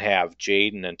and have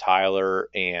Jaden and Tyler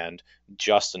and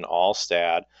Justin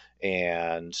Allstad,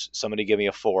 and somebody give me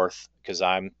a 4th, because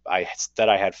I said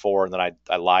I had 4 and then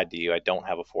I lied to you. I don't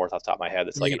have a 4th off the top of my head.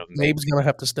 That's like an amazing. Gabe's gonna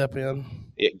have to step in.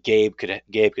 Gabe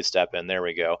could step in. There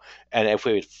we go. And if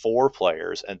we had 4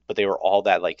 players, but they were all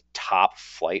that like top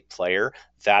flight player,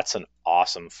 that's an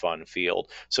awesome fun field.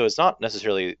 So it's not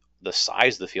necessarily the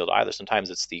size of the field either. Sometimes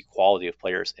it's the quality of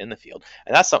players in the field,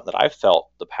 and that's something that I've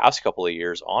felt the past couple of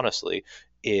years, honestly,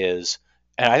 and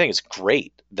I think it's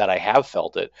great that I have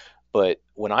felt it. But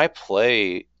when I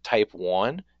play Type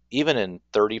 1, even in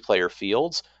 30 player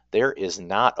fields, there is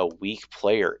not a weak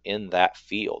player in that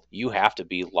field. You have to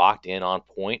be locked in on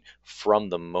point from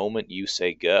the moment you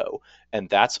say go. And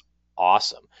that's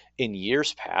awesome. In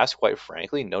years past, quite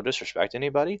frankly, no disrespect to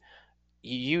anybody,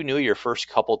 you knew your first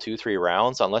couple, 2, 3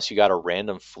 rounds, unless you got a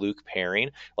random fluke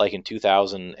pairing, like in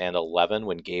 2011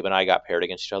 when Gabe and I got paired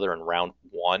against each other in round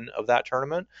one of that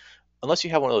tournament. Unless you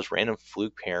have one of those random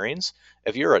fluke pairings,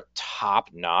 if you're a top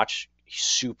notch,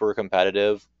 super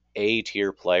competitive A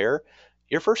tier player,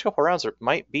 your first couple rounds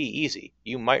might be easy.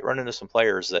 You might run into some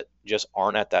players that just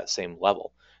aren't at that same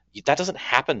level. That doesn't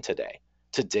happen today.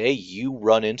 Today, you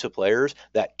run into players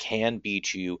that can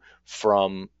beat you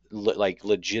from like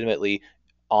legitimately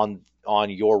on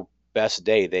your best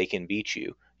day. They can beat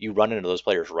you. You run into those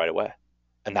players right away,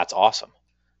 and that's awesome.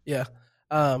 Yeah.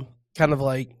 Kind of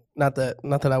like not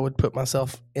that I would put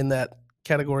myself in that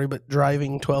category, but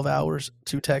driving 12 hours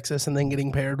to Texas and then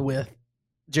getting paired with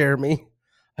Jeremy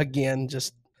again,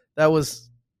 just that was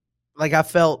like I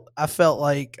felt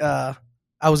like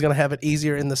I was gonna have it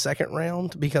easier in the second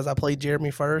round because I played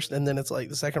Jeremy first, and then it's like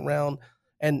the second round,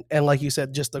 and like you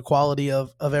said, just the quality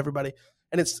of everybody,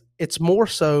 and it's more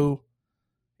so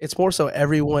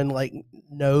everyone like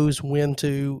knows when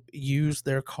to use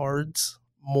their cards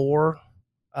more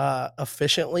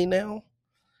efficiently now,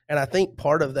 and I think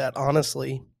part of that,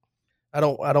 honestly, I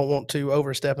don't want to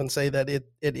overstep and say that it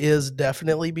is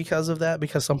definitely because of that,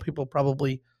 because some people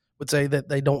probably would say that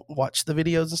they don't watch the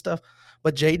videos and stuff.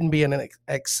 But Jaden being an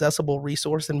accessible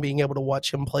resource and being able to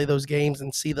watch him play those games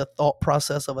and see the thought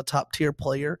process of a top tier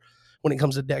player when it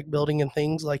comes to deck building and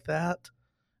things like that,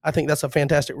 I think that's a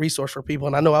fantastic resource for people.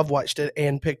 And I know I've watched it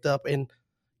and picked up and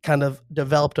kind of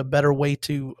developed a better way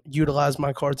to utilize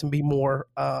my cards and be more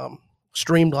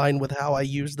streamlined with how I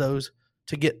use those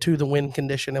to get to the win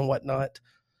condition and whatnot.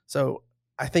 So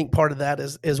I think part of that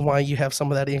is why you have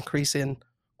some of that increase in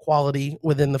quality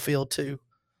within the field too.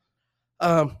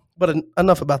 But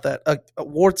enough about that.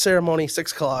 Award ceremony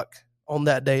 6 o'clock on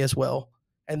that day as well,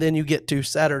 and then you get to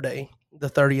Saturday the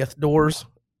 30th. Doors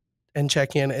and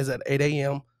check in is at 8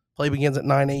 a.m. Play begins at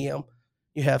 9 a.m.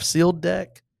 You have sealed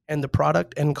deck, and the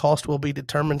product and cost will be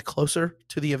determined closer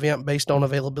to the event based on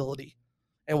availability.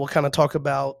 And we'll kind of talk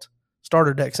about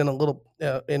starter decks in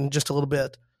just a little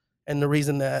bit, and the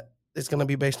reason that it's going to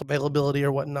be based on availability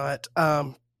or whatnot.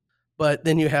 But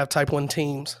then you have Type 1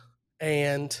 teams,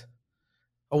 and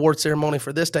award ceremony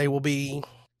for this day will be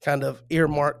kind of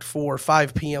earmarked for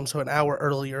 5 p.m., so an hour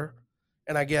earlier.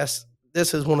 And I guess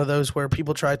this is one of those where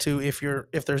people try to,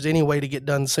 if there's any way to get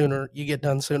done sooner, you get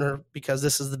done sooner, because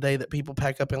this is the day that people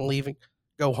pack up and leave and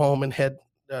go home and head,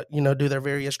 do their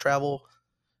various travel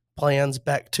plans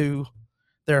back to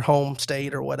their home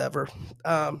state or whatever.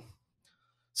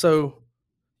 So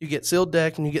you get sealed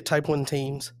deck and you get Type 1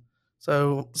 teams.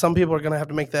 So some people are going to have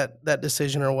to make that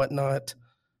decision or whatnot,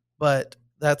 but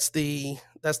that's the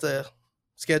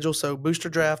schedule. So booster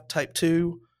draft Type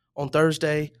 2 on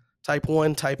Thursday, Type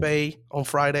 1, Type A on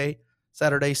Friday,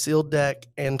 Saturday sealed deck,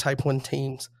 and Type 1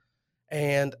 teams.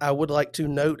 And I would like to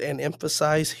note and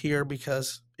emphasize here,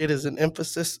 because it is an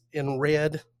emphasis in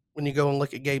red when you go and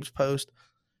look at Gabe's post,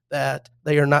 that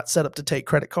they are not set up to take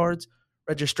credit cards.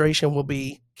 Registration will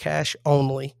be cash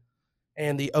only.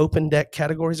 And the open deck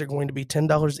categories are going to be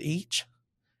 $10 each.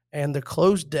 And the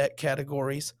closed deck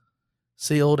categories,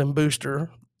 sealed and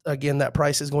booster, again, that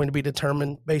price is going to be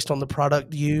determined based on the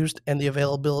product used and the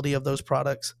availability of those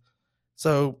products.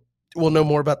 So we'll know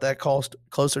more about that cost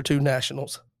closer to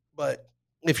nationals. But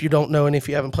if you don't know and if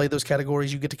you haven't played those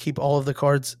categories, you get to keep all of the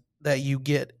cards that you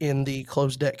get in the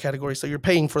closed deck category. So you're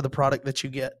paying for the product that you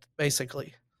get,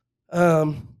 basically.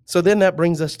 So then that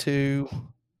brings us to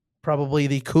probably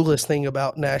the coolest thing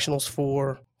about nationals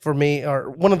for me,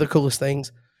 or one of the coolest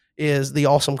things, is the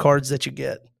awesome cards that you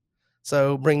get.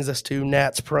 So brings us to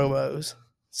Nats promos.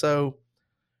 So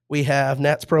we have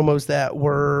Nats promos that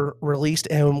were released,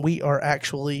 and we are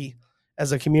actually,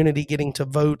 as a community, getting to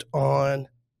vote on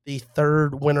the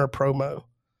third winner promo.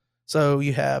 So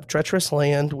you have Treacherous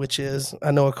Land, which is, I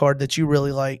know, a card that you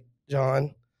really like,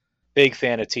 John. Big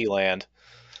fan of T-Land.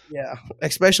 Yeah,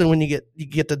 especially when you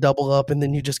get to double up, and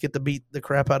then you just get to beat the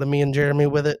crap out of me and Jeremy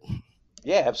with it.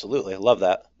 Yeah, absolutely. I love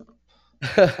that.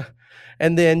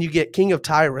 And then you get King of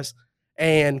Tyrus.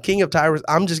 And King of Tyrus,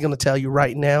 I'm just going to tell you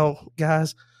right now,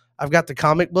 guys, I've got the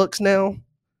comic books now.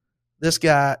 This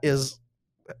guy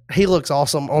he looks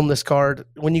awesome on this card.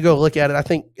 When you go look at it, I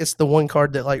think it's the one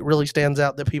card that like really stands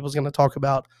out that people's going to talk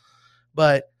about.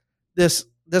 But this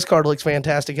card looks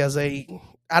fantastic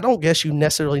I don't guess you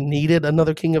necessarily needed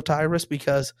another King of Tyrus,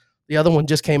 because the other one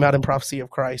just came out in Prophecy of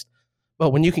Christ.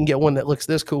 But when you can get one that looks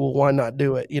this cool, why not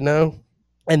do it,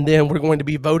 and then we're going to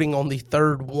be voting on the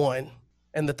third one.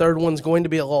 And the third one's going to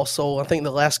be a lost soul. I think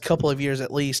the last couple of years,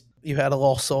 at least, you had a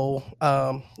lost soul.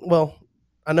 Well,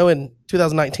 I know in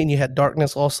 2019 you had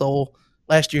darkness, lost soul.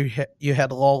 Last year you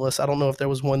had lawless. I don't know if there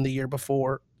was one the year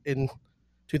before in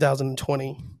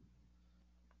 2020.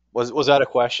 Was that a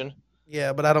question?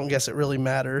 Yeah, but I don't guess it really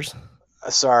matters.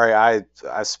 Sorry, I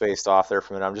spaced off there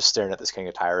for a minute. I'm just staring at this King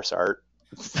of Tyrus art.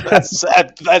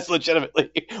 That's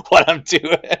legitimately what I'm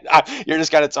doing. You're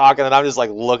just kind of talking, and I'm just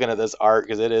like looking at this art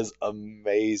because it is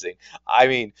amazing. I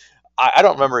mean, I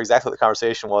don't remember exactly what the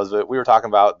conversation was, but we were talking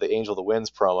about the Angel of the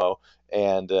Winds promo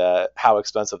and how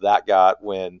expensive that got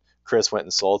when Chris went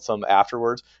and sold some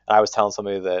afterwards. And I was telling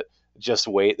somebody that just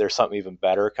wait, there's something even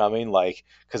better coming. Like,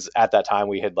 because at that time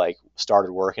we had like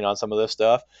started working on some of this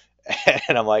stuff.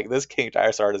 And I'm like, this King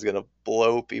Tyrus art is going to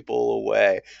blow people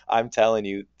away. I'm telling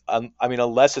you, I mean,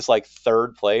 unless it's like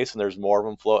third place and there's more of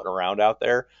them floating around out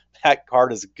there, that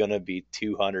card is going to be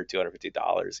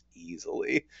 $250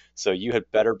 easily. So you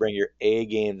had better bring your A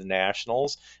game to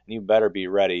nationals, and you better be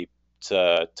ready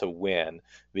to win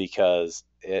because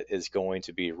it is going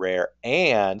to be rare.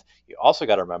 And you also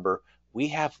got to remember we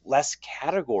have less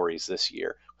categories this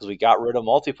year because we got rid of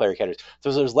multiplayer categories.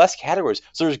 So there's less categories.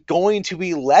 So there's going to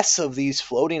be less of these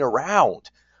floating around.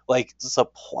 Like the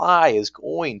supply is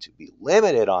going to be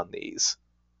limited on these.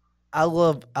 I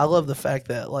love the fact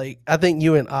that, like, I think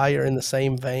you and I are in the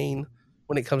same vein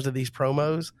when it comes to these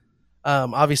promos.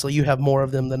 Obviously, you have more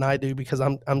of them than I do because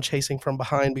I'm chasing from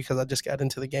behind because I just got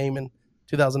into the game in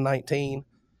 2019.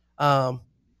 Um,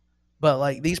 but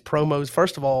like these promos,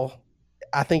 first of all,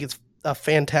 I think it's a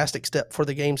fantastic step for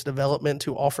the game's development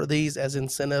to offer these as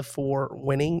incentive for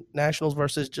winning nationals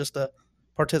versus just a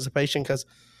participation. Because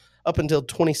up until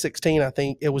 2016, I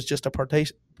think it was just a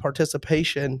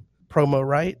participation promo,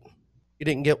 right? You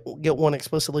didn't get one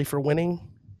explicitly for winning.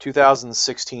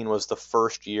 2016 was the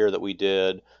first year that we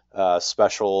did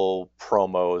special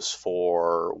promos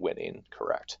for winning.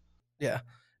 Correct. Yeah,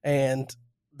 and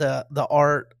the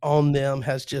art on them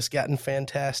has just gotten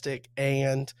fantastic,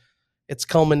 and it's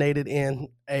culminated in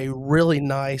a really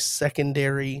nice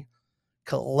secondary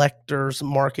collector's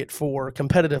market for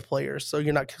competitive players. So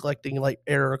you're not collecting like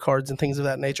error cards and things of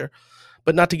that nature.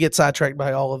 But not to get sidetracked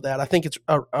by all of that, I think it's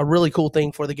a really cool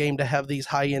thing for the game to have these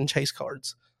high end chase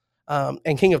cards.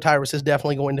 And King of Tyrus is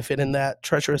definitely going to fit in that.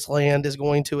 Treacherous Land is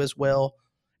going to as well.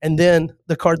 And then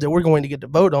the card that we're going to get to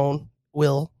vote on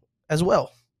will as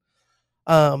well.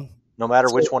 No matter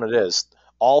So, which one it is,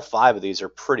 all five of these are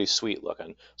pretty sweet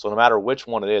looking. So no matter which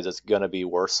one it is, it's going to be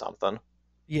worth something.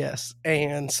 yes.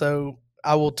 And so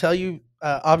I will tell you,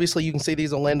 obviously, you can see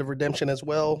these on Land of Redemption as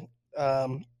well,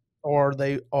 or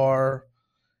they are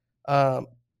um,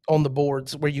 on the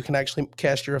boards where you can actually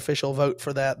cast your official vote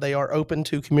for that. They are open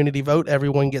to community vote.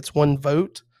 Everyone gets one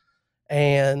vote,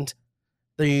 and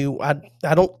I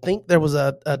don't think there was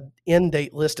a end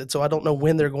date listed, so I don't know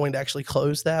when they're going to actually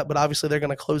close that. But obviously, they're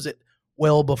going to close it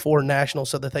well before national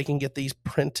so that they can get these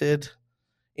printed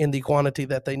in the quantity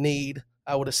that they need.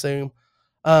 I would assume,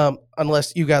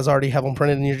 unless you guys already have them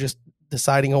printed and you're just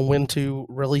deciding on when to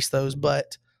release those.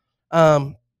 But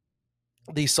um,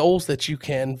 the souls that you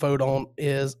can vote on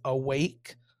is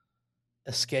Awake,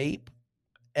 Escape,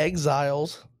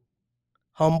 Exiles,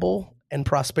 Humble, and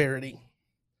Prosperity.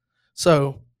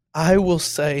 So I will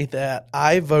say that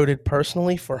I voted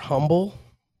personally for Humble,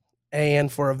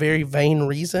 and for a very vain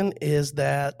reason is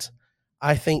that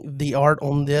I think the art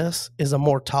on this is a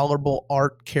more tolerable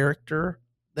art character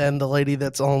than the lady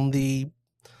that's on the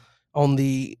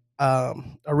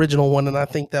original one, and I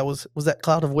think that was that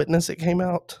Cloud of Witness that came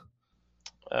out.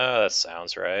 That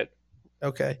sounds right.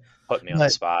 Okay, Put me on the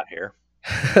but spot here.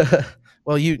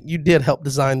 well, you did help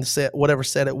design the set, whatever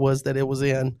set it was that it was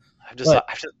in. I've just But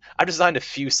I've designed a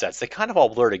few sets. They kind of all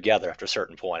blur together after a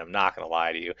certain point. I'm not going to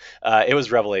lie to you. It was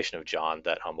Revelation of John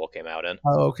that Humble came out in.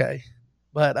 oh, okay,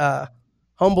 but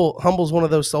Humble's one of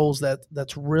those souls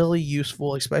that's really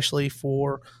useful, especially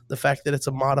for the fact that it's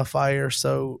a modifier,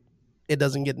 so it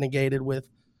doesn't get negated with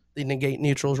the negate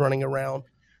neutrals running around.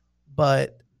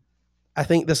 But I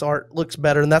think this art looks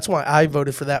better, and that's why I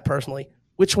voted for that personally.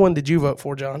 Which one did you vote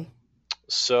for, John?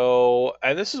 So,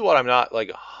 and this is what I'm not like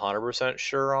 100%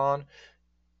 sure on,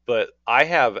 but I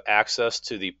have access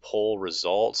to the poll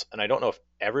results, and I don't know if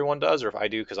everyone does or if I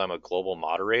do because I'm a global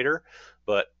moderator.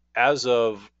 But as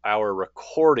of our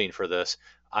recording for this,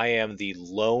 I am the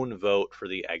lone vote for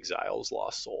the Exiles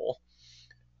Lost Soul.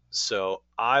 So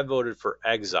I voted for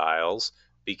Exiles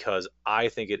because I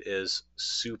think it is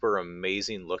super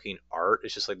amazing looking art.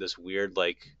 It's just like this weird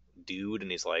like dude,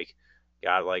 and he's like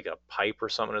got like a pipe or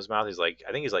something in his mouth. He's like,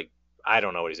 I think he's like I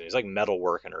don't know what he's doing. He's like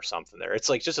metalworking or something there. It's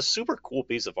like just a super cool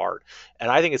piece of art.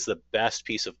 And I think it's the best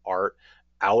piece of art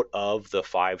out of the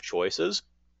five choices.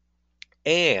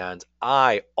 And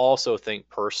I also think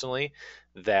personally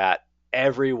that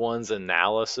everyone's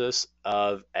analysis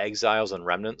of Exiles and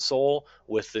Remnant Soul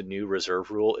with the new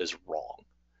reserve rule is wrong.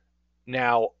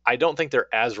 Now, I don't think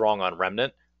they're as wrong on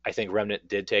Remnant. I think Remnant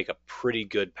did take a pretty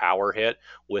good power hit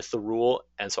with the rule,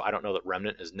 and so I don't know that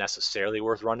Remnant is necessarily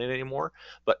worth running anymore.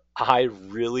 But I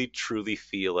really truly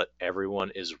feel that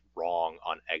everyone is wrong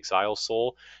on Exile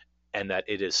Soul, and that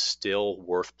it is still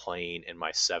worth playing in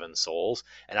my seven souls.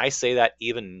 And I say that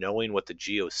even knowing what the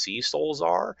GOC souls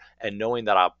are, and knowing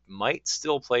that I might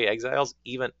still play Exiles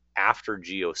even after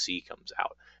GOC comes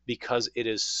out, because it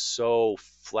is so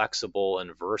flexible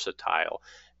and versatile.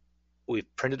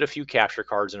 We've printed a few capture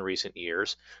cards in recent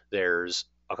years. There's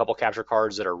a couple capture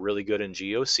cards that are really good in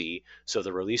GOC. So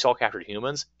the release all captured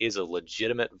humans is a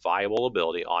legitimate, viable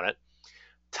ability on it.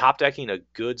 Top decking a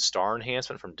good star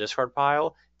enhancement from discard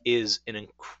pile is an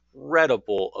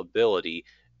incredible ability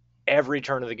every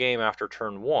turn of the game after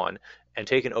turn one. And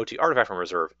take an OT artifact from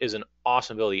reserve is an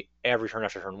awesome ability every turn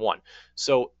after turn one.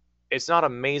 So it's not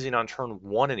amazing on turn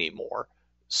one anymore.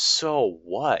 So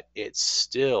what? It's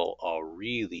still a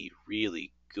really,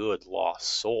 really good lost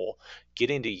soul.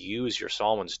 Getting to use your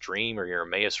Solomon's Dream or your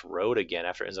Emmaus Road again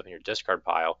after it ends up in your discard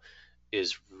pile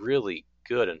is really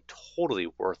good and totally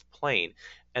worth playing.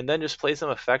 And then just play some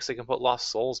effects that can put Lost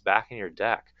Souls back in your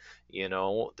deck.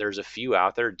 There's a few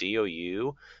out there,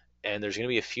 DOU, and there's going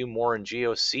to be a few more in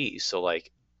GOC. So,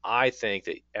 like, I think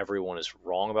that everyone is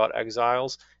wrong about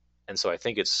Exiles. And so I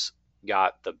think it's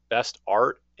got the best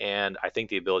art, and I think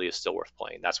the ability is still worth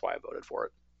playing. That's why I voted for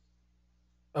it.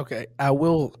 Okay, I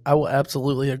will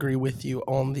absolutely agree with you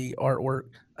on the artwork.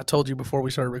 I told you before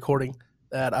we started recording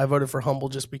that I voted for Humble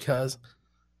just because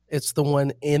it's the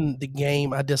one in the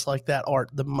game I dislike that art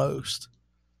the most.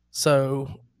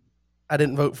 So I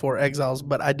didn't vote for Exiles,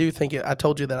 but I do think it. I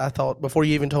told you that I thought before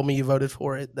you even told me you voted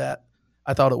for it that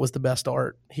I thought it was the best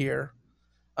art here.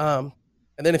 Um,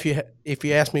 and then if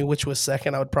you ask me which was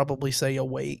second, I would probably say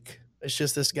Awake. It's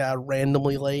just this guy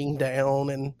randomly laying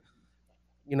down, and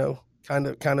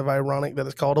kind of ironic that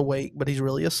it's called Awake, but he's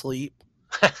really asleep.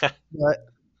 But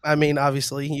I mean,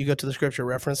 obviously, you go to the scripture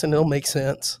reference, and it'll make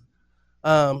sense.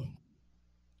 Um,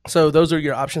 so those are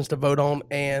your options to vote on,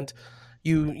 and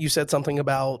you said something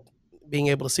about being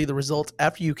able to see the results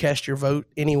after you cast your vote.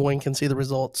 Anyone can see the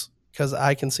results because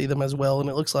I can see them as well, and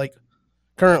it looks like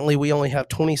currently we only have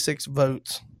 26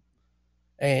 votes,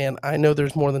 and I know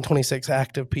there's more than 26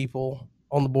 active people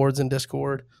on the boards in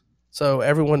Discord. So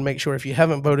everyone, make sure if you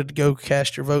haven't voted to go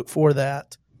cast your vote for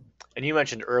that. And you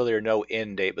mentioned earlier no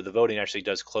end date, but the voting actually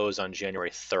does close on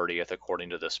January 30th, according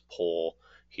to this poll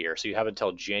here. So you have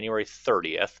until January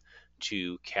 30th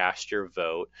to cast your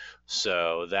vote.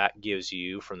 So that gives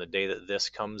you, from the day that this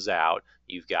comes out,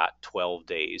 you've got 12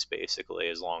 days basically,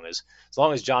 as long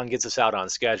as John gets us out on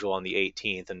schedule on the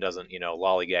 18th and doesn't,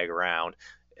 lollygag around.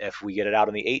 If we get it out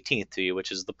on the 18th to you,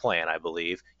 which is the plan, I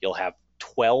believe, you'll have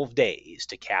 12 days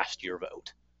to cast your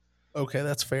vote. Okay,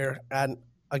 that's fair. And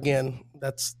again,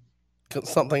 that's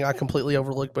something I completely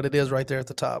overlooked, but it is right there at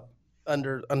the top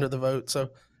under the vote. So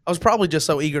I was probably just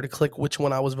so eager to click which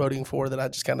one I was voting for that I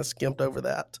just kind of skimped over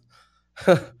that.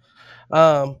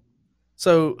 um,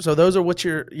 so those are what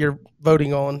you're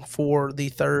voting on for the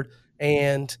third.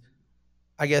 And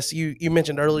I guess you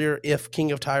mentioned earlier if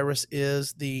King of Tyrus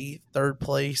is the third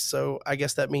place, so I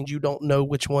guess that means you don't know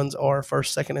which ones are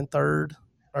first, second, and third.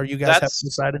 Or you guys haven't That's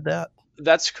decided that?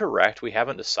 That's correct. We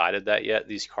haven't decided that yet.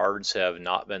 These cards have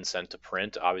not been sent to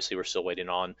print. Obviously, we're still waiting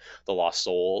on the Lost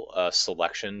Soul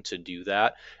selection to do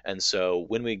that. And so,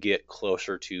 when we get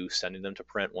closer to sending them to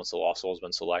print, once the Lost Soul has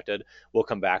been selected, we'll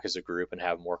come back as a group and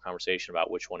have more conversation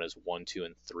about which one is one, two,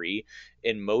 and three.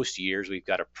 In most years, we've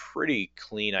got a pretty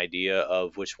clean idea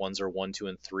of which ones are one, two,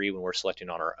 and three when we're selecting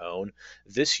on our own.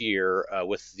 This year,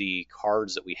 with the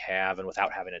cards that we have and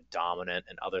without having a dominant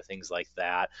and other things like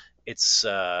that, it's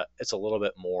a little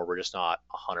bit more. We're just not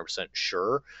 100%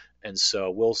 sure, and so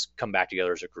we'll come back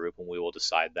together as a group and we will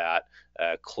decide that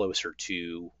closer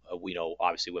to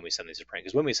obviously when we send these to print.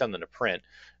 Because when we send them to print,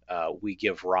 we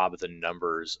give Rob the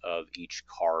numbers of each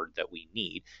card that we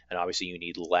need, and obviously you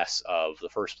need less of the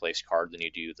first place card than you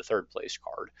do the third place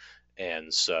card,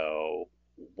 and so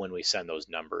when we send those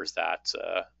numbers, that's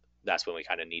when we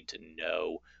kind of need to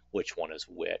know which one is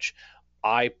which.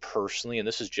 I personally, and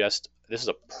this is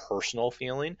a personal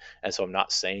feeling, and so I'm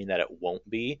not saying that it won't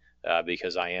be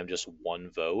because I am just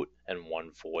one vote and one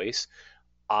voice.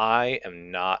 I am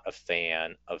not a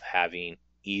fan of having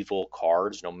evil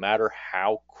cards, no matter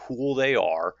how cool they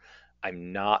are.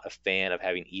 I'm not a fan of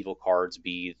having evil cards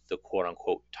be the quote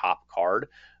unquote top card.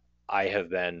 I have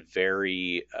been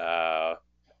very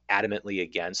adamantly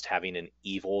against having an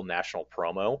evil national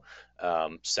promo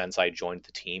since I joined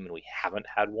the team, and we haven't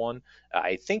had one.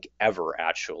 I think ever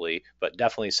actually, but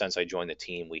definitely since I joined the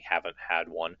team, we haven't had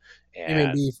one. You mean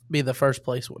And be the first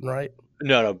place one, right?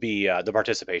 no, be the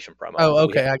participation promo. Oh,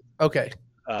 okay, okay.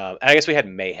 I guess we had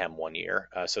Mayhem one year,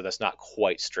 so that's not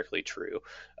quite strictly true.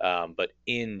 But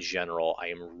in general, I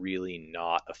am really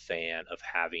not a fan of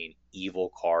having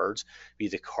evil cards be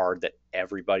the card that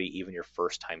everybody, even your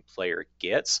first time player,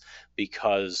 gets,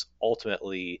 because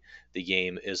ultimately the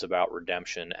game is about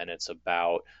redemption and it's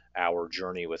about our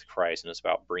journey with Christ, and it's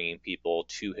about bringing people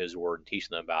to his word and teaching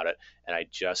them about it. And I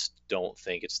just don't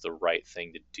think it's the right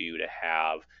thing to do to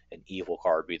have an evil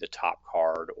card be the top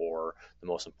card or the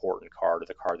most important card or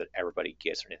the card that everybody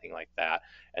gets or anything like that.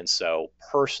 And so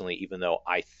personally, even though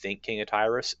I think King of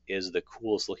Tyrus is the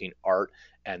coolest looking art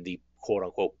and the quote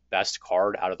unquote best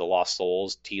card out of the Lost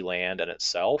Souls, T-Land, and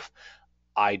itself,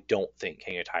 I don't think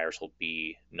King of Tyrus will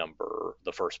be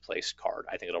the first place card.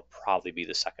 I think it'll probably be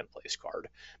the second place card.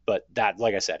 But that,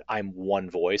 like I said, I'm one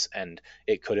voice, and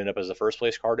it could end up as the first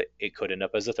place card. It could end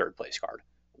up as the third place card.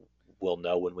 We'll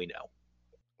know when we know.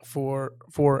 For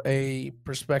a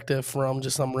perspective from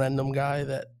just some random guy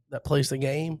that plays the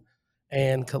game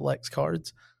and collects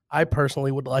cards, I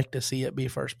personally would like to see it be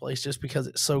first place just because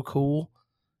it's so cool,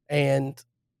 and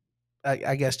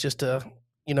I guess just to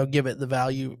give it the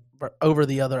value over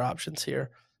the other options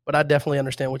here. But I definitely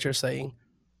understand what you're saying.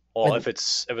 Well, if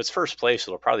it's first place,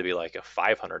 it'll probably be like a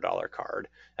 $500 card.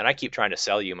 And I keep trying to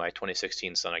sell you my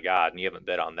 2016 Son of God, and you haven't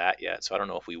bid on that yet. So I don't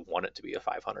know if we want it to be a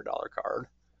 $500 card.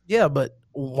 Yeah, but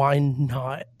why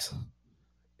not?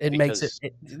 It makes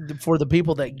it for the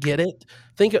people that get it.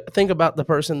 Think about the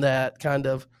person that kind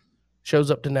of shows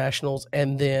up to nationals,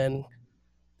 and then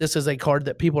this is a card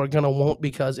that people are going to want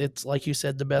because it's, like you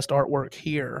said, the best artwork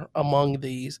here among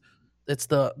these. It's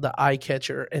the eye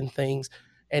catcher and things.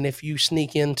 And if you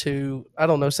sneak into, I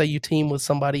don't know, say you team with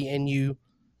somebody and you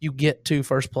get to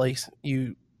first place,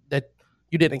 that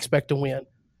you didn't expect to win,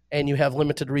 and you have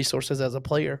limited resources as a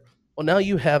player. Well, now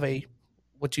you have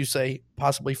what you say,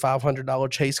 possibly $500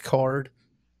 chase card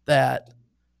that,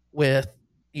 with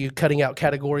you cutting out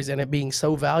categories and it being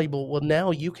so valuable, well,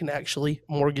 now you can actually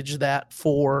mortgage that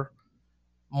for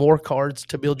more cards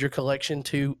to build your collection,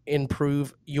 to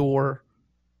improve your,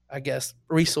 I guess,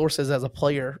 resources as a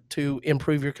player, to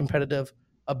improve your competitive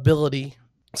ability.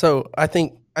 So I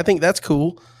think that's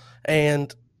cool,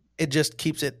 and it just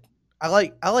keeps it. I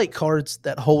like cards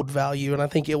that hold value, and I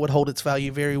think it would hold its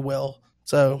value very well.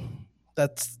 So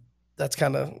that's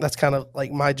kind of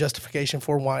like my justification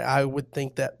for why I would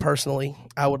think that personally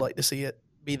I would like to see it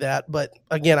be that. But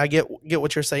again, I get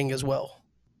what you're saying as well.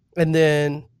 And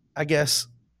then I guess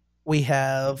we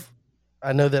have,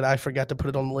 I know that I forgot to put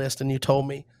it on the list and you told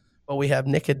me, but we have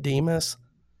Nicodemus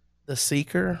the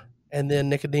Seeker and then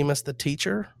Nicodemus the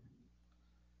Teacher.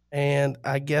 And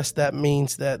I guess that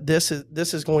means that this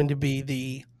is going to be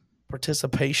the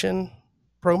participation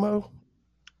promo.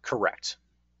 Correct.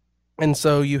 And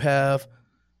so you have,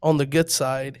 on the good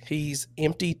side, he's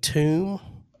Empty Tomb,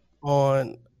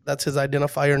 that's his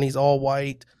identifier, and he's all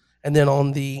white. And then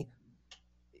on the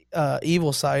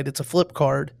evil side, it's a flip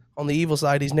card. On the evil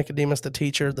side, he's Nicodemus the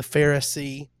Teacher, the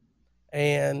Pharisee.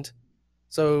 And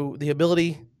so the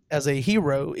ability as a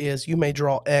hero is you may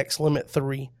draw X, limit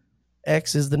 3.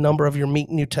 X is the number of your meek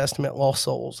New Testament lost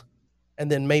souls.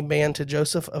 And then may ban to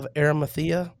Joseph of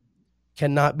Arimathea,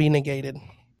 cannot be negated.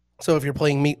 So if you're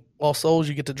playing meek lost souls,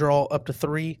 you get to draw up to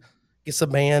 3, gets a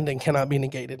banned, and cannot be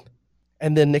negated.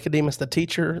 And then Nicodemus the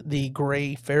Teacher, the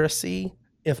gray Pharisee,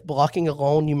 if blocking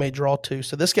alone, you may draw 2.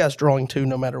 So this guy's drawing 2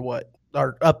 no matter what,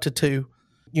 or up to 2.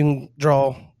 You can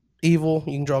draw evil,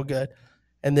 you can draw good.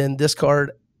 And then this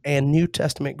card and New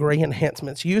Testament gray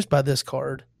enhancements used by this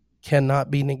card cannot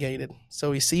be negated.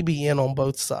 So he's CBN on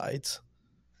both sides.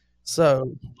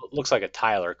 So it looks like a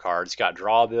Tyler card. It's got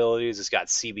draw abilities. It's got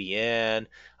CBN.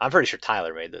 I'm pretty sure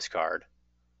Tyler made this card.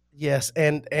 Yes,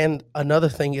 and another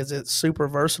thing is it's super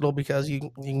versatile because you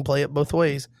can play it both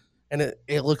ways, and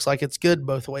it looks like it's good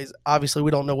both ways. Obviously, we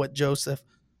don't know what Joseph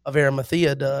of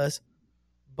Arimathea does,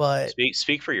 but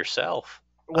speak for yourself.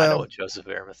 Well, I know what Joseph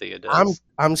of Arimathea does.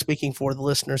 I'm speaking for the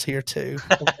listeners here too.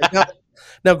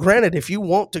 Now, granted, if you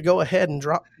want to go ahead and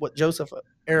drop what Joseph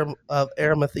of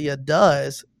Arimathea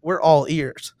does, we're all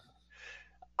ears.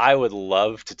 I would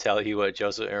love to tell you what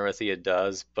Joseph Arimathea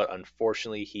does, but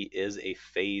unfortunately, he is a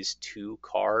phase 2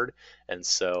 card, and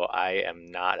so I am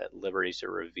not at liberty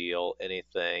to reveal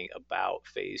anything about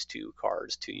phase 2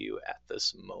 cards to you at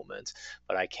this moment.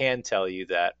 But I can tell you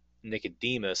that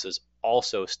Nicodemus is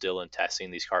also still in testing.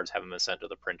 These cards haven't been sent to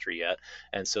the printer yet,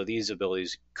 and so these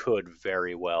abilities could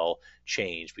very well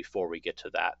change before we get to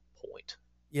that point.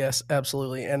 Yes,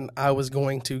 absolutely. And I was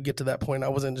going to get to that point. I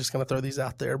wasn't just going to throw these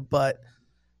out there, but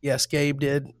yes, Gabe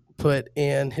did put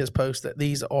in his post that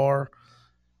these are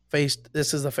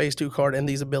this is a phase 2 card and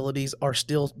these abilities are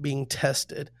still being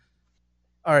tested.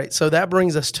 All right, so that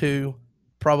brings us to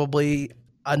probably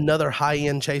another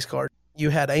high-end chase card. You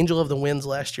had Angel of the Winds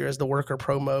last year as the worker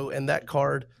promo, and that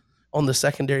card on the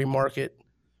secondary market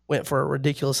went for a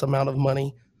ridiculous amount of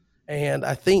money. And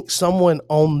I think someone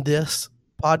on this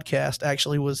podcast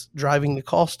actually was driving the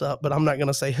cost up, but I'm not going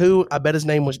to say who. I bet his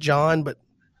name was John, but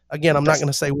again, I'm not going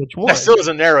to say which one. That still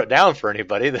doesn't narrow it down for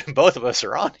anybody. Then both of us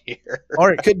are on here.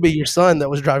 Or it could be your son that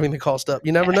was driving the cost up.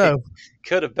 You never know.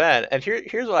 Could have been. And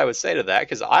here's what I would say to that,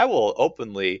 because I will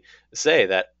openly say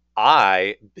that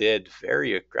I bid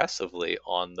very aggressively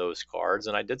on those cards,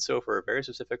 and I did so for a very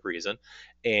specific reason.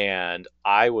 And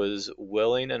I was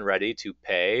willing and ready to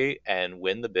pay and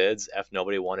win the bids if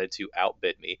nobody wanted to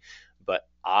outbid me. But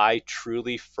I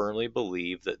truly, firmly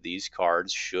believe that these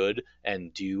cards should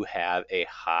and do have a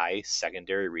high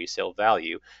secondary resale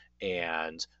value.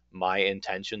 And my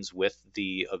intentions with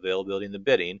the availability and the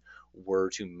bidding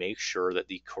were to make sure that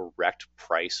the correct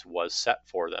price was set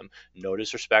for them. No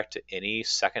disrespect to any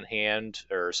secondhand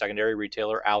or secondary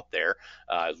retailer out there.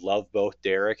 I love both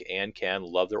Derek and Ken,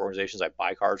 love their organizations. I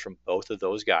buy cards from both of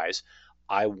those guys.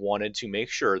 I wanted to make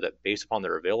sure that based upon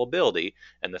their availability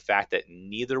and the fact that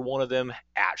neither one of them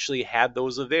actually had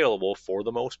those available for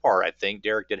the most part, I think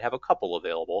Derek did have a couple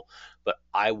available, but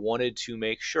I wanted to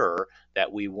make sure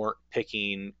that we weren't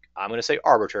picking, I'm going to say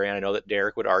arbitrary, and I know that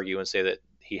Derek would argue and say that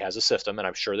he has a system, and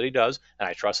I'm sure that he does, and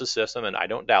I trust his system, and I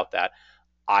don't doubt that.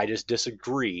 I just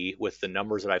disagree with the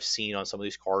numbers that I've seen on some of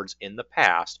these cards in the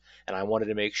past, and I wanted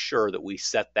to make sure that we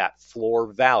set that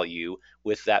floor value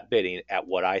with that bidding at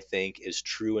what I think is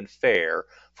true and fair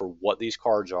for what these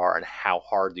cards are and how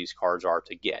hard these cards are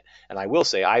to get. And I will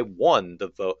say I won the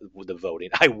voting.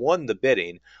 I won the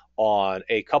bidding on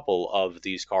a couple of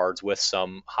these cards with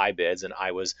some high bids, and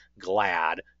I was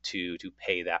glad to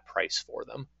pay that price for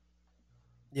them.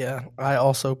 Yeah, I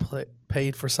also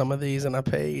paid for some of these, and I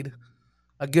paid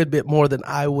a good bit more than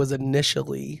I was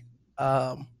initially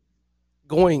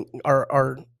going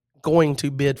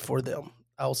to bid for them.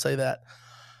 I'll say that.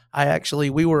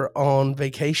 We were on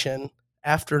vacation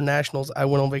after Nationals. I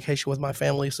went on vacation with my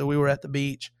family, so we were at the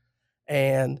beach,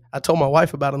 and I told my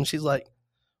wife about them. She's like,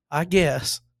 I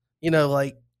guess,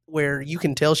 like where you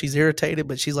can tell she's irritated,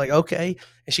 but she's like, okay.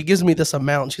 And she gives me this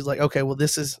amount, and she's like, okay, well,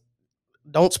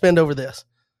 don't spend over this.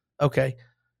 Okay.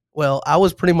 Well, I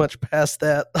was pretty much past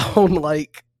that on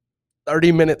like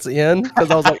 30 minutes in because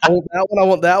I was like, I want that one, I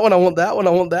want that one, I want that one,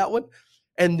 I want that one.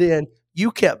 And then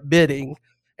you kept bidding,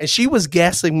 and she was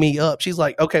gassing me up. She's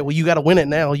like, okay, well, you got to win it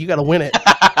now. You got to win it.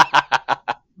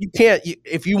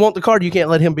 If you want the card, you can't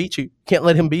let him beat you. Can't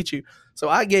let him beat you. So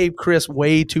I gave Chris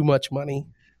way too much money,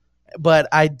 but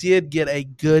I did get a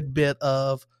good bit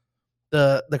of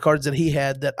the cards that he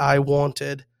had that I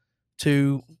wanted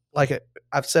to, like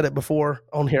I've said it before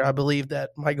on here. I believe that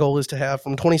my goal is to have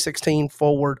from 2016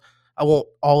 forward, I want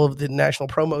all of the national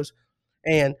promos.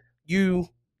 And you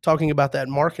talking about that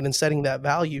market and setting that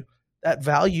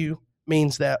value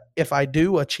means that if I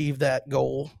do achieve that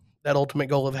goal, that ultimate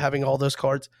goal of having all those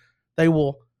cards, they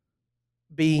will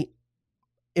be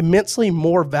immensely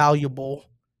more valuable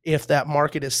if that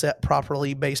market is set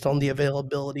properly based on the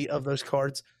availability of those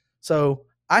cards. So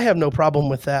I have no problem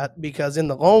with that, because in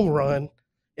the long run,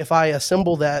 if I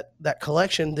assemble that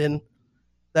collection, then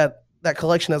that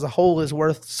collection as a whole is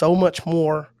worth so much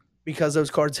more because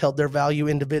those cards held their value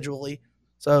individually.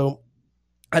 So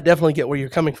I definitely get where you're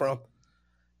coming from.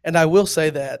 And I will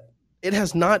say that it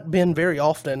has not been very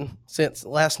often since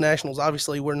last Nationals.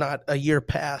 Obviously, we're not a year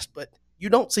past, but you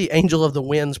don't see Angel of the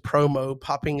Winds promo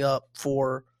popping up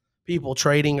for people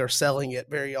trading or selling it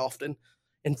very often.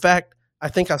 In fact, I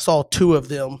think I saw 2 of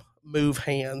them move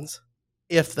hands.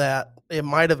 If that, it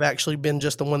might have actually been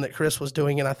just the one that Chris was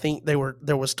doing, and I think there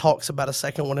was talks about a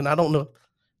second one, and I don't know if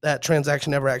that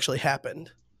transaction ever actually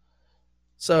happened.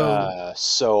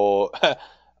 So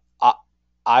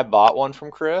I bought one from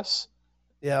Chris.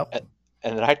 Yeah.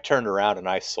 And then I turned around and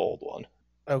I sold one.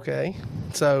 Okay.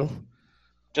 So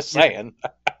just saying.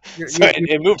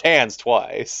 It moved hands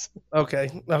twice.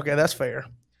 Okay, that's fair.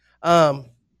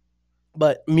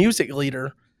 But Music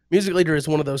Leader Music Leader is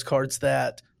one of those cards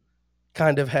that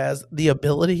kind of has the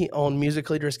ability on Music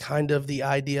Leader is kind of the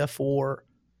idea for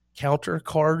counter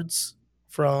cards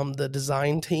from the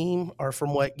design team, or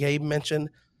from what Gabe mentioned,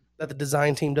 that the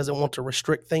design team doesn't want to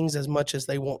restrict things as much as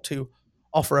they want to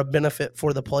offer a benefit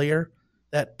for the player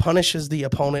that punishes the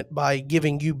opponent by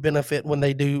giving you benefit when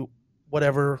they do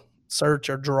whatever search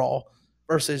or draw,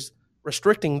 versus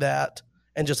restricting that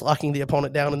and just locking the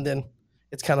opponent down, and then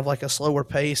it's kind of like a slower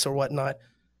pace or whatnot.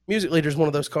 Music Leader is one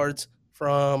of those cards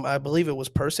from, I believe it was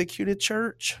Persecuted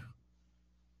Church.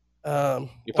 You I'm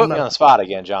put me not. on the spot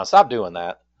again, John. Stop doing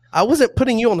that. I wasn't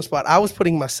putting you on the spot. I was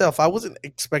putting myself. I wasn't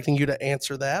expecting you to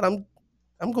answer that. I'm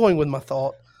going with my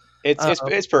thought. It's Uh, it's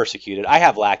it's persecuted. I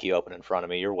have Lackey open in front of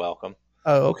me. You're welcome.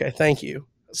 oh, okay. Thank you.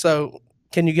 So,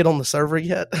 can you get on the server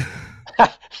yet?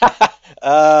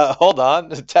 Hold on.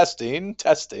 Testing.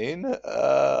 Doesn't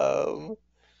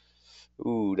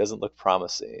look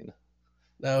promising.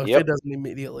 No, if it Yep. doesn't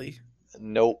immediately.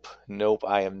 Nope.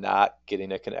 I am not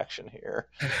getting a connection here.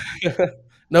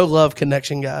 No love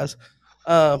connection, guys.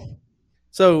 Um,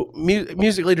 so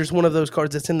Music Leader is one of those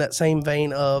cards that's in that same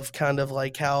vein of kind of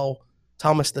like how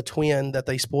Thomas the Twin that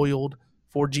they spoiled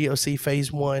for GOC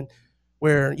Phase 1,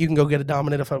 where you can go get a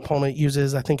dominant if an opponent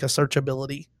uses, I think, a search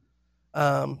ability.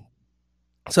 Um,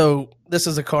 so this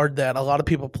is a card that a lot of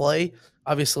people play.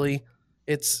 Obviously,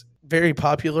 it's very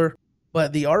popular,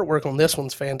 but the artwork on this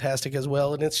one's fantastic as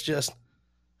well. And it's just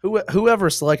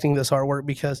whoever's selecting this artwork,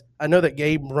 because I know that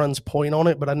Gabe runs point on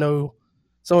it, but I know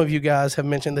some of you guys have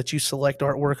mentioned that you select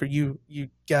artwork, or you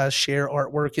guys share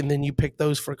artwork and then you pick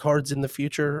those for cards in the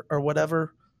future or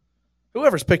whatever.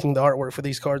 Whoever's picking the artwork for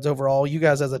these cards overall, you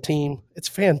guys as a team, it's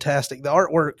fantastic. The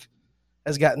artwork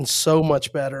has gotten so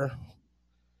much better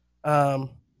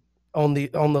um, on the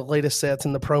latest sets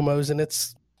and the promos, and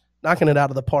it's knocking it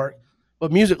out of the park.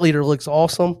 But Music Leader looks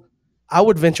awesome. I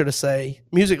would venture to say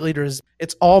Music Leader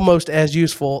it's almost as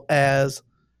useful as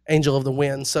Angel of the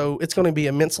Wind. So it's going to be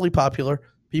immensely popular.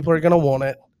 People are going to want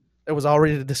it. There was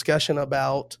already a discussion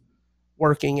about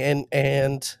working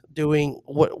and doing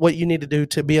what you need to do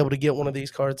to be able to get one of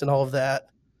these cards and all of that.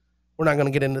 We're not going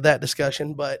to get into that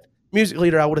discussion, but Music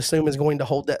Leader, I would assume, is going to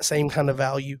hold that same kind of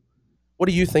value. What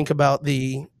do you think about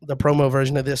the promo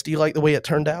version of this? Do you like the way it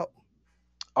turned out?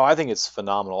 Oh, I think it's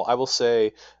phenomenal. I will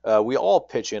say we all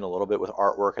pitch in a little bit with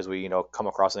artwork as we, come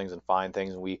across things and find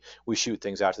things, and we shoot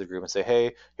things out to the group and say,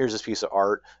 hey, here's this piece of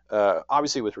art.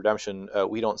 Obviously, with Redemption,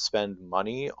 we don't spend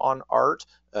money on art.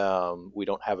 We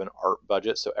don't have an art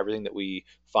budget, so everything that we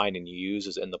find and use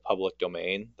is in the public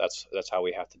domain. That's how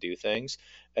we have to do things.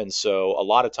 And so a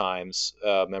lot of times,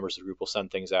 members of the group will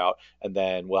send things out, and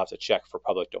then we'll have to check for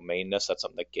public domainness. That's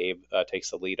something that Gabe takes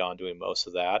the lead on, doing most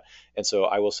of that. And so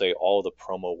I will say all of the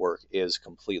promo work is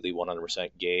completely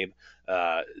 100% Gabe.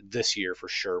 This year, for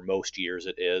sure, most years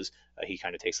it is. He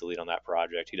kind of takes the lead on that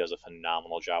project. He does a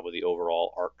phenomenal job with the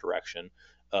overall art direction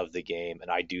of the game,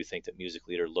 and I do think that Music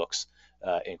Leader looks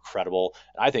incredible.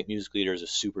 And I think Music Leader is a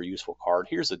super useful card.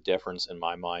 Here's the difference in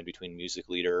my mind between Music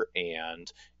Leader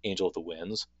and Angel of the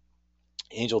Winds.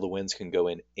 Angel of the Winds can go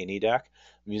in any deck.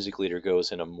 Music Leader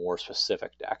goes in a more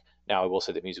specific deck. Now, I will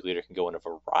say that Music Leader can go in a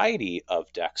variety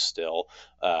of decks still,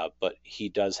 but he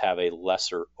does have a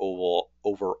lesser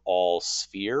overall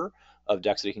sphere of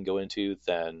decks that he can go into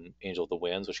than Angel of the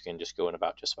Winds, which can just go in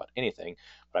about just about anything.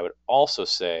 But I would also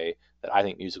say that I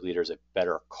think Music Leader is a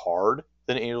better card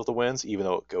than Angel of the Winds, even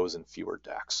though it goes in fewer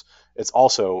decks. It's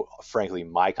also, frankly,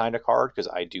 my kind of card because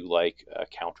I do like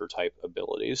counter type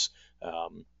abilities.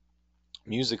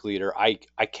 Music Leader, I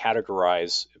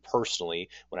categorize personally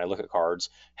when I look at cards,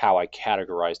 how I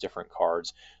categorize different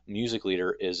cards. Music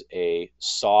Leader is a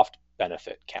soft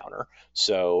benefit counter.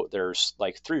 So there's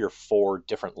like 3 or 4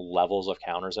 different levels of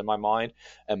counters in my mind,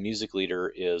 and Music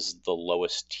Leader is the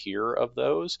lowest tier of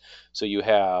those. So you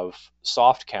have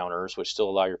soft counters, which still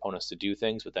allow your opponents to do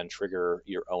things, but then trigger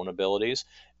your own abilities.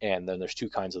 And then there's 2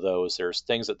 kinds of those. There's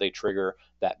things that they trigger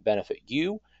that benefit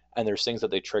you, and there's things that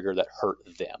they trigger that hurt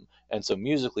them. And so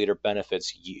Music Leader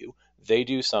benefits you. They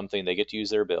do something, they get to use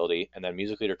their ability, and then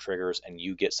Music Leader triggers, and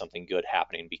you get something good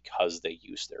happening because they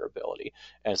use their ability.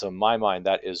 And so in my mind,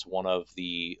 that is one of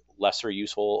the lesser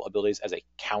useful abilities as a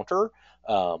counter.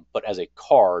 But as a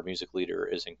card, Music Leader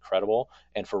is incredible.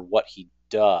 And for what he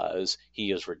does,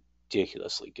 he is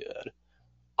ridiculously good.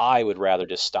 I would rather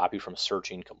just stop you from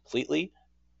searching completely,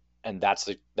 and that's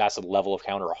a level of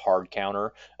counter, a hard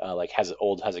counter, like has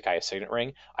old Hezekiah Signet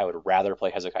Ring. I would rather play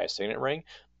Hezekiah Signet Ring,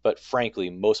 but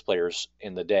frankly, most players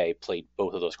in the day played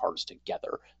both of those cards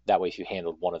together. That way, if you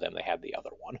handled one of them, they had the other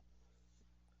one.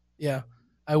 Yeah,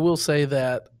 I will say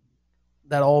that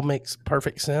all makes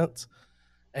perfect sense.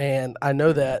 And I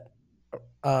know that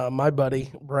my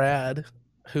buddy Brad,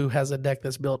 who has a deck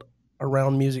that's built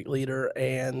around Music Leader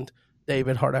and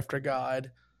David Heart After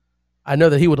God, I know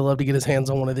that he would have loved to get his hands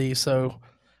on one of these. So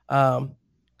um,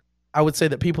 I would say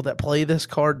that people that play this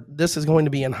card, this is going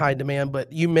to be in high demand.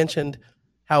 But you mentioned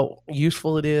how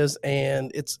useful it is,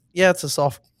 and it's a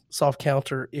soft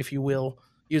counter, if you will,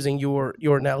 using your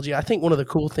analogy. I think one of the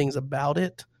cool things about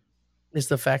it is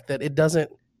the fact that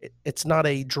it's not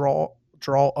a draw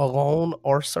alone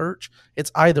or search.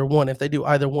 It's either one. If they do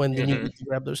either one, then you Hmm. get to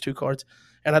grab those two cards.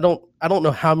 And I don't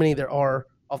know how many there are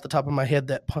off the top of my head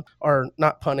that are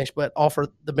not punished, but offer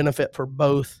the benefit for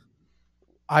both,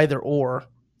 either or.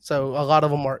 So a lot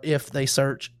of them are if they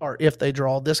search or if they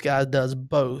draw. This guy does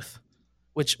both,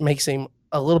 which makes him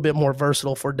a little bit more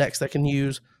versatile for decks that can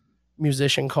use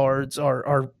musician cards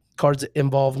or cards that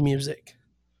involve music.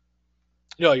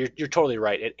 No, you're totally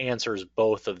right. It answers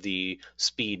both of the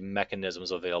speed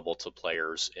mechanisms available to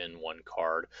players in one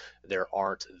card. There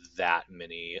aren't that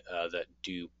many that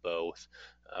do both.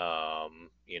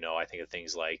 I think of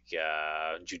things like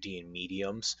Judean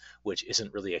Mediums, which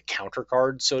isn't really a counter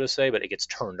card, so to say, but it gets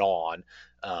turned on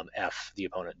if the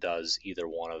opponent does either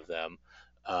one of them.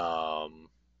 Um,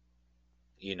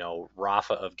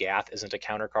 Rafa of Gath isn't a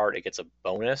counter card; it gets a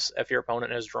bonus if your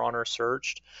opponent has drawn or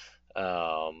searched.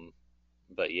 Um,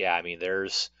 but yeah, I mean,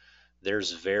 there's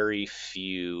very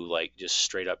few like just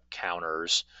straight up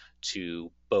counters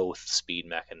to both speed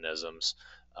mechanisms.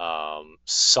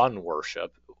 Sun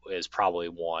Worship is probably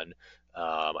one.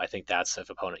 I think that's if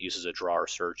opponent uses a draw or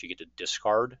search, you get to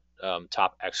discard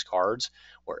top X cards,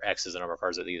 where X is the number of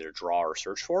cards that they either draw or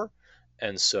search for.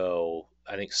 And so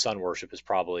I think Sun Worship is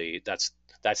probably that's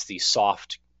the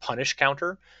soft punish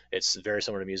counter. It's very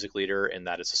similar to Music Leader in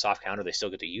that it's a soft counter. They still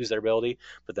get to use their ability,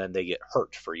 but then they get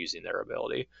hurt for using their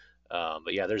ability.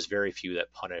 But yeah, there's very few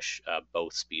that punish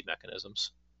both speed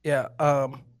mechanisms. Yeah,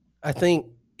 I think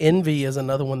Envy is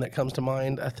another one that comes to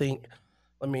mind.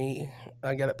 Let me,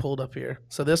 I got it pulled up here.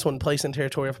 So this one, place in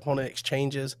territory if opponent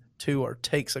exchanges to or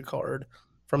takes a card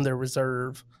from their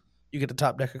reserve, you get to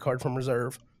top deck a card from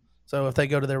reserve. So if they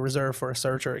go to their reserve for a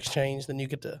search or exchange, then you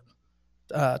get to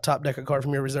top deck a card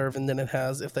from your reserve, and then it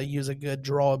has, if they use a good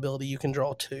draw ability, you can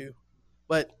draw two.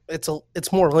 But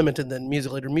it's more limited than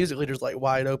Music Leader. Music Leader's like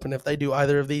wide open. If they do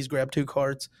either of these, grab two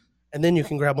cards, and then you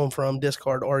can grab them from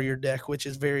discard or your deck, which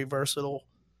is very versatile.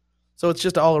 So it's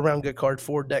just an all around good card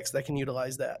for decks that can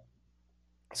utilize that.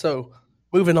 So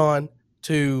moving on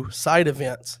to side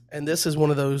events, and this is one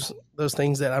of those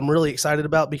things that I'm really excited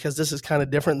about because this is kind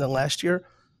of different than last year.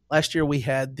 Last year we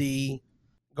had the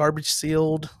garbage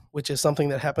sealed, which is something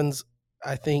that happens,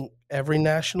 I think, every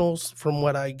nationals from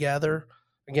what I gather.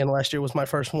 Again, last year was my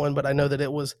first one, but I know that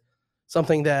it was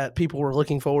something that people were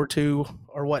looking forward to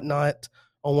or whatnot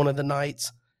on one of the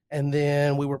nights. And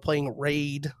then we were playing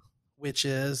Raid, which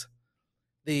is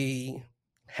the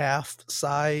half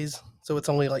size. So it's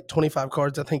only like 25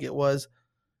 cards, I think it was,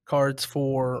 cards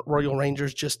for Royal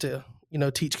Rangers just to,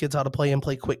 teach kids how to play and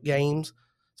play quick games.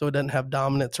 So it doesn't have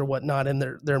dominance or whatnot, and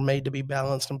they're made to be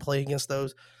balanced and play against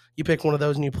those. You pick one of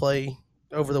those and you play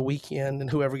over the weekend, and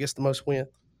whoever gets the most win.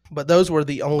 But those were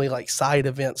the only like side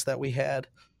events that we had.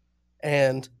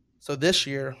 And so this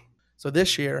year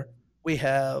we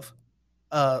have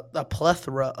a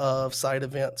plethora of side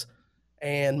events,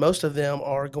 and most of them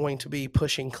are going to be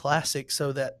pushing classic,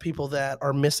 so that people that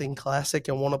are missing classic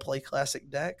and want to play classic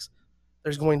decks,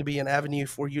 there's going to be an avenue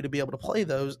for you to be able to play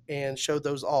those and show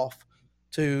those off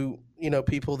to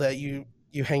people that you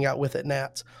hang out with at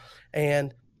Nats.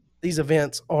 And these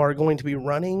events are going to be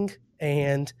running,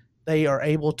 and they are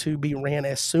able to be ran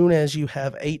as soon as you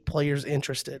have 8 players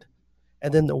interested,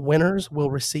 and then the winners will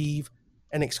receive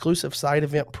an exclusive side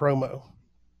event promo,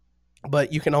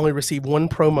 but you can only receive one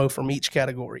promo from each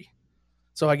category.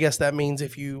 So I guess that means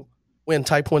if you win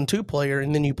Type 1 2 player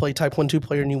and then you play Type 1 2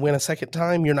 player and you win a second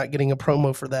time, you're not getting a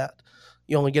promo for that.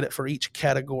 You only get it for each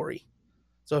category.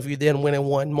 So if you then win in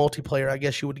one multiplayer, I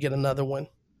guess you would get another one.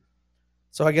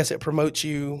 So I guess it promotes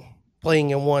you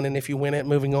playing in one, and if you win it,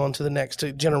 moving on to the next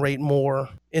to generate more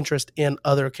interest in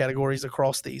other categories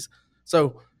across these.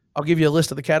 So I'll give you a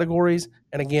list of the categories,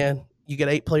 and again, you get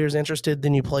 8 players interested,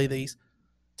 then you play these.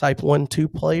 Type 1 2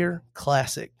 player,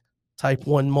 classic. Type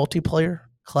 1 multiplayer,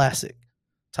 classic.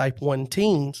 Type 1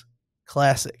 teens,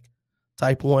 classic.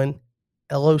 Type 1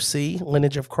 LOC,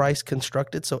 Lineage of Christ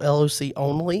constructed, so LOC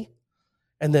only.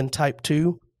 And then Type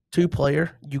 2 2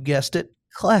 player, you guessed it,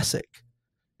 classic.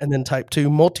 And then Type 2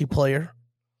 multiplayer,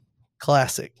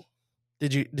 classic.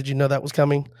 Did you know that was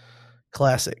coming?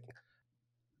 Classic.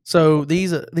 So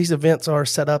these events are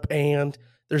set up, and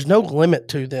there's no limit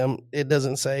to them. It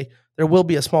doesn't say, There will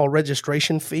be a small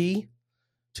registration fee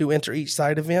to enter each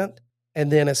side event.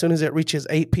 And then as soon as it reaches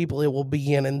 8 people, it will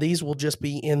begin. And these will just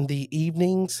be in the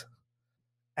evenings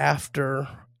after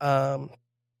the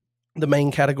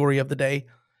main category of the day.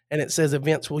 And it says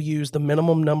events will use the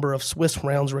minimum number of Swiss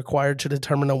rounds required to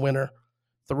determine a winner.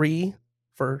 3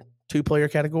 for 2-player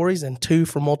categories and 2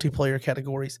 for multiplayer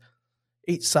categories.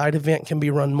 Each side event can be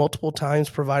run multiple times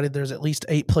provided there's at least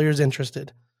 8 players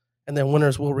interested. And then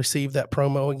winners will receive that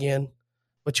promo again,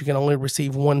 but you can only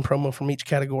receive 1 promo from each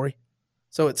category.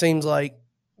 So it seems like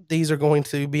these are going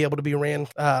to be able to be ran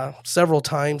several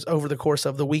times over the course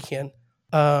of the weekend.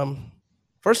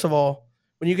 First of all,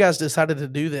 when you guys decided to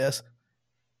do this,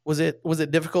 was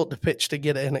it difficult to pitch to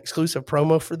get an exclusive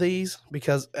promo for these?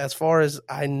 Because as far as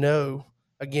I know,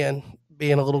 again,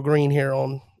 being a little green here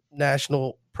on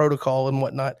national protocol and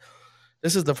whatnot,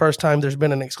 this is the first time there's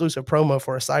been an exclusive promo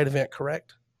for a side event,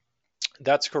 correct?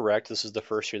 That's correct. This is the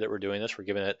first year that we're doing this. We're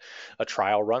giving it a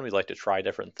trial run. We'd like to try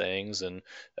different things and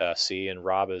see. And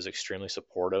Rob is extremely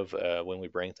supportive when we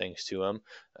bring things to him,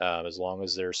 as long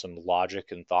as there's some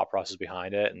logic and thought process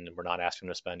behind it, and we're not asking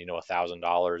him to spend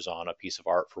 $1,000 on a piece of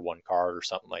art for 1 card or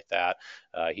something like that.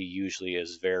 He usually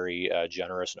is very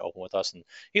generous and open with us, and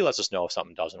he lets us know if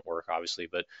something doesn't work, obviously.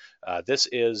 But this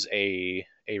is a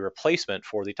replacement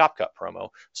for the Top Cut promo.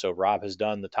 So Rob has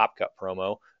done the Top Cut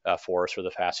promo for us for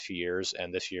the past few years,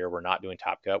 and this year we're not doing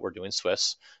Top Cut. We're doing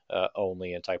Swiss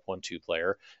only in Type 1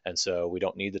 2-player, and so we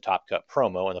don't need the Top Cut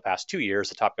promo. In the past 2 years,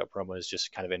 the Top Cut promo has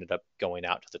just kind of ended up going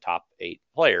out to the top 8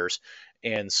 players,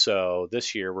 and so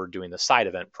this year we're doing the side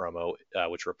event promo,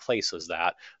 which replaces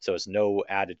that. So it's no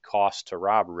added cost to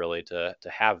Rob really to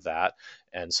have that,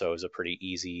 and so it's a pretty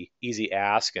easy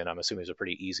ask, and I'm assuming it's a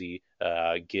pretty easy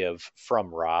give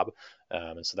from Rob.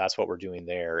 And so that's what we're doing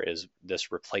there, is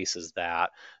this replaces that.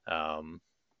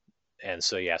 And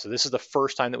so, yeah, so this is the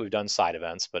first time that we've done side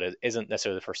events, but it isn't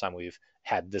necessarily the first time we've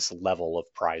had this level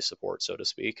of prize support, so to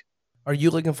speak. Are you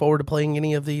looking forward to playing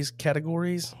any of these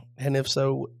categories? And if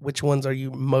so, which ones are you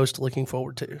most looking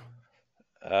forward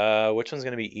to? Which one's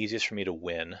going to be easiest for me to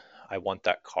win? I want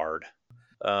that card.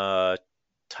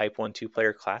 Type 1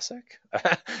 2-player classic?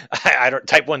 I don't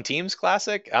Type 1 teams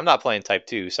classic? I'm not playing Type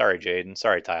 2. Sorry, Jaden.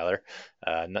 Sorry, Tyler.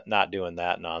 Not doing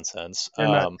that nonsense. You're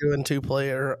not doing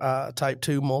 2-player Type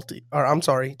 2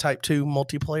 Type 2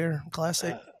 multiplayer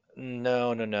classic?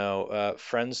 No.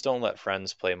 Friends don't let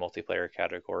friends play multiplayer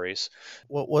categories.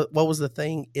 What was the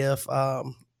thing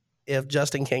if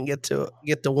Justin can't get to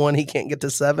 1, he can't get to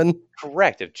 7?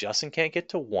 Correct. If Justin can't get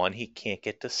to 1, he can't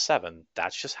get to 7.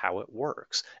 That's just how it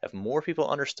works. If more people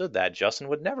understood that, Justin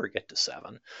would never get to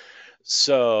 7.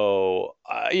 So,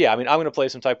 yeah, I mean, I'm going to play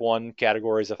some Type 1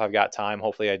 categories if I've got time.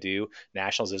 Hopefully I do.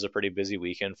 Nationals is a pretty busy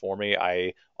weekend for me.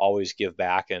 I always give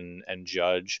back and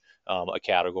judge a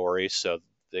category. So,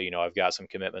 I've got some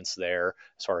commitments there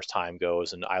as far as time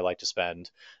goes, and I like to spend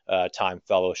time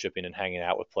fellowshipping and hanging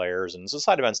out with players. And so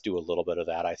side events do a little bit of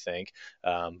that, I think.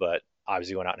 But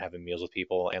obviously going out and having meals with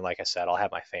people. And like I said, I'll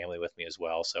have my family with me as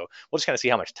well. So we'll just kind of see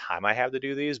how much time I have to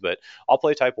do these, but I'll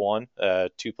play Type 1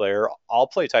 2-player. I'll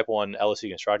play Type 1 LOC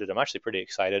Constructed. I'm actually pretty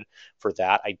excited for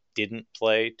that. I didn't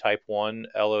play Type 1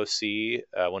 LOC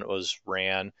when it was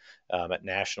ran at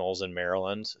Nationals in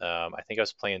Maryland. I think I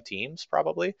was playing teams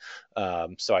probably.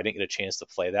 So I didn't get a chance to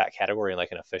play that category in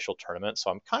like an official tournament. So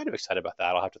I'm kind of excited about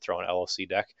that. I'll have to throw an LOC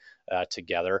deck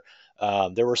together.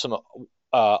 There were some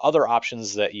other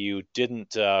options that you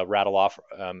didn't rattle off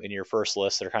in your first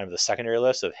list that are kind of the secondary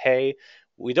list of, hey,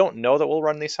 we don't know that we'll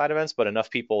run these side events, but enough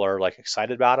people are like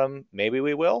excited about them. Maybe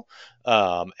we will.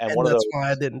 And one of those,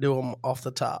 why I didn't do them off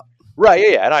the top.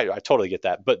 Right. Yeah. And I totally get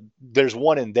that. But there's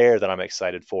one in there that I'm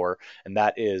excited for, and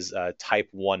that is Type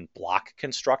 1 block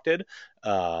constructed.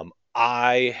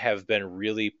 I have been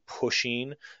really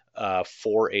pushing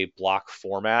for a block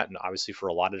format, and obviously for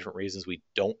a lot of different reasons we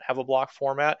don't have a block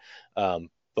format,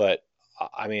 but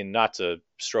I mean, not to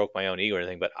stroke my own ego or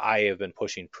anything, but I have been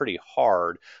pushing pretty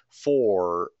hard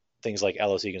for things like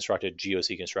LOC constructed,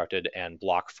 GOC constructed, and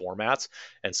block formats.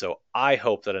 And so I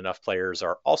hope that enough players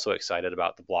are also excited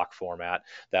about the block format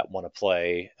that want to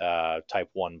play Type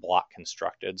 1 block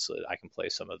constructed, so that I can play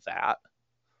some of that.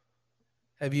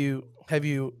 Have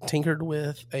you tinkered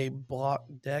with a block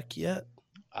deck yet?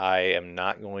 I am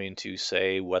not going to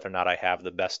say whether or not I have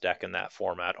the best deck in that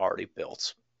format already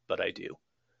built, but I do.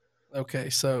 Okay,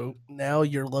 so now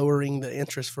you're lowering the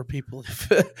interest for people.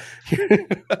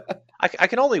 I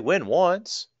can only win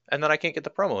once, and then I can't get the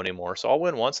promo anymore. So I'll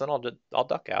win once, then I'll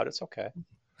duck out. It's okay.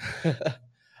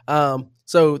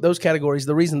 So those categories,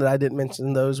 the reason that I didn't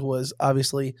mention those was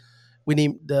obviously we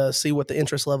need to see what the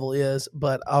interest level is,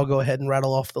 but I'll go ahead and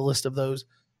rattle off the list of those.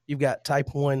 you've got type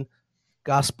 1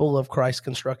 Gospel of Christ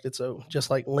constructed. So just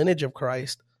like Lineage of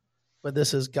Christ, but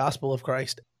this is Gospel of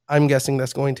Christ. I'm guessing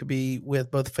that's going to be with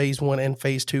both phase 1 and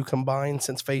phase 2 combined,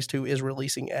 since phase 2 is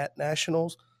releasing at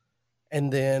Nationals,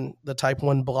 and then the type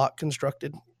 1 block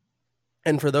constructed.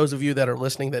 And for those of you that are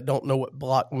listening that don't know what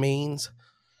block means,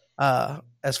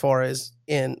 as far as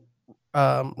in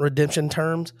redemption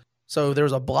terms, so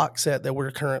there's a block set that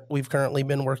we've currently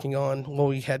been working on. When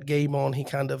we had Gabe on, he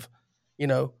kind of,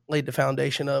 laid the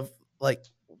foundation of like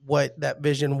what that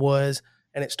vision was,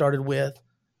 and it started with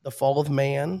the fall of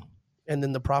man, and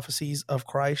then the prophecies of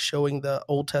Christ, showing the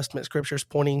Old Testament scriptures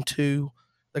pointing to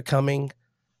the coming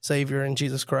Savior in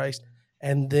Jesus Christ,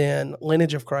 and then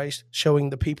Lineage of Christ, showing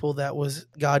the people that was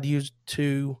God used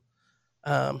to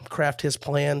craft His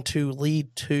plan to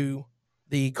lead to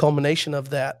the culmination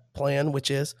of that plan, which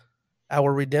is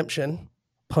our redemption,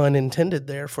 pun intended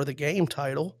there for the game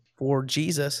title, for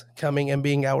Jesus coming and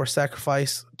being our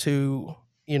sacrifice to,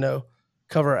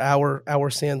 cover our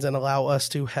sins and allow us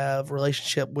to have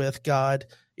relationship with God,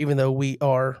 even though we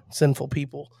are sinful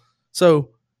people.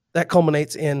 So that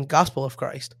culminates in Gospel of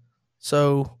Christ.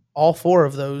 So all four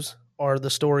of those are the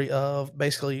story of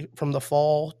basically from the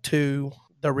fall to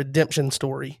the redemption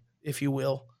story, if you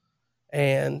will.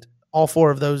 And all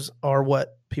four of those are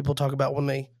what people talk about when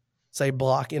they say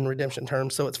block in redemption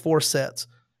terms. So it's 4 sets.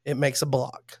 It makes a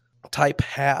block. Type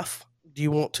half. Do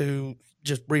you want to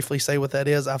just briefly say what that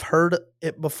is? I've heard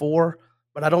it before,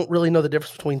 but I don't really know the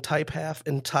difference between type half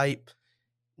and type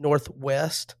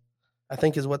northwest, I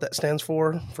think is what that stands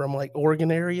for, from like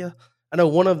Oregon area. I know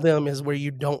one of them is where you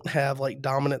don't have like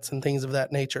dominance and things of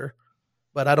that nature,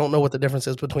 but I don't know what the difference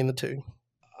is between the two.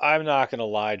 I'm not going to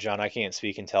lie, John. I can't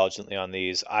speak intelligently on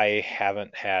these. I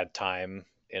haven't had time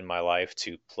in my life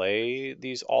to play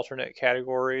these alternate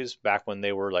categories back when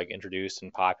they were like introduced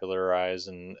and popularized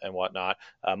and whatnot.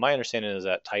 My understanding is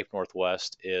that Type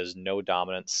Northwest is no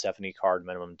dominant 70 card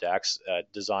minimum decks,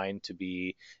 designed to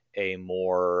be a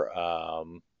more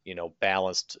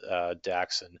balanced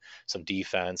decks and some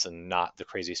defense and not the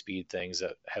crazy speed things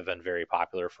that have been very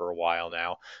popular for a while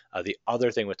now. The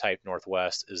other thing with Type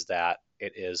Northwest is that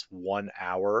it is 1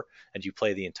 hour and you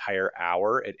play the entire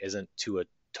hour. It isn't to a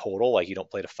total, like you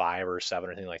don't play to 5 or 7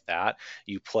 or anything like that.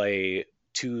 You play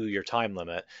to your time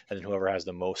limit, and then whoever has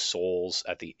the most souls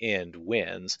at the end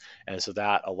wins. And so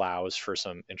that allows for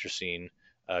some interesting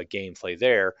gameplay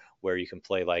there, where you can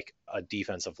play like a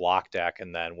defensive lock deck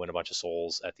and then win a bunch of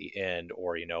souls at the end,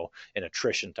 or an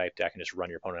attrition type deck and just run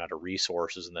your opponent out of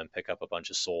resources and then pick up a bunch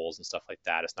of souls and stuff like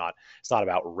that. It's not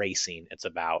about racing, it's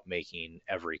about making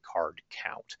every card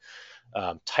count.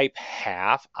 Type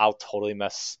half, I'll totally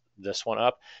mess this one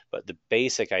up, but the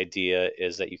basic idea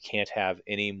is that you can't have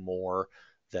any more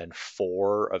than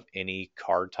 4 of any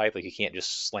card type. Like you can't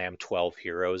just slam 12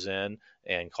 heroes in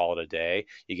and call it a day.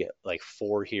 You get like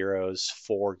 4 heroes,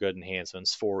 4 good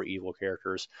enhancements, 4 evil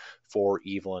characters, 4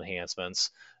 evil enhancements,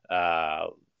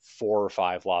 4 or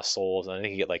 5 lost souls, and I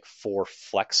think you get like 4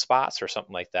 flex spots or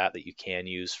something like that you can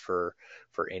use for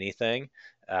anything.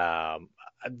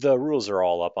 The rules are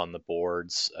all up on the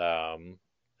boards,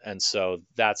 and so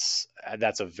that's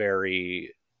a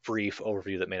very brief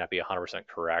overview that may not be 100%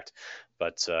 correct,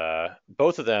 but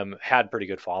both of them had pretty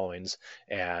good followings,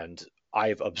 and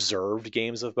I've observed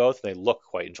games of both. And they look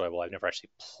quite enjoyable. I've never actually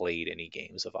played any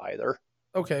games of either.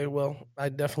 Okay, well, I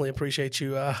definitely appreciate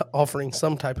you offering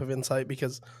some type of insight,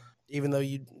 because even though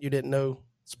you didn't know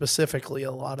specifically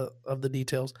a lot of the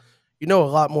details, you know a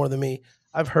lot more than me.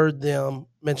 I've heard them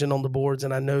mentioned on the boards,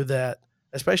 and I know that,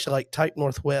 especially like Type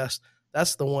Northwest,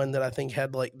 that's the one that I think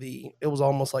had like it was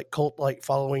almost like cult like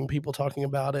following, people talking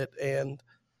about it and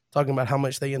talking about how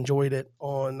much they enjoyed it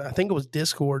on, I think it was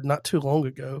Discord not too long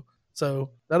ago.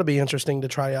 So that'll be interesting to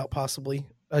try out possibly.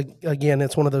 Again,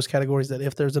 it's one of those categories that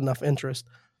if there's enough interest,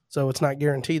 so it's not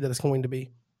guaranteed that it's going to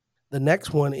be. The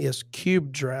next one is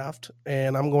Cube Draft,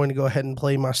 and I'm going to go ahead and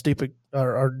play my stupid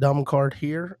or dumb card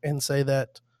here and say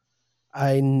that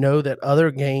I know that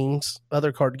other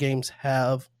card games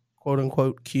have quote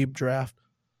unquote Cube Draft.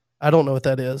 I don't know what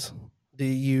that is. Do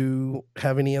you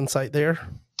have any insight there?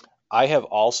 I have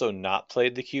also not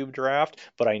played the Cube Draft,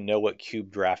 but I know what Cube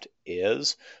Draft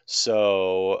is.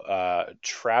 So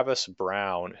Travis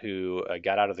Brown, who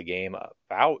got out of the game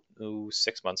about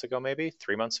 6 months ago, maybe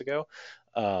 3 months ago,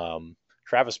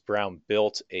 Travis Brown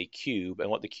built a cube, and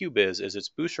what the cube is it's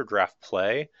booster draft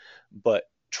play, but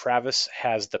Travis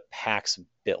has the packs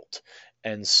built.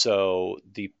 And so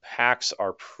the packs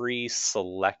are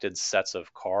pre-selected sets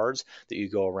of cards that you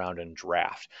go around and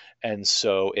draft. And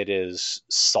so it is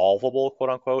solvable,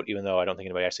 quote unquote, even though I don't think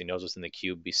anybody actually knows what's in the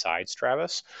cube besides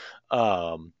Travis.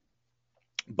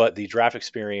 but the draft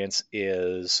experience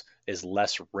is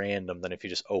less random than if you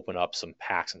just open up some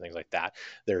packs and things like that.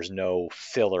 There's no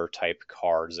filler type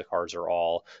cards. The cards are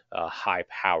all high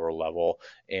power level,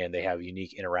 and they have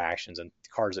unique interactions, and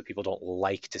cards that people don't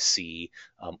like to see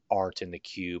aren't in the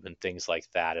cube and things like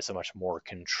that. It's a much more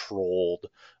controlled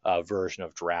version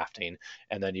of drafting.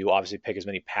 And then you obviously pick as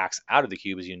many packs out of the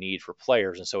cube as you need for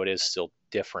players, and so it is still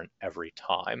different every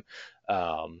time.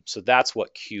 So that's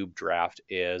what Cube Draft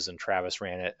is, and Travis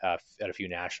ran it at a few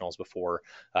nationals before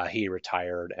he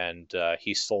retired, and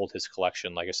he sold his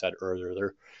collection, like I said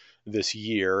earlier, this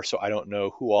year. So I don't know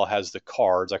who all has the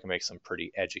cards. I can make some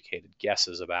pretty educated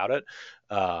guesses about it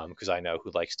because I know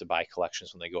who likes to buy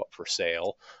collections when they go up for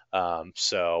sale.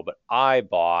 But I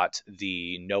bought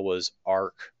the Noah's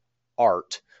Ark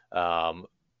art.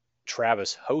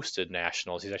 Travis hosted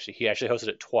nationals. He actually hosted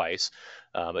it twice,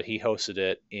 but he hosted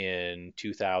it in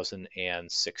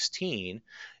 2016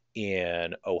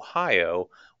 in Ohio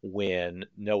when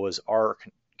Noah's Ark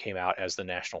came out as the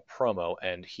national promo,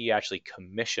 and he actually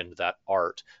commissioned that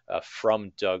art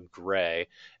from Doug Gray,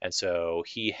 and so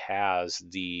he has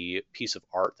the piece of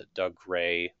art that Doug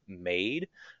Gray made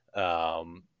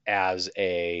as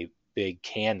a big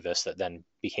canvas that then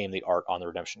became the art on the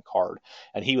redemption card,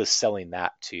 and he was selling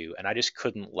that too, and I just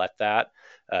couldn't let that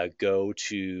go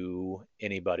to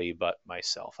anybody but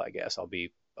myself. I guess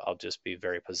I'll just be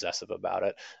very possessive about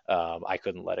it. I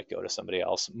couldn't let it go to somebody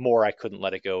else. I couldn't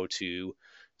let it go to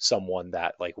someone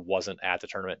that like wasn't at the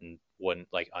tournament and wouldn't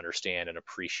like understand and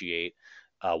appreciate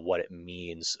what it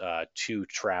means to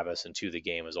Travis and to the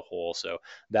game as a whole. So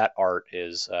that art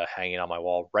is hanging on my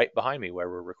wall right behind me where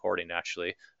we're recording,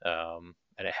 actually.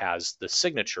 And it has the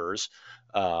signatures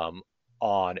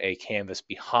on a canvas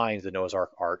behind the Noah's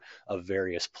Ark art of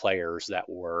various players that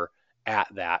were at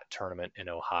that tournament in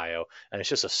Ohio. And it's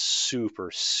just a super,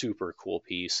 super cool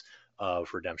piece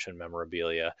of redemption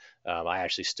memorabilia. I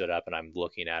actually stood up and I'm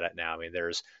looking at it now. I mean,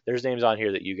 there's names on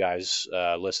here that you guys,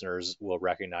 listeners, will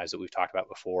recognize that we've talked about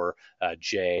before.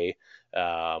 Jay,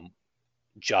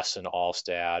 Justin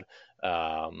Alstad,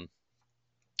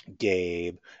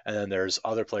 Gabe, and then there's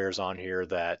other players on here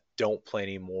that don't play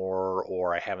anymore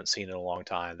or I haven't seen in a long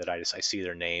time that I see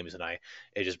their names and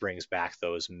it just brings back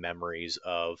those memories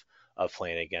of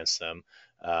playing against them.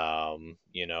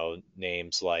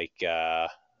 Names like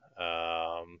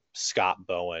Scott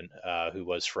Bowen, who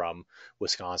was from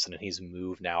Wisconsin, and he's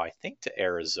moved now, I think, to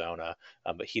Arizona,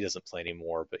 but he doesn't play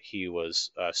anymore. But he was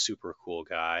a super cool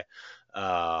guy.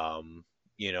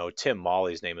 Tim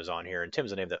Molly's name is on here, and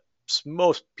Tim's a name that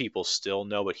most people still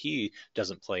know, but he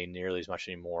doesn't play nearly as much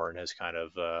anymore and has kind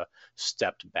of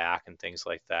stepped back and things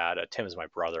like that. Tim is my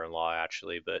brother-in-law,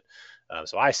 actually, but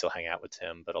so I still hang out with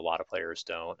Tim, but a lot of players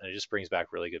don't, and it just brings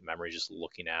back really good memories just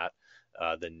looking at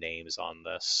the names on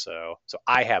this. So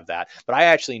I have that, but I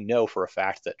actually know for a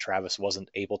fact that Travis wasn't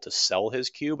able to sell his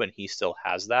cube, and he still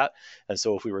has that. And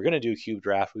so if we were going to do Cube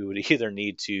Draft, we would either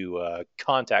need to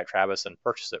contact Travis and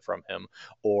purchase it from him,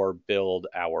 or build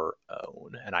our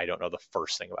own. And I don't know the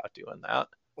first thing about doing that.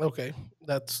 Okay,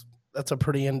 that's a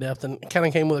pretty in depth and kind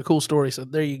of came with a cool story. So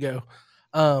there you go.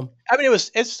 I mean,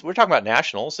 we're talking about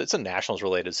nationals. It's a nationals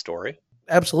related story.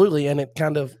 Absolutely, and it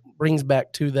kind of brings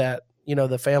back to that,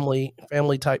 the family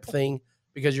type thing,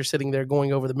 because you're sitting there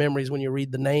going over the memories when you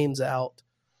read the names out,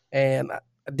 and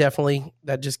definitely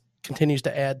that just continues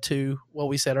to add to what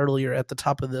we said earlier at the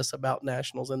top of this about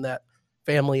nationals and that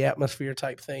family atmosphere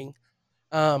type thing.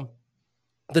 The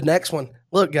next one,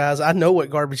 look, guys, I know what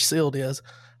garbage sealed is.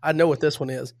 I know what this one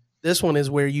is. This one is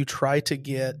where you try to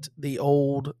get the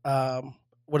old,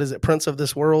 what is it, Prince of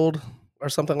This World or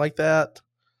something like that.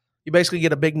 You basically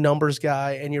get a big numbers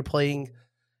guy and you're playing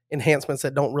enhancements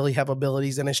that don't really have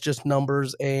abilities, and it's just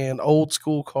numbers and old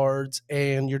school cards,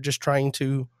 and you're just trying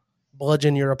to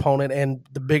bludgeon your opponent, and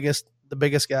the biggest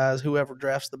guys, whoever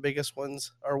drafts the biggest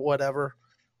ones or whatever,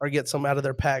 or gets them out of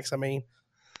their packs, I mean,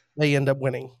 they end up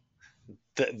winning.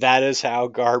 That is how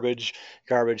garbage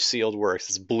sealed works.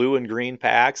 It's blue and green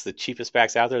packs, the cheapest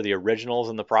packs out there, the originals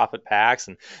and the profit packs,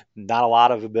 and not a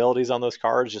lot of abilities on those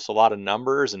cards, just a lot of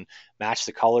numbers, and match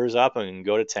the colors up and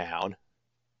go to town.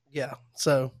 Yeah,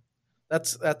 so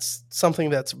that's something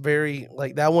that's very,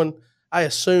 like, that one. I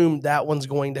assume that one's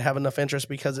going to have enough interest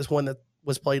because it's one that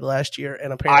was played last year,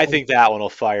 and apparently I think that one will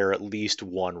fire at least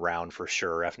one round for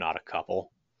sure, if not a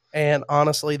couple. And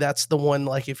honestly, that's the one,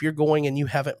 like, if you're going and you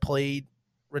haven't played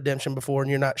Redemption before and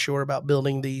you're not sure about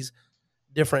building these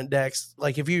different decks,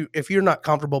 like if you're not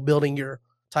comfortable building your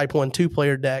type 1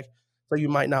 2-player deck, so you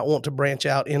might not want to branch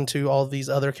out into all these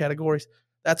other categories,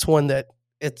 that's one that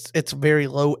it's very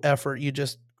low effort. You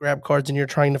just grab cards and you're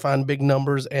trying to find big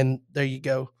numbers, and there you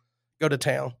go go to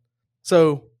town.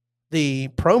 So the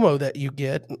promo that you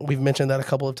get, we've mentioned that a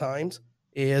couple of times,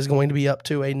 is going to be up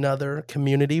to another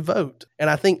community vote. And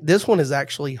I think this one is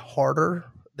actually harder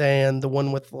than the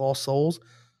one with Lost Souls,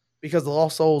 because the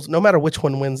Lost Souls, no matter which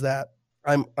one wins that,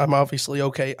 I'm obviously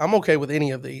okay. I'm okay with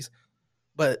any of these.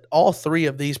 But all three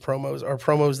of these promos are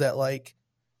promos that like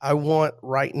I want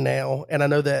right now. And I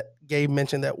know that Gabe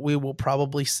mentioned that we will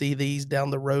probably see these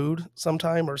down the road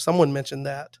sometime, or someone mentioned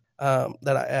that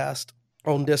that I asked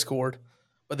on Discord.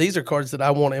 But these are cards that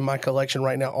I want in my collection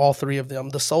right now, all three of them.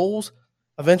 The Souls,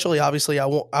 eventually, obviously, I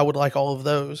would like all of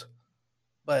those.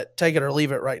 But take it or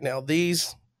leave it right now.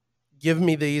 These, give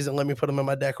me these and let me put them in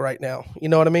my deck right now. You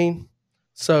know what I mean?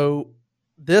 So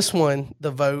this one,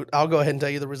 the vote, I'll go ahead and tell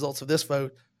you the results of this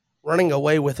vote. Running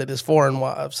away with it is Foreign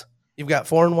Wives. You've got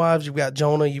Foreign Wives, you've got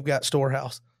Jonah, you've got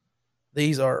Storehouse.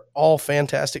 These are all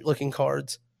fantastic looking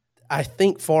cards. I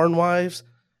think Foreign Wives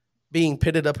being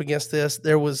pitted up against this,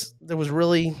 there was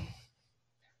really,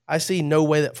 I see no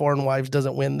way that Foreign Wives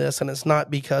doesn't win this, and it's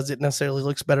not because it necessarily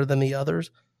looks better than the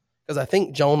others, because I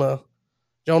think Jonah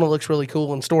looks really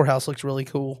cool and Storehouse looks really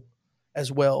cool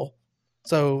as well.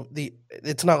 So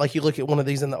it's not like you look at one of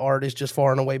these and the art is just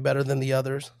far and away better than the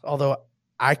others. Although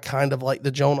I kind of like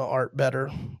the Jonah art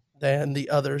better than the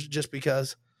others, just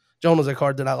because Jonah's a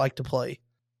card that I like to play.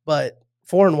 But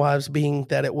Foreign Wives, being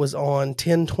that it was on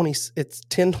 1020, it's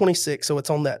 1026, so it's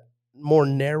on that more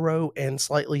narrow and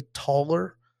slightly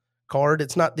taller card.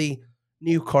 It's not the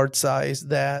new card size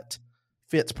that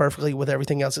fits perfectly with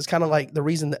everything else. It's kind of like the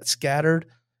reason that Scattered,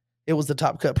 it was the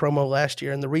Top Cut promo last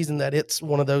year, and the reason that it's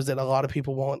one of those that a lot of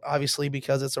people want, obviously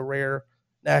because it's a rare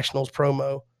Nationals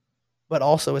promo, but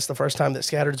also it's the first time that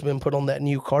Scattered's been put on that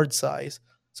new card size.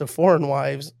 So Foreign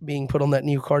Wives being put on that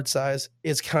new card size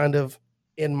is kind of,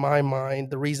 in my mind,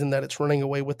 the reason that it's running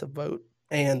away with the vote.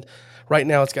 And right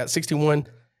now it's got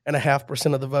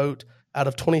 61.5% of the vote. Out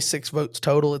of 26 votes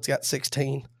total, it's got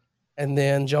 16. And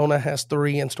then Jonah has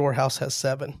 3 and Storehouse has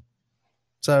 7.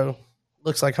 So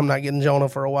looks like I'm not getting Jonah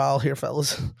for a while here,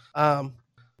 fellas.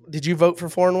 Did you vote for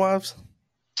Foreign Wives?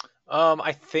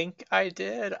 I think I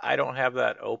did. I don't have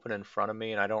that open in front of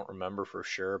me, and I don't remember for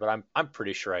sure, but I'm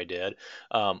pretty sure I did.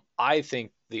 I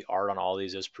think the art on all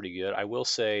these is pretty good. I will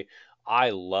say I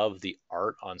love the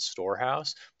art on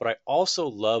Storehouse, but I also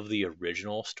love the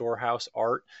original Storehouse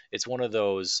art. It's one of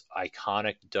those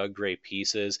iconic Doug Gray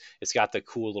pieces. It's got the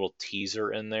cool little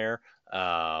teaser in there.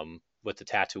 With the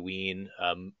Tatooine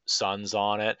suns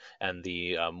on it and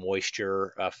the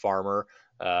moisture farmer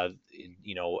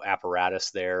apparatus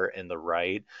there in the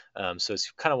right. So it's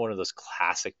kind of one of those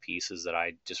classic pieces that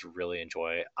I just really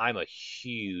enjoy. I'm a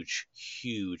huge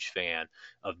fan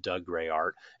of Doug Gray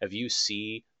art. If you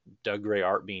see Doug Gray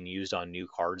art being used on new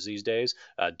cards these days,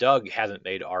 Doug hasn't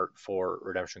made art for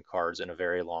redemption cards in a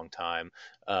very long time.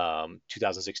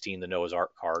 2016, the Noah's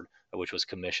Ark card, which was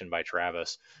commissioned by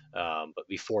Travis, but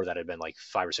before that had been like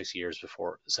 5 or 6 years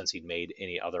since he'd made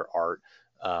any other art.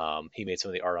 He made some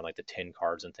of the art on like the 10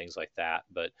 cards and things like that.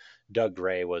 But Doug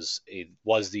Gray was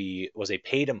a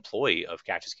paid employee of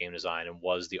Cactus Game Design and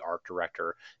was the art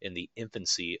director in the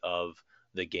infancy of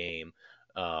the game,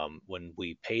 when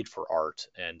we paid for art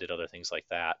and did other things like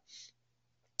that.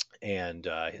 And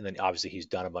then obviously he's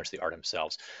done a bunch of the art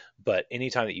himself. But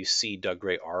anytime that you see Doug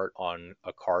Gray art on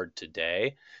a card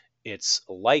today, it's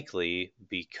likely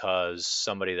because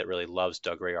somebody that really loves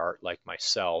Doug Gray art, like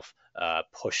myself,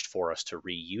 pushed for us to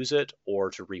reuse it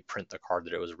or to reprint the card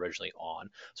that it was originally on.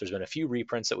 So there's been a few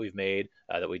reprints that we've made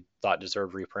that we thought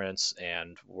deserved reprints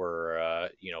and were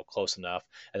close enough.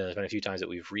 And then there's been a few times that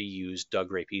we've reused Doug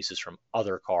Gray pieces from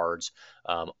other cards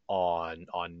on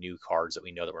new cards that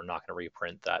we know that we're not going to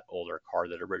reprint that older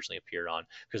card that originally appeared on,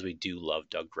 because we do love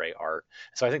Doug Gray art.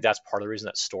 So I think that's part of the reason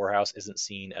that Storehouse isn't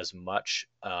seen as much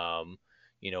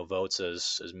votes,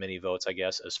 as many votes, I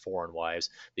guess, as Foreign Wives,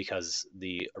 because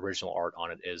the original art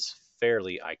on it is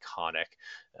fairly iconic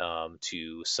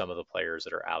to some of the players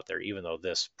that are out there, even though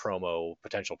this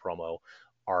potential promo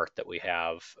art that we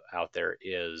have out there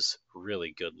is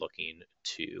really good looking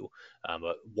too.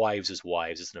 But Wives is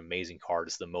Wives. It's an amazing card.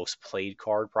 It's the most played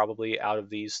card probably out of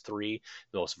these three.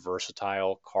 The most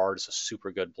versatile card. It's a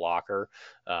super good blocker.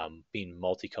 Being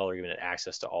multicolor, giving it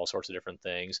access to all sorts of different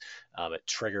things. It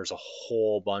triggers a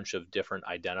whole bunch of different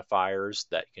identifiers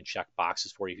that can check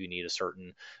boxes for you if you need a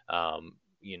certain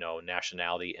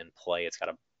nationality in play. It's got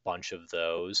a bunch of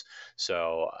those.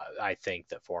 So I think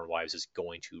that Foreign Wives is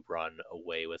going to run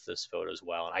away with this vote as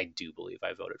well. And I do believe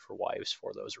I voted for Wives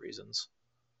for those reasons.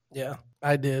 Yeah,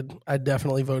 I did. I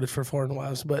definitely voted for Foreign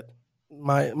Wives, but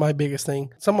my biggest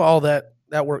thing, some of all that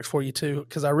works for you too,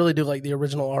 because I really do like the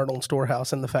original art on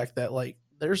Storehouse and the fact that like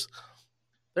there's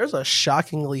a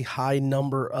shockingly high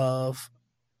number of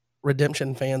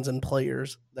Redemption fans and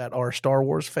players that are Star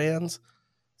Wars fans.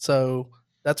 So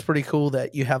that's pretty cool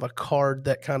that you have a card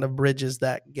that kind of bridges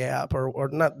that gap, or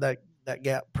not that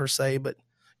gap per se, but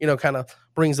kind of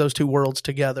brings those two worlds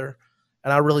together.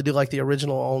 And I really do like the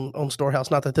original on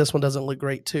Storehouse. Not that this one doesn't look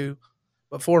great too,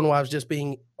 but Foreign Wives just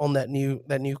being on that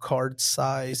new card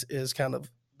size is kind of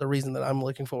the reason that I'm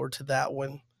looking forward to that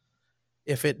one,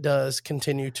 if it does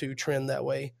continue to trend that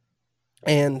way.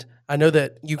 And I know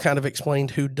that you kind of explained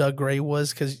who Doug Gray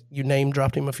was because you name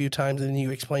dropped him a few times and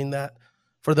you explained that.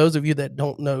 For those of you that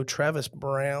don't know, Travis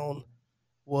Brown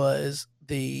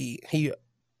he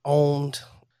owned,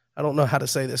 I don't know how to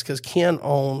say this because Ken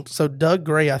owned, so Doug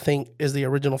Gray, I think, is the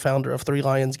original founder of Three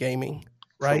Lions Gaming,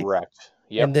 right? Correct.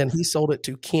 Yep. And then he sold it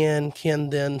to Ken. Ken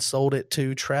then sold it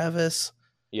to Travis.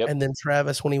 Yep. And then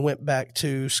Travis, when he went back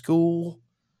to school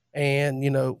and,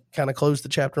 kind of closed the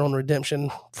chapter on Redemption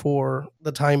for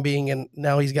the time being, and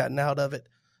now he's gotten out of it,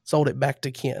 sold it back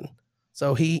to Ken.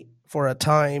 So he, for a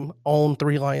time, owned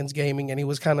Three Lions Gaming, and he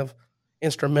was kind of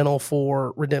instrumental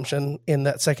for Redemption in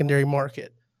that secondary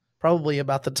market. Probably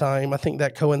about the time, I think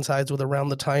that coincides with around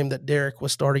the time that Derek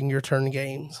was starting Your Turn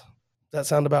Games. Does that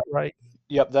sound about right?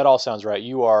 Yep, that all sounds right.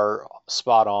 You are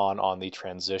spot on the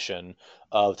transition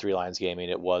of Three Lions Gaming.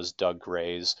 It was Doug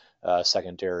Gray's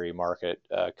secondary market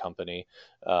company,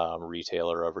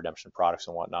 retailer of Redemption products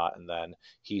and whatnot, and then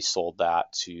he sold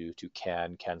that to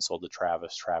Ken. Ken sold to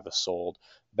Travis. Travis sold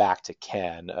back to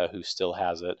Ken, who still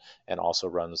has it and also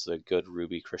runs the Good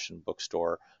Ruby Christian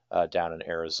Bookstore down in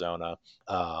Arizona.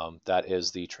 That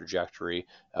is the trajectory.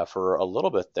 For a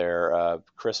little bit there,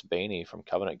 Chris Bainey from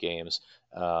Covenant Games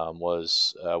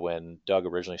was when Doug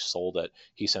originally sold it,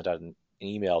 he sent out an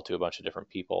email to a bunch of different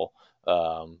people,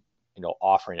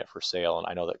 offering it for sale. And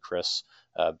I know that Chris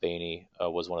Bainey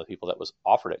was one of the people that was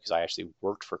offered it because I actually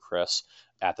worked for Chris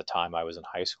at the time I was in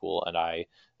high school, and I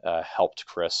helped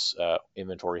Chris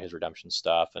inventory his Redemption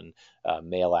stuff and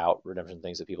mail out Redemption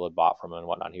things that people had bought from him and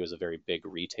whatnot. He was a very big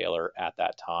retailer at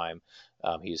that time.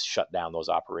 He's shut down those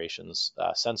operations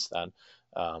since then.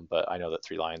 But I know that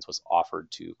Three Lions was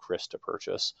offered to Chris to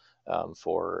purchase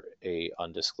for a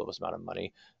undisclosed amount of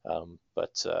money.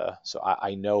 So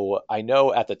I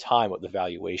know at the time what the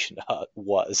valuation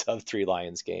was of Three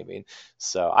Lions Gaming.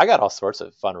 So I got all sorts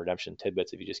of fun Redemption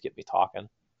tidbits if you just get me talking.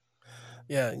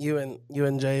 Yeah, you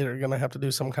and Jade are gonna have to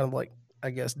do some kind of, like,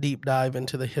 I guess, deep dive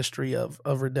into the history of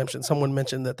Redemption. Someone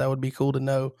mentioned that would be cool to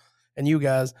know, and you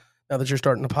guys, now that you're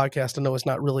starting a podcast, to know it's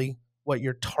not really what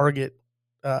your target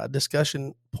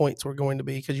discussion points were going to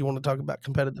be because you want to talk about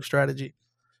competitive strategy.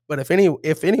 But if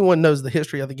anyone knows the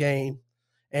history of the game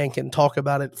and can talk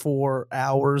about it for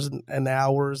hours and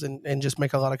hours and just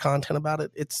make a lot of content about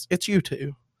it, it's you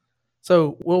two.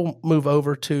 So we'll move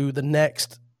over to the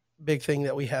next big thing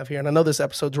that we have here. And I know this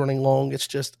episode's running long. It's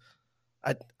just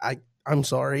I'm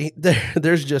sorry.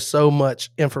 There's just so much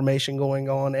information going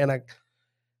on.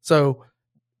 So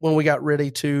when we got ready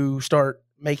to start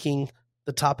making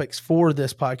the topics for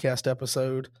this podcast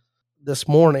episode this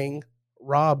morning,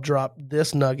 Rob dropped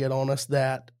this nugget on us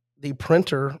that the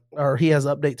printer, or he has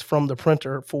updates from the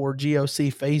printer for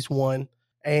GOC Phase 1.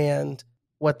 And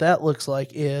what that looks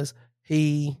like is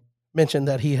he mentioned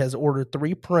that he has ordered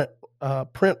 3 print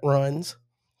runs.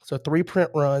 So 3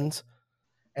 print runs,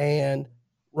 and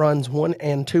runs 1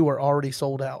 and 2 are already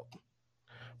sold out.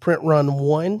 Print run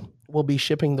 1 will be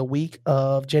shipping the week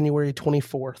of January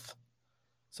 24th.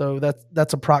 So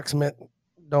that's approximate.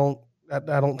 I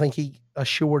don't think he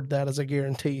assured that as a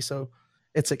guarantee. So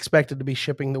it's expected to be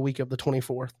shipping the week of the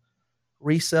 24th.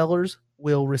 Resellers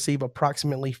will receive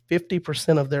approximately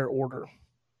 50% of their order.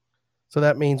 So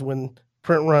that means when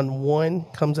print run 1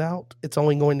 comes out, it's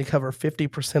only going to cover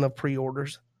 50% of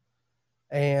pre-orders.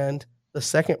 And the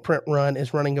second print run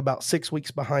is running about 6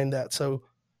 weeks behind that. So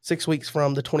 6 weeks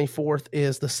from the 24th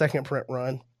is the second print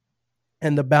run.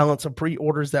 And the balance of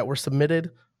pre-orders that were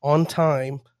submitted on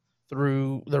time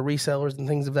through the resellers and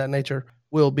things of that nature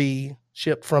will be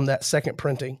shipped from that second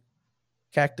printing.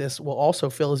 Cactus will also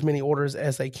fill as many orders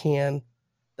as they can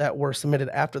that were submitted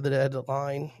after the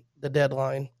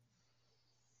deadline.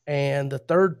 And the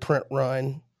third print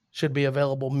run should be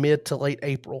available mid to late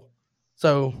April.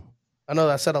 So I know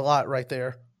I said a lot right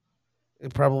there.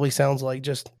 It probably sounds like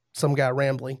just some guy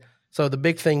rambling. So the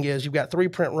big thing is you've got 3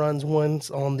 print runs.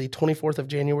 One's on the 24th of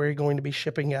January going to be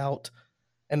shipping out,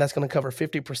 and that's going to cover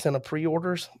 50% of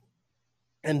pre-orders.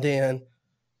 And then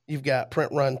you've got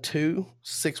print run 2,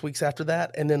 6 weeks after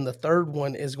that. And then the third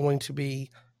one is going to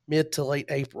be mid to late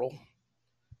April.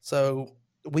 So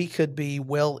we could be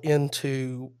well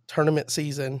into tournament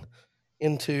season,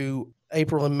 into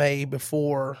April and May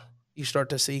before you start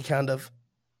to see kind of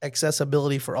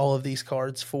accessibility for all of these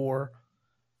cards for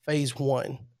phase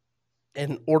one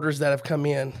and orders that have come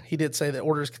in. He did say that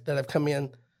orders that have come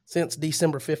in since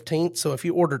December 15th. So if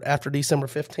you ordered after December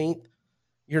 15th,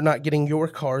 you're not getting your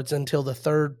cards until the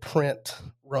third print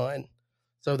run.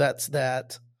 So that's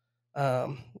that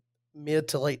mid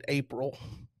to late April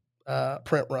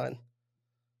print run.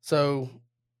 So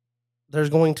there's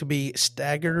going to be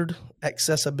staggered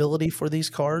accessibility for these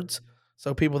cards.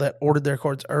 So people that ordered their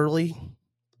cards early,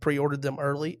 pre-ordered them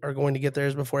early, are going to get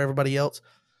theirs before everybody else.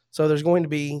 So there's going to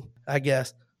be, I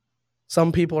guess,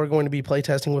 some people are going to be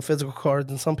playtesting with physical cards,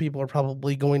 and some people are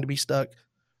probably going to be stuck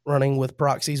running with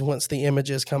proxies once the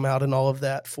images come out and all of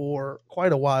that for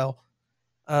quite a while.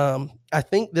 I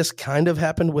think this kind of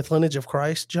happened with Lineage of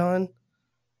Christ, John,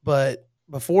 but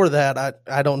before that,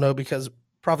 I don't know, because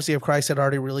Prophecy of Christ had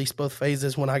already released both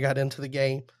phases when I got into the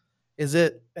game. Is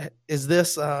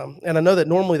this, and I know that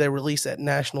normally they release at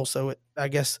Nationals, so I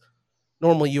guess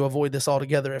normally you avoid this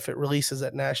altogether if it releases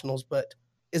at Nationals, but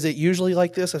is it usually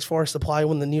like this as far as supply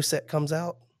when the new set comes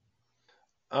out?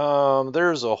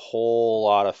 There's a whole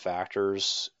lot of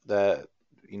factors that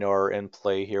are in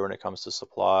play here when it comes to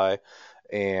supply,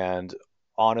 and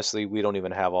honestly, we don't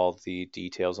even have all the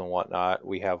details and whatnot.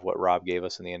 We have what Rob gave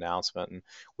us in the announcement, and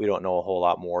we don't know a whole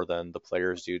lot more than the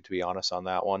players do, to be honest, on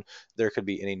that one. There could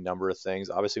be any number of things.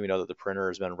 Obviously, we know that the printer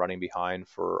has been running behind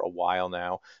for a while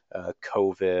now.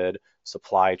 COVID,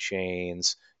 supply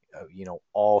chains,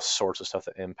 all sorts of stuff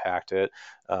that impact it.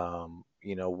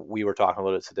 We were talking a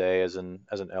little bit today as an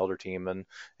elder team and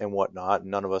whatnot.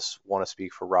 None of us want to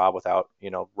speak for Rob without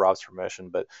Rob's permission,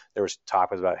 but there was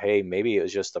talk about, hey, maybe it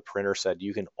was just the printer said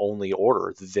you can only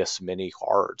order this many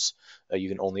cards, you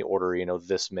can only order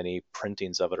this many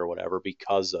printings of it or whatever,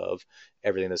 because of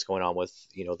everything that's going on with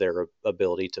their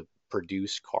ability to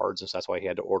produce cards, and so that's why he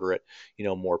had to order it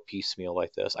more piecemeal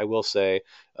like this. I will say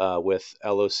with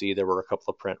LOC there were a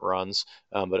couple of print runs,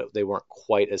 but they weren't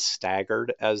quite as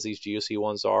staggered as these GOC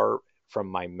ones are from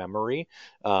my memory,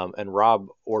 and Rob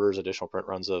orders additional print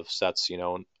runs of sets,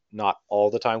 not all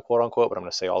the time, quote unquote, but I'm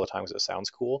going to say all the time because it sounds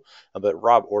cool. But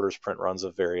Rob orders print runs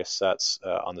of various sets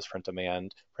on this print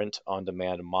on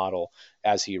demand model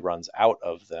as he runs out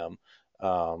of them.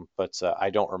 But I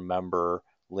don't remember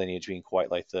Lineage being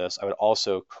quite like this. I would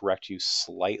also correct you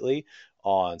slightly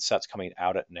on sets coming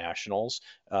out at Nationals.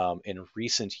 In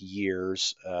recent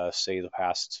years, say the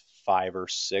past 5 or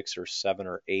 6 or 7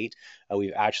 or 8,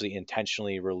 we've actually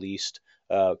intentionally released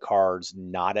cards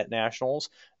not at Nationals.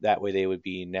 That way they would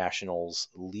be Nationals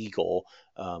legal,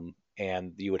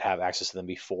 and you would have access to them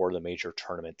before the major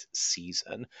tournament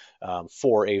season.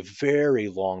 For a very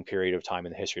long period of time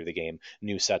in the history of the game,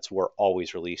 new sets were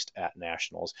always released at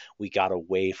Nationals. We got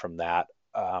away from that,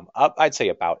 I'd say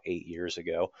about 8 years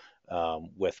ago,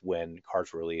 with when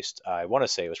cards were released. I want to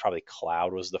say it was probably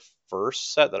Cloud was the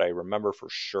first set that I remember for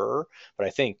sure, but I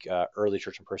think Early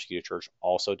Church and Persecuted Church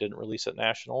also didn't release at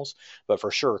Nationals. But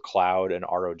for sure, Cloud and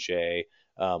ROJ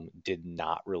did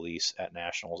not release at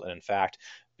Nationals. And in fact,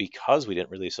 because we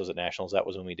didn't release those at Nationals, that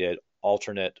was when we did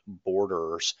alternate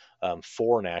borders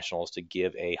for Nationals to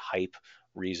give a hype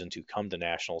reason to come to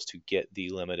Nationals to get the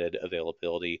limited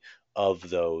availability of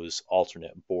those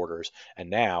alternate borders. And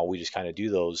now we just kind of do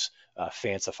those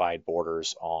fancified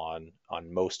borders on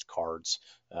most cards,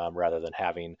 rather than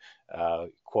having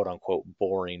quote unquote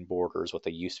boring borders, what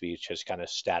they used to be, just kind of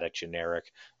static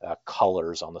generic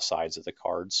colors on the sides of the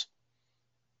cards.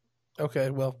 Okay,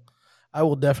 well, I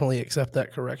will definitely accept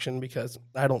that correction because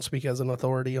I don't speak as an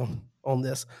authority on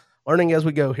this. Learning as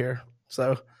we go here.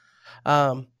 So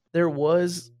there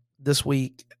was this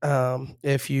week,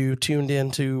 if you tuned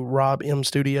into Rob M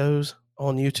Studios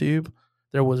on YouTube,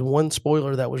 there was one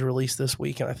spoiler that was released this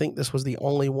week, and I think this was the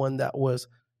only one that was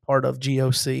part of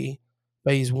GOC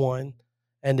Phase 1,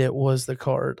 and it was the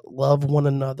card Love One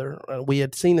Another. We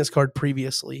had seen this card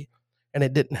previously, and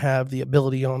it didn't have the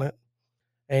ability on it,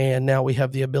 and now we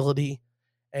have the ability,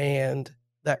 and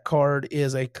that card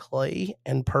is a clay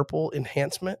and purple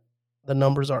enhancement. The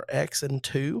numbers are X and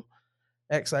 2.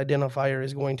 X identifier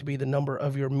is going to be the number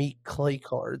of your Meet Clay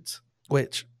cards,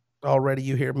 which already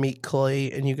you hear Meet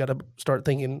Clay and you got to start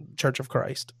thinking Church of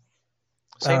Christ.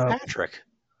 St. Patrick.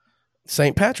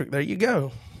 St. Patrick, there you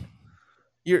go.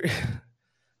 You're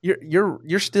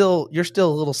still a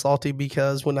little salty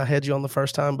because when I had you on the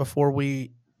first time before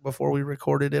we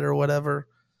recorded it or whatever,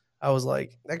 I was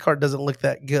like, that card doesn't look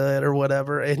that good or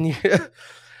whatever, and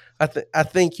I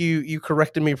think you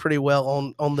corrected me pretty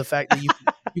well on the fact that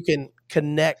you can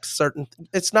connect certain.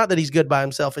 It's not that he's good by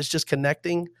himself; it's just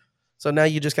connecting. So now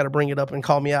you just got to bring it up and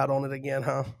call me out on it again,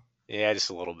 huh? Yeah, just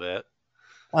a little bit.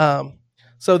 Um,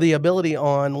 so the ability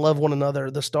on Love One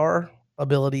Another, the star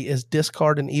ability is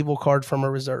discard an evil card from a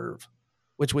reserve,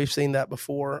 which we've seen that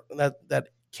before. That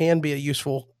can be a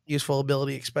useful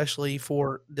ability, especially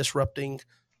for disrupting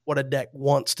what a deck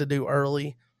wants to do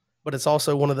early. But it's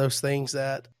also one of those things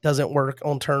that doesn't work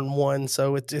on turn one,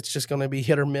 so it's just going to be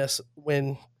hit or miss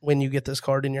when you get this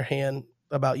card in your hand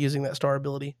about using that star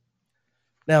ability.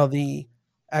 Now, the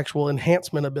actual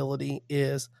enhancement ability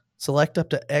is select up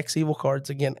to X evil cards.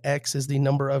 Again, X is the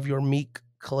number of your meek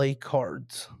clay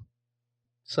cards.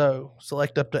 So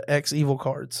select up to X evil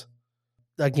cards.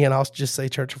 Again, I'll just say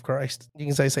Church of Christ. You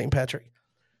can say St. Patrick.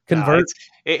 No, Convert.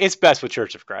 it's best with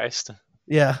Church of Christ.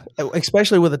 Yeah,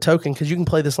 especially with a token, because you can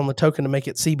play this on the token to make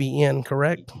it CBN,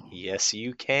 correct? Yes,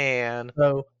 you can.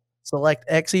 So select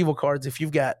X evil cards if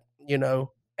you've got,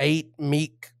 8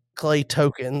 meek clay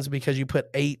tokens because you put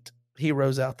 8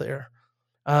 heroes out there.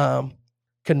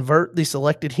 Convert the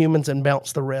selected humans and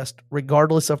bounce the rest,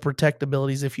 regardless of protect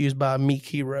abilities if used by a meek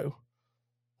hero.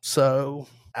 So,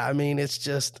 I mean, it's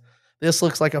just this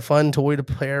looks like a fun toy to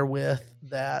pair with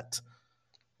that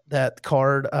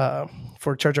card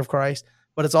for Church of Christ,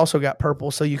 but it's also got purple,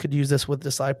 so you could use this with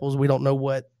disciples. We don't know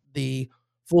what the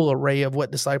full array of what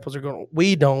disciples are going.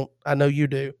 We don't. I know you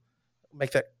do.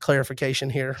 Make that clarification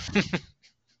here,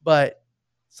 but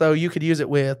so you could use it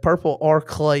with purple or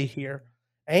clay here.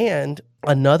 And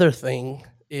another thing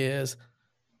is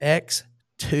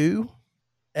X2,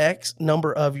 X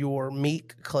number of your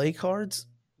meek clay cards.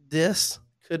 This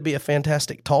could be a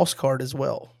fantastic toss card as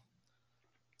well.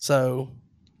 So,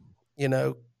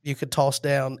 you could toss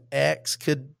down X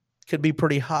could be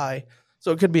pretty high.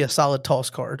 So it could be a solid toss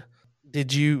card.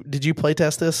 Did you play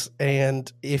test this? And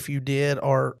if you did,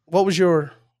 or what was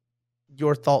your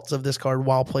thoughts of this card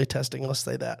while play testing? Let's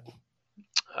say that.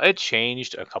 It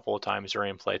changed a couple of times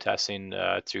during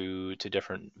playtesting to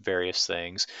different various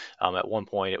things. At one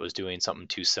point, it was doing something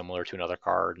too similar to another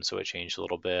card, and so it changed a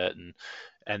little bit.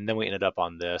 And then we ended up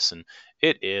on this, and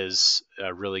it is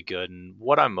really good. And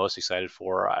what I'm most excited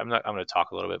for, I'm going to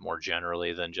talk a little bit more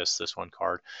generally than just this one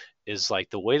card, is like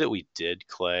the way that we did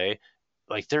Clay.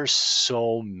 Like there's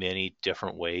so many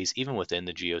different ways, even within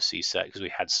the GOC set, because we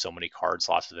had so many card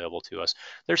slots available to us.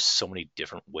 There's so many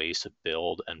different ways to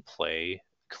build and play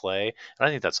Clay, and I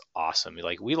think that's awesome.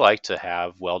 Like we like to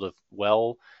have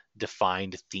well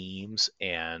defined themes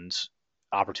and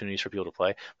opportunities for people to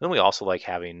play. But then we also like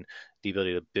having the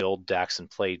ability to build decks and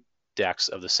play decks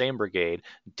of the same brigade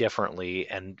differently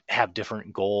and have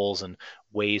different goals and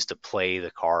ways to play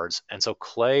the cards. And so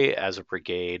Clay as a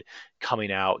brigade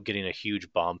coming out, getting a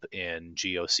huge bump in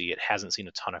GOC. It hasn't seen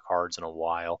a ton of cards in a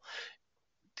while.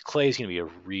 Clay is going to be a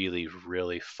really,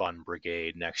 really fun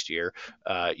brigade next year.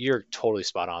 You're totally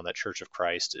spot on that Church of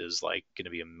Christ is like going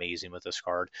to be amazing with this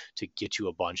card to get you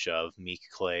a bunch of meek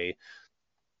Clay,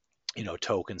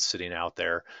 tokens sitting out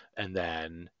there, and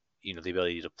then the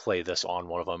ability to play this on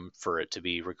one of them for it to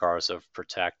be regardless of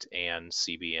protect and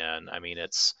CBN. I mean,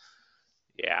 it's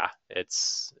going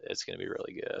to be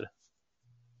really good.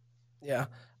 Yeah,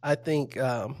 I think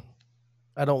I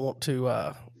don't want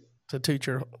to toot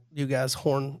you guys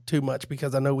horn too much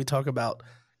because I know we talk about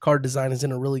card design is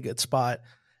in a really good spot.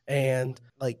 And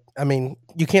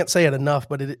you can't say it enough,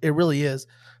 but it really is.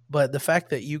 But the fact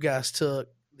that you guys took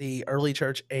the early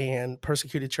church and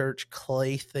persecuted church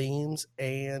Clay themes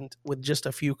and with just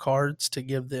a few cards to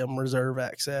give them reserve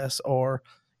access or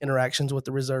interactions with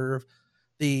the reserve,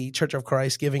 the Church of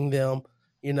Christ giving them,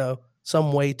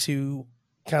 some way to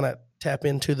kind of tap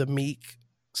into the meek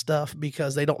stuff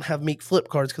because they don't have meek flip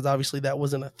cards because obviously that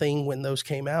wasn't a thing when those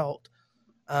came out.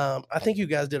 I think you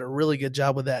guys did a really good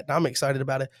job with that, and I'm excited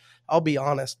about it. I'll be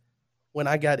honest. When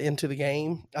I got into the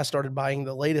game, I started buying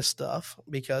the latest stuff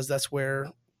because that's where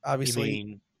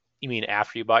obviously. You mean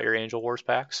after you bought your Angel Wars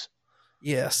packs?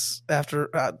 Yes, after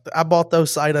I bought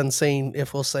those sight unseen,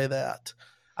 if we'll say that.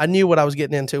 I knew what I was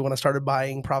getting into when I started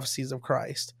buying Prophecies of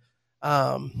Christ,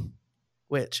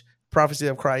 which Prophecy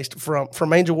of Christ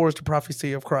from Angel Wars to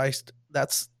Prophecy of Christ.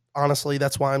 That's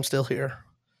why I'm still here.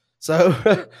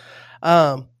 So,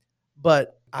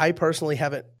 but I personally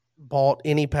haven't bought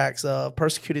any packs of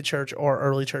Persecuted Church or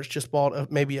Early Church. Just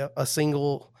bought maybe a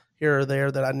single here or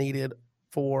there that I needed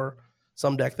for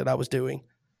some deck that I was doing.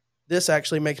 This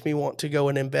actually makes me want to go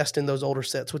and invest in those older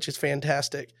sets, which is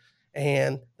fantastic.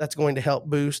 And that's going to help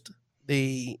boost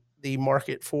the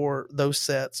market for those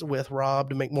sets with Rob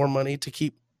to make more money to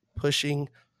keep pushing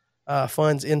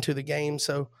funds into the game.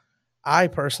 So I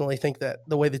personally think that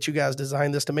the way that you guys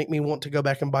designed this to make me want to go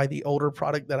back and buy the older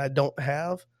product that I don't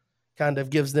have kind of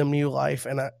gives them new life.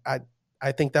 And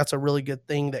I think that's a really good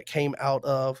thing that came out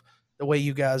of the way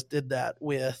you guys did that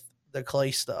with the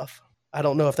clay stuff. I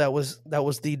don't know if that was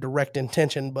the direct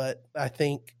intention, but I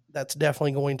think that's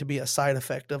definitely going to be a side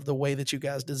effect of the way that you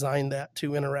guys designed that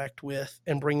to interact with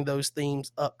and bring those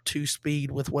themes up to speed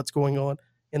with what's going on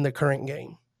in the current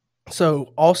game.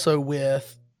 So also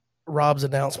with Rob's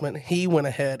announcement, he went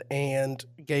ahead and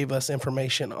gave us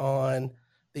information on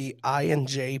the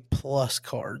I&J Plus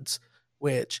cards,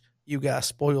 which you guys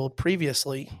spoiled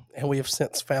previously, and we have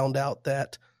since found out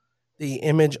that the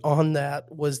image on that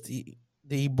was the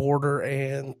border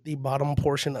and the bottom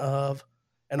portion of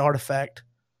an artifact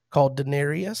called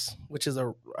Denarius, which is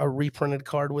a reprinted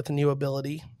card with a new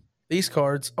ability. These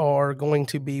cards are going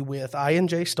to be with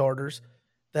I&J starters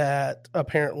that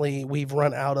apparently we've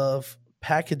run out of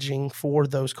packaging for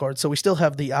those cards. So we still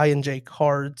have the I&J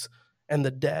cards and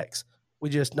the decks. We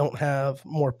just don't have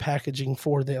more packaging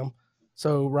for them.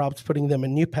 So Rob's putting them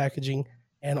in new packaging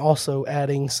and also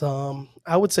adding some,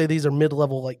 I would say these are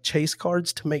mid-level like chase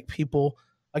cards to make people,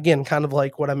 again, kind of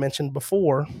like what I mentioned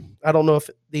before. I don't know if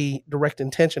the direct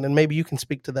intention, and maybe you can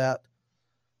speak to that,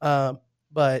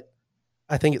 but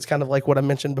I think it's kind of like what I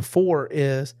mentioned before,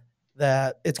 is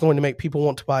that it's going to make people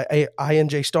want to buy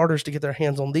I&J starters to get their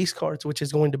hands on these cards, which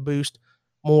is going to boost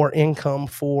more income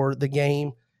for the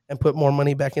game and put more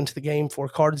money back into the game for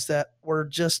cards that were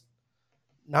just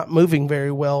not moving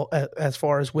very well as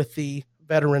far as with the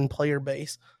veteran player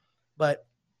base. But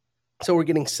so we're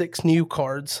getting 6 new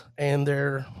cards, and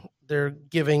they're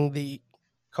giving the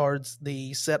cards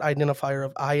the set identifier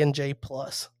of I&J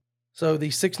Plus. So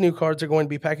these 6 new cards are going to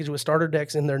be packaged with starter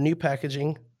decks in their new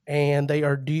packaging, and they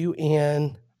are due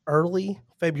in early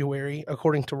February,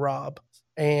 according to Rob.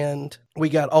 And we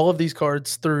got all of these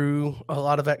cards through a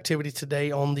lot of activity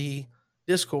today on the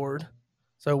Discord.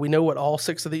 So we know what all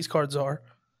 6 of these cards are.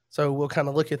 So we'll kind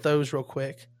of look at those real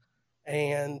quick.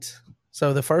 And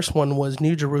so the first one was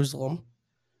New Jerusalem,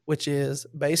 which is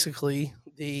basically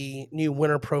the new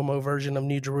winter promo version of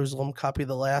New Jerusalem. Copy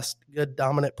the last good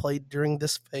dominant played during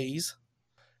this phase.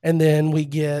 And then we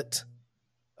get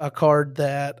a card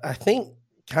that I think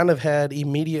kind of had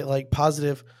immediate like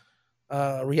positive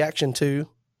reaction to,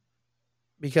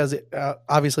 because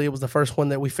obviously it was the first one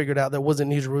that we figured out that wasn't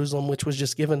New Jerusalem, which was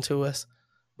just given to us,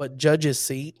 but Judge's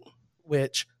Seat,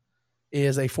 which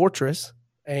is a fortress.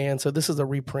 And so this is a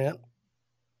reprint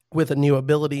with a new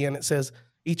ability, and it says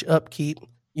each upkeep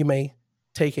you may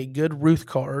take a Good Ruth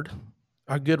card,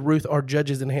 a Good Ruth or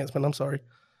Judge's enhancement,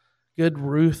 Good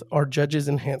Ruth or Judge's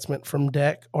enhancement from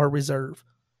deck or reserve.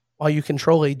 While you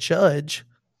control a judge,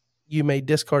 you may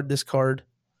discard this card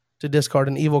to discard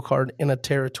an evil card in a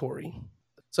territory.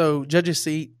 So Judge's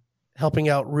Seat, helping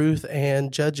out Ruth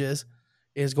and Judges,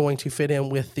 is going to fit in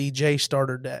with the J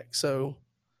starter deck. So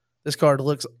this card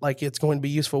looks like it's going to be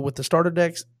useful with the starter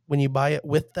decks when you buy it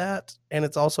with that, and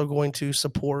it's also going to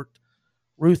support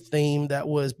Ruth theme that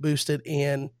was boosted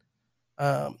in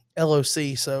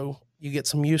LOC. So you get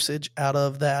some usage out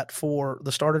of that for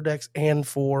the starter decks and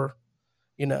for,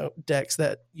 decks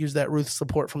that use that Ruth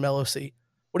support from LOC.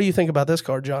 What do you think about this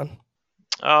card, John?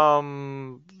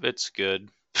 It's good.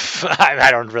 I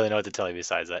don't really know what to tell you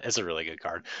besides that. It's a really good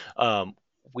card.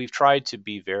 We've tried to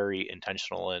be very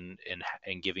intentional in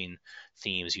giving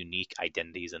themes unique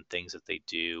identities and things that they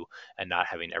do, and not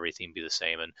having everything be the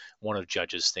same. And one of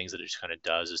Judge's things that it just kind of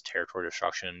does is territory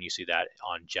destruction. You see that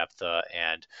on Jephthah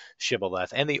and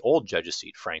Shibboleth, and the old Judge's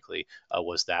Seat, frankly,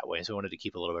 was that way. So we wanted to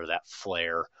keep a little bit of that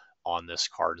flair on this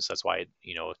card, and so that's why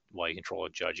while you control a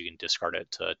judge, you can discard it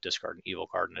to discard an evil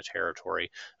card in a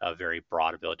territory. A very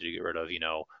broad ability to get rid of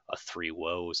a 3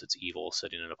 woes that's evil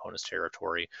sitting in an opponent's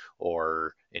territory,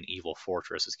 or an evil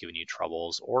fortress that's giving you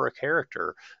troubles, or a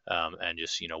character, and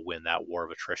just win that war of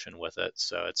attrition with it.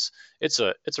 So it's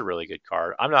a really good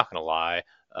card. I'm not gonna lie.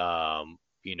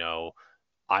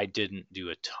 I didn't do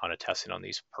a ton of testing on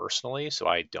these personally, so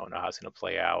I don't know how it's going to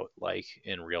play out like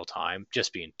in real time.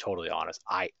 Just being totally honest,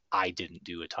 I didn't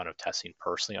do a ton of testing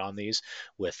personally on these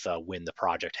with when the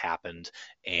project happened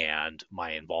and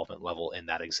my involvement level in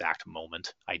that exact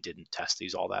moment. I didn't test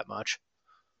these all that much.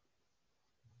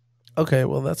 Okay,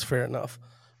 well, that's fair enough.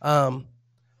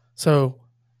 So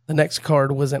the next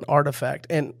card was an artifact,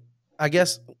 and I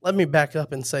guess let me back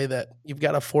up and say that you've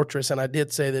got a fortress, and I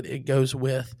did say that it goes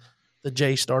with the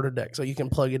J starter deck, so you can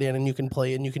plug it in and you can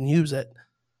play it and you can use it.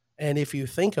 And if you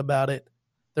think about it,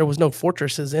 there was no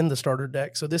fortresses in the starter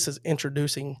deck, so this is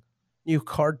introducing new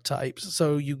card types.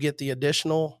 So you get the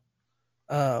additional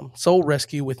Soul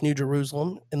Rescue with New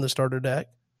Jerusalem in the starter deck.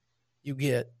 You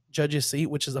get Judge's Seat,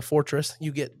 which is a fortress.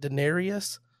 You get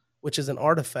Denarius, which is an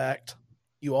artifact.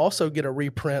 You also get a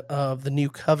reprint of the New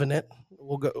Covenant.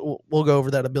 We'll go over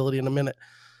that ability in a minute,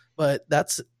 but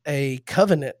that's a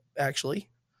covenant actually.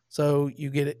 So you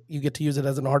get to use it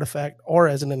as an artifact or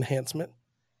as an enhancement.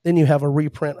 Then you have a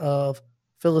reprint of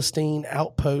Philistine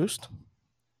Outpost,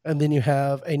 and then you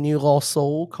have a new lost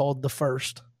soul called the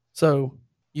First. So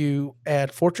you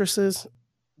add fortresses,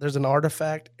 there's an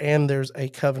artifact, and there's a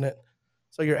covenant.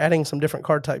 So you're adding some different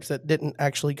card types that didn't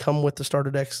actually come with the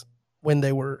starter decks when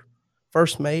they were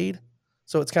first made.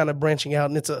 So it's kind of branching out,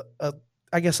 and it's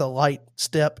I guess a light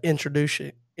step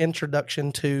introduction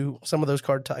to some of those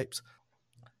card types.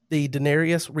 The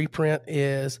Denarius reprint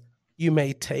is you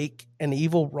may take an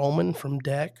evil Roman from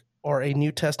deck or a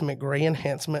New Testament Gray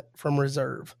enhancement from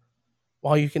reserve.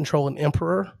 While you control an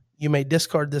Emperor, you may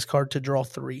discard this card to draw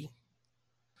 3.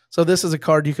 So this is a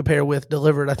card you could pair with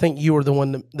Delivered. I think you were the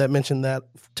one that mentioned that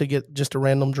to get just a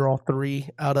random draw 3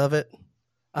 out of it.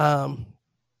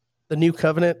 The New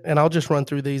Covenant, and I'll just run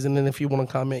through these, and then if you want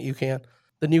to comment, you can.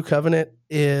 The New Covenant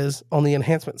is on the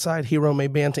enhancement side. Hero may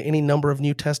ban to any number of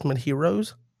New Testament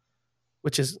heroes,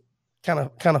 which is kind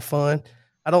of fun.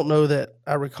 I don't know that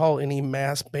I recall any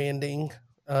mass banding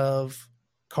of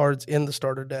cards in the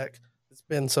starter deck. It's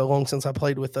been so long since I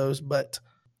played with those.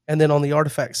 And then on the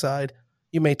artifact side,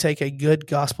 you may take a good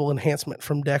gospel enhancement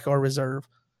from deck or reserve.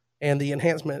 And the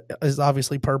enhancement is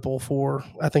obviously purple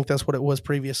I think that's what it was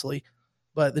previously.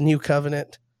 But the New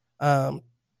Covenant, so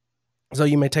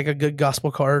you may take a good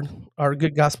gospel card or a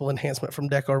good gospel enhancement from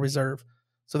deck or reserve.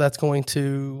 So that's going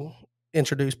to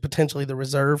introduce potentially the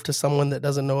reserve to someone that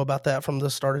doesn't know about that from the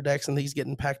starter decks, and he's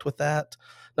getting packed with that.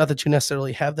 Not that you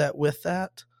necessarily have that with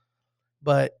that,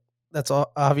 but that's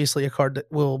obviously a card that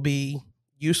will be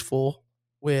useful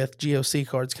with GOC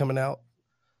cards coming out.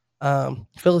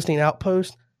 Philistine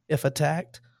Outpost, if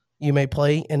attacked, you may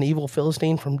play an evil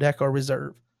Philistine from deck or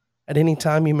reserve. At any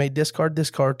time, you may discard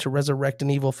this card to resurrect an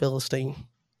evil Philistine.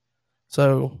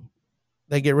 So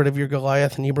they get rid of your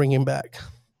Goliath and you bring him back.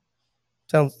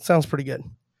 Sounds pretty good.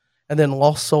 And then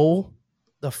Lost Soul,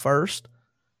 the First,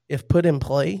 if put in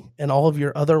play and all of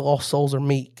your other Lost Souls are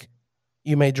meek,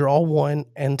 you may draw 1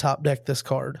 and top deck this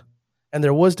card. And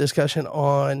there was discussion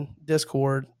on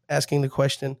Discord asking the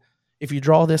question, if you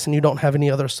draw this and you don't have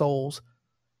any other souls,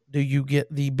 do you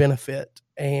get the benefit?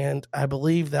 And I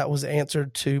believe that was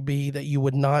answered to be that you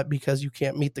would not, because you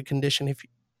can't meet the condition if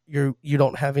you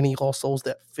don't have any Lost Souls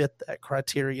that fit that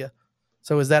criteria.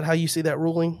 So is that how you see that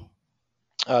ruling?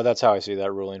 That's how I see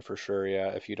that ruling for sure. Yeah,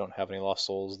 if you don't have any lost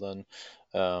souls, then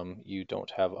you don't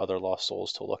have other lost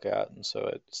souls to look at, and so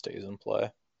it stays in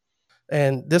play.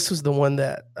 And this is the one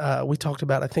that we talked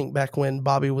about, I think, back when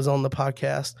Bobby was on the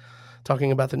podcast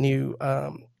talking about the new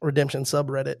Redemption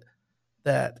subreddit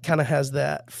that kind of has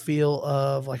that feel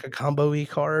of like a combo-y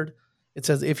card. It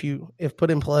says if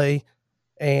put in play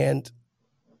and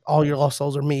all your lost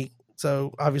souls are meek.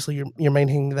 So obviously you're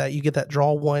maintaining that. You get that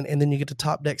draw 1 and then you get to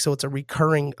top deck. So it's a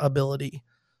recurring ability.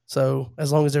 So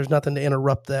as long as there's nothing to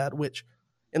interrupt that, which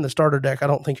in the starter deck, I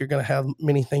don't think you're going to have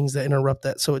many things that interrupt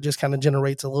that. So it just kind of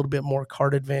generates a little bit more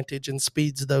card advantage and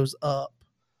speeds those up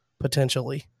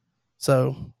potentially.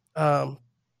 So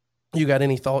you got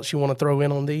any thoughts you want to throw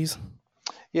in on these?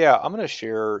 Yeah, I'm going to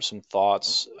share some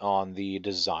thoughts on the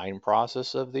design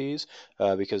process of these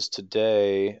because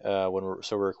today, we're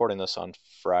recording this on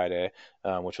Friday,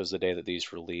 which was the day that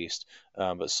these released.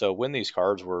 But so when these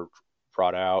cards were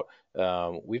brought out,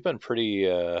 we've been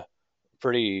pretty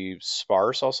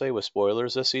sparse, I'll say, with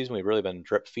spoilers this season. We've really been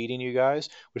drip feeding you guys,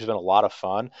 which has been a lot of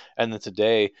fun. And then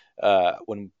today,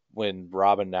 when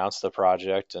Rob announced the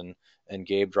project and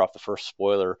Gabe dropped the first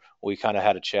spoiler, we kind of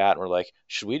had a chat and we're like,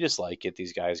 should we just like get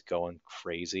these guys going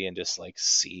crazy and just like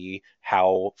see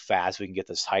how fast we can get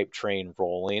this hype train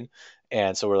rolling?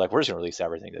 And so we're like, we're just gonna release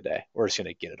everything today. We're just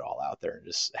gonna get it all out there and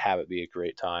just have it be a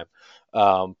great time.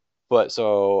 So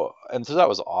that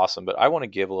was awesome. But I want to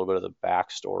give a little bit of the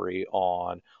backstory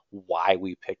on why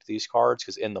we picked these cards,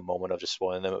 because in the moment of just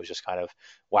spoiling them, it was just kind of,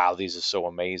 wow, these are so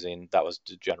amazing. That was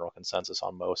the general consensus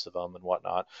on most of them and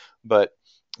whatnot. But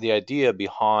the idea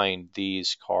behind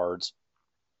these cards,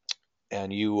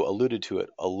 and you alluded to it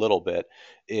a little bit,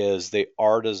 is they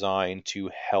are designed to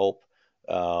help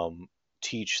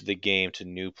teach the game to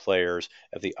new players.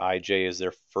 If the IJ is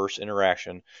their first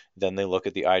interaction, then they look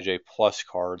at the IJ Plus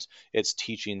cards. It's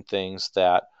teaching things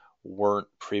that weren't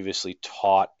previously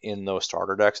taught in those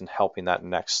starter decks and helping that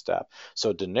next step.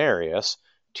 So Denarius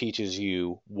teaches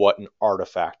you what an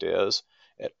artifact is.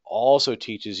 It also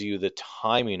teaches you the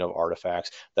timing of artifacts,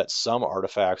 that some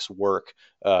artifacts work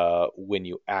when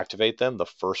you activate them, the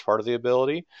first part of the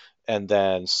ability, and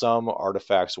then some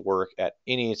artifacts work at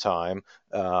any time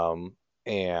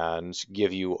and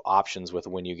give you options with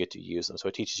when you get to use them. So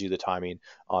it teaches you the timing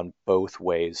on both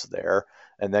ways there.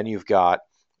 And then you've got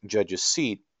Judge's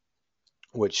Seat,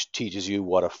 which teaches you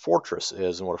what a fortress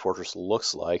is and what a fortress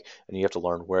looks like, and you have to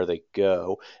learn where they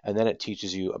go. And then it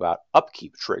teaches you about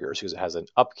upkeep triggers because it has an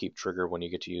upkeep trigger when you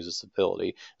get to use its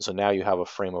ability. And so now you have a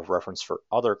frame of reference for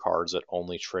other cards that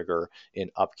only trigger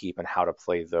in upkeep and how to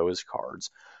play those cards.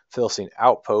 Philistine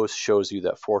Outpost shows you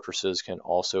that fortresses can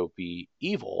also be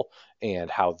evil and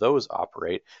how those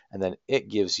operate. And then it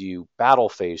gives you battle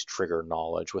phase trigger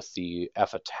knowledge with the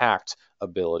F attacked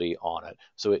ability on it.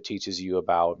 So it teaches you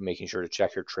about making sure to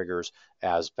check your triggers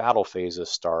as battle phases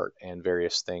start and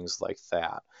various things like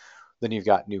that. Then you've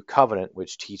got New Covenant,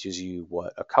 which teaches you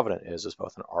what a covenant is as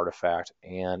both an artifact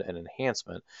and an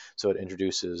enhancement. So it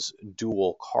introduces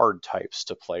dual card types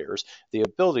to players. The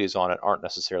abilities on it aren't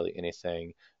necessarily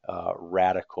anything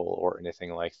radical or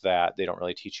anything like that. They don't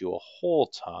really teach you a whole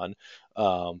ton,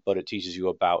 but it teaches you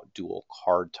about dual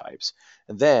card types.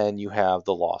 And then you have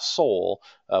the Lost Soul,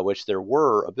 which there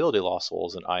were ability Lost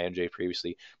Souls in INJ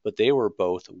previously, but they were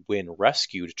both when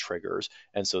rescued triggers.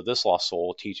 And so this Lost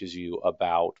Soul teaches you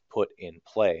about put in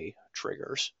play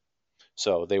triggers.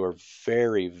 So they were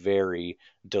very, very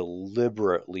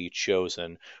deliberately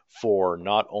chosen for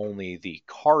not only the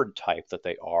card type that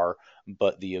they are,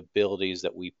 but the abilities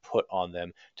that we put on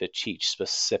them to teach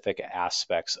specific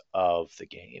aspects of the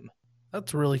game.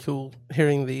 That's really cool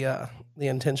hearing the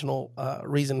intentional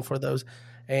reason for those,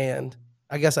 and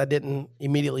I guess I didn't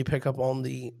immediately pick up on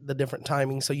the different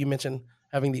timing. So you mentioned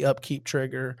having the upkeep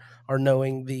trigger or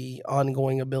knowing the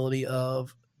ongoing ability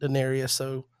of Denarius,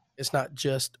 so it's not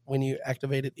just when you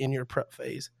activate it in your prep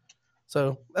phase.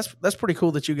 So that's pretty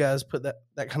cool that you guys put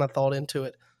that kind of thought into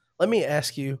it. Let me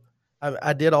ask you.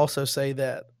 I did also say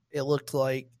that it looked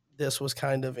like this was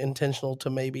kind of intentional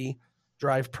to maybe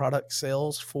drive product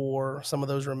sales for some of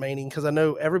those remaining, because I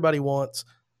know everybody wants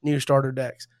new starter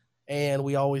decks, and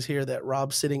we always hear that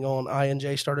Rob's sitting on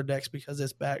INJ starter decks because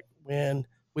it's back when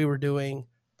we were doing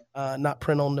not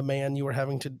print on demand. You were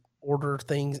having to order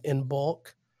things in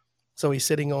bulk, so he's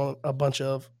sitting on a bunch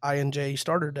of INJ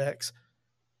starter decks.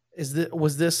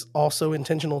 Was this also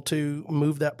intentional to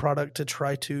move that product to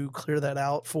try to clear that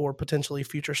out for potentially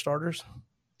future starters?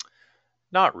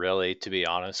 Not really, to be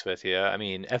honest with you. I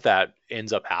mean, if that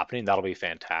ends up happening, that'll be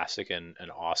fantastic and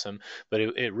awesome. But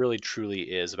it really truly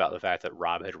is about the fact that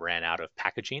Rob had ran out of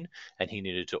packaging and he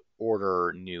needed to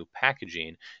order new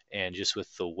packaging. And just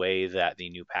with the way that the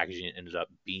new packaging ended up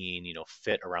being,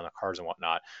 fit around the cards and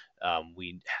whatnot,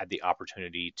 we had the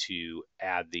opportunity to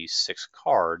add these 6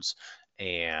 cards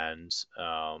and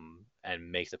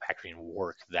make the packaging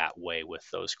work that way with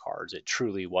those cards. It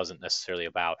truly wasn't necessarily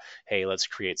about, hey, let's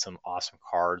create some awesome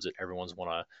cards that everyone's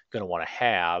going to want to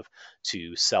have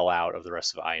to sell out of the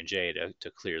rest of INJ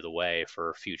to clear the way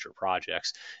for future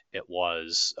projects. It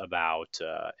was about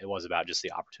just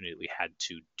the opportunity that we had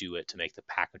to do it to make the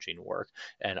packaging work.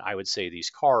 And I would say these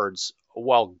cards,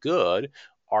 while good,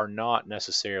 are not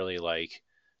necessarily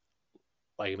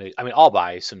I mean, I'll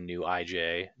buy some new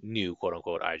IJ, new quote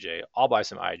unquote IJ. I'll buy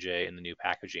some IJ in the new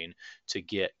packaging to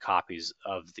get copies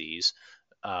of these.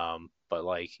 But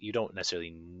you don't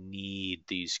necessarily need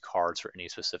these cards for any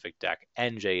specific deck.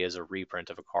 NJ is a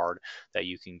reprint of a card that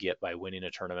you can get by winning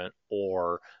a tournament,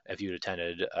 or if you'd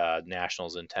attended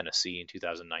Nationals in Tennessee in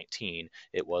 2019,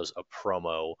 it was a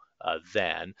promo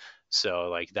then.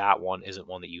 So that one isn't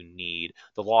one that you need.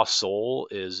 The Lost Soul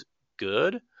is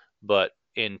good, but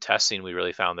in testing, we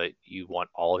really found that you want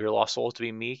all of your Lost Souls to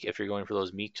be meek if you're going for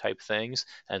those meek type things.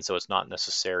 And so it's not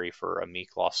necessary for a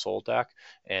meek Lost Soul deck.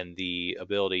 And the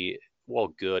ability, well,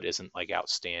 good isn't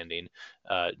outstanding.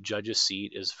 Judge's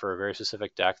Seat is for a very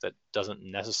specific deck that doesn't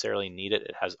necessarily need it.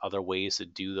 It has other ways to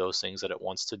do those things that it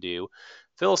wants to do.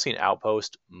 Philistine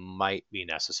Outpost might be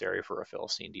necessary for a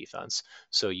Philistine defense.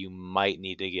 So you might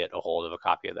need to get a hold of a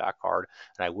copy of that card.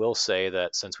 And I will say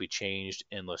that since we changed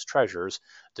Endless Treasures,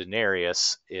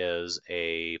 Denarius is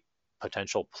a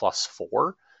potential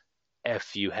 +4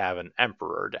 if you have an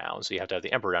Emperor down. So you have to have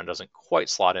the Emperor down. It doesn't quite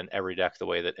slot in every deck the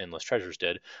way that Endless Treasures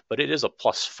did, but it is a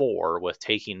 +4 with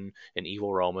taking an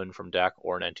Evil Roman from deck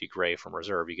or an Empty Grave from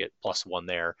reserve. You get +1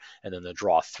 there, and then the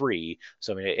draw 3.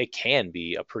 So I mean, it can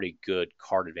be a pretty good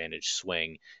card advantage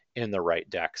swing in the right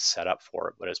deck set up for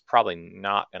it, but it's probably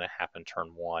not going to happen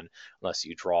turn 1 unless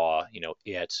you draw,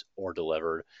 it or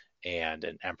Delivered and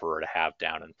an Emperor to have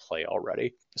down and play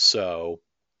already. So,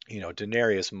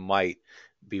 Denarius might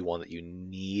be one that you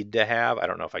need to have. I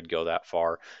don't know if I'd go that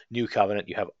far. New Covenant,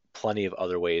 you have plenty of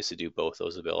other ways to do both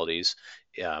those abilities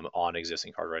on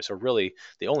existing cards, right? So really,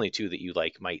 the only two that you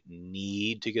might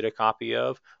need to get a copy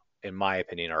of, in my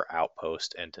opinion, are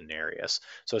Outpost and Denarius.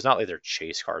 So it's not like they're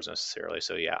chase cards necessarily.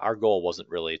 So yeah, our goal wasn't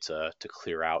really to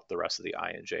clear out the rest of the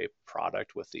INJ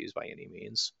product with these by any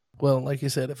means. Well, like you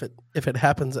said, if it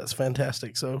happens, that's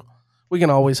fantastic. So we can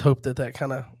always hope that that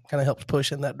kind of helps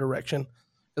push in that direction,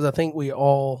 because I think we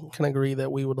all can agree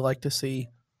that we would like to see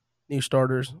new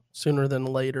starters sooner than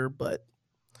later. But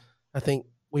I think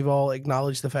we've all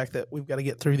acknowledged the fact that we've got to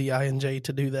get through the INJ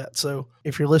to do that. So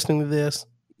if you're listening to this,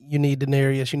 you need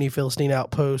Denarius, you need Philistine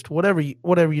Outpost, whatever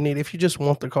you need. If you just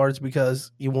want the cards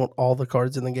because you want all the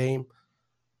cards in the game,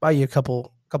 buy you a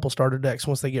couple starter decks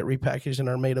once they get repackaged and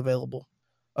are made available.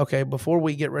 Okay, before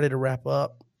we get ready to wrap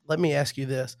up, let me ask you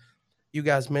this. You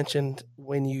guys mentioned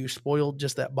when you spoiled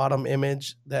just that bottom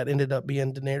image that ended up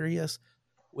being Denarius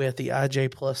with the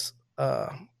IJ plus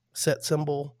set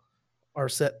symbol or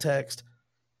set text,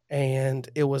 and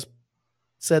it was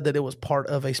said that it was part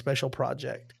of a special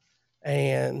project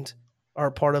and are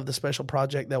part of the special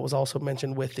project that was also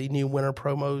mentioned with the new winter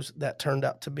promos that turned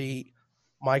out to be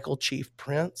Michael Chief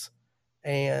Prince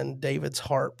and David's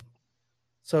harp.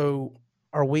 So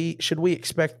should we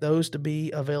expect those to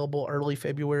be available early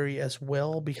February as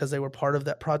well because they were part of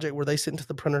that project? Were they sent to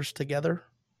the printers together?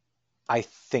 I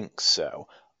think so.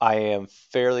 I am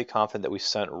fairly confident that we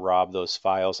sent Rob those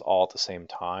files all at the same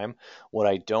time. What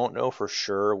I don't know for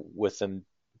sure with them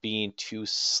being two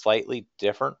slightly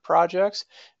different projects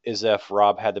is if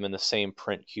Rob had them in the same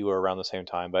print queue or around the same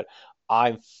time, but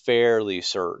I'm fairly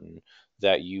certain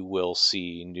that you will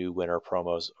see new winter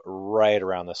promos right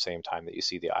around the same time that you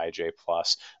see the IJ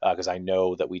Plus, because I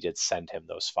know that we did send him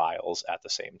those files at the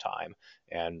same time.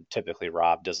 And typically,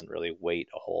 Rob doesn't really wait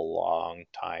a whole long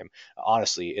time.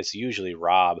 Honestly, it's usually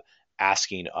Rob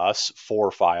asking us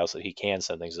for files that he can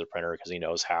send things to the printer because he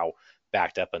knows how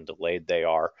backed up and delayed they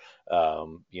are.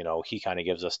 He kind of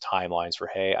gives us timelines for,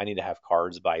 hey, I need to have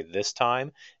cards by this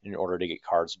time in order to get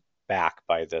cards back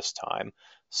by this time.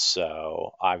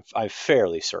 So I'm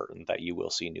fairly certain that you will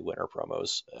see new winter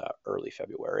promos early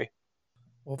February.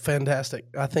 Well, fantastic.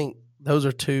 I think those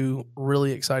are two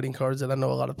really exciting cards that I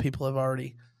know a lot of people have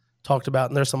already talked about,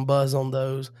 and there's some buzz on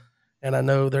those. And I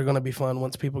know they're going to be fun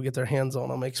once people get their hands on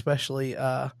them, especially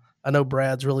I know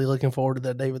Brad's really looking forward to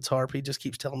that David's harp. He just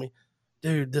keeps telling me,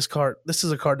 dude, this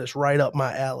is a card that's right up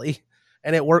my alley.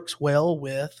 And it works well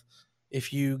with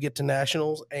if you get to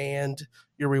nationals and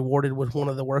you're rewarded with one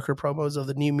of the worker promos of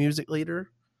the new music leader,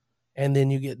 and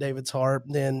then you get David's harp,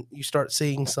 then you start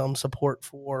seeing some support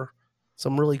for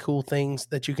some really cool things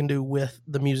that you can do with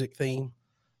the music theme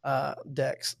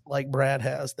decks like Brad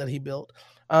has that he built.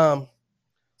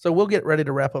 So we'll get ready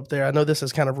to wrap up there. I know this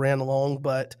has kind of ran long,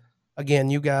 but again,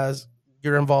 you guys,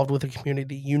 you're involved with the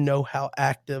community. You know how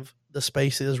active the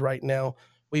space is right now.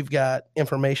 We've got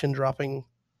information dropping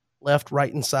left,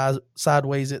 right, and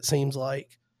sideways, it seems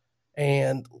like.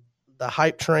 And the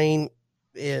hype train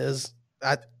is,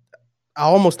 I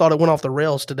almost thought it went off the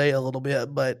rails today a little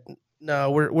bit, but no,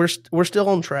 we're still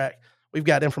on track. We've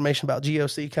got information about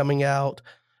GOC coming out.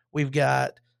 We've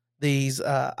got these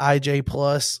IJ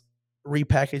Plus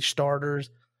repackaged starters,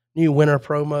 new winter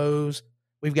promos.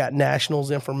 We've got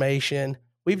nationals information.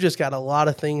 We've just got a lot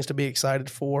of things to be excited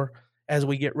for as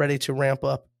we get ready to ramp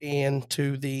up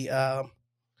into the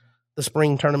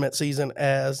spring tournament season.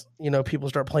 As you know, people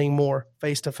start playing more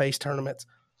face to face tournaments.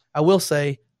 I will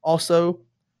say also,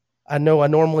 I know I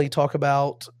normally talk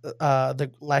about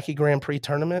the Lackey Grand Prix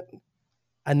tournament.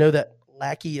 I know that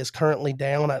Lackey is currently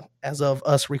down as of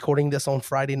us recording this on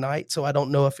Friday night, so I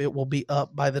don't know if it will be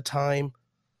up by the time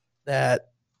that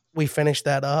we finish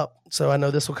that up. So I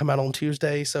know this will come out on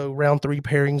Tuesday, so round 3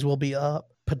 pairings will be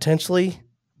up potentially,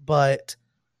 but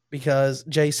because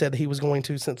Jay said he was going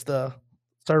to, since the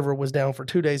server was down for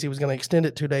 2 days, he was going to extend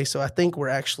it 2 days. So I think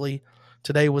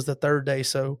today was the 3rd day,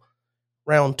 so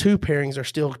round 2 pairings are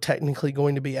still technically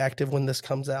going to be active when this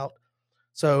comes out.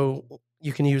 So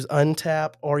you can use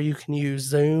Untap or you can use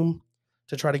Zoom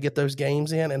to try to get those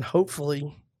games in, and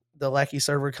hopefully the Lackey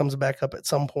server comes back up at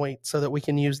some point so that we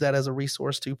can use that as a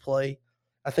resource to play.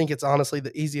 I think it's honestly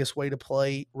the easiest way to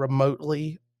play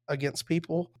remotely against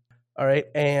people. All right,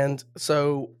 and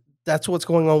so that's what's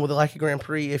going on with the Lackey Grand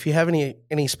Prix. If you have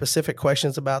any specific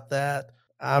questions about that,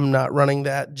 I'm not running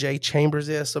that. Jay Chambers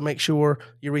is, so make sure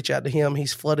you reach out to him.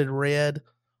 He's flooded red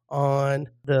on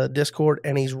the Discord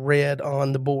and he's red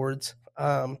on the boards.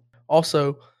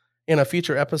 Also, in a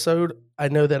future episode, I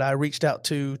know that I reached out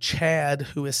to Chad,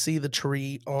 who is See the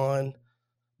Tree on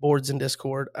boards and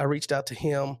Discord. I reached out to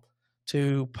him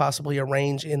to possibly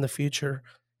arrange in the future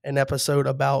an episode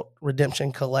about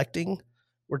redemption collecting.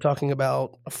 We're talking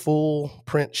about full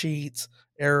print sheets,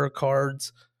 error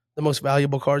cards, the most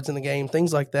valuable cards in the game,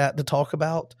 things like that to talk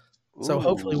about. So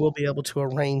hopefully we'll be able to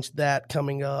arrange that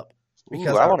coming up.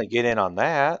 Because I want to get in on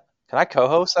that. Can I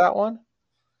co-host that one?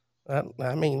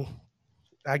 I mean,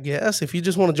 I guess if you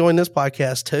just want to join this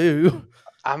podcast too.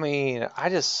 I mean,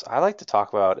 I like to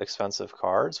talk about expensive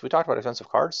cards. We talked about expensive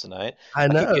cards tonight. I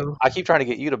know. I keep trying to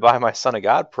get you to buy my Son of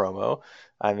God promo.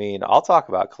 I mean, I'll talk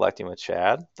about collecting with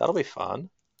Chad. That'll be fun.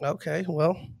 Okay,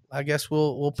 well, I guess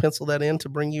we'll pencil that in to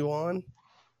bring you on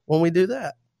when we do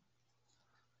that.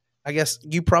 I guess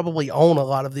you probably own a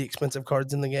lot of the expensive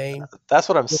cards in the game. That's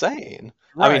what I'm saying.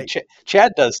 Right. I mean,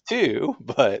 Chad does too,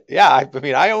 but yeah, I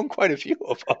mean, I own quite a few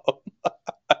of them.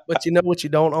 But you know what you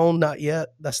don't own? Not yet.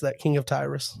 That's that King of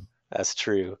Tyrus. That's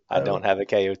true. I don't have a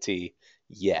KOT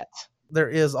yet. There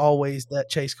is always that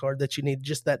chase card that you need,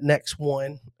 just that next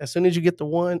one. As soon as you get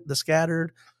the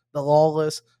scattered, the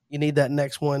lawless, you need that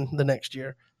next one the next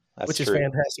year. Which is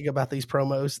fantastic about these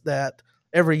promos, that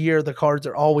every year the cards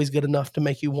are always good enough to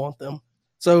make you want them.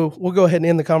 So we'll go ahead and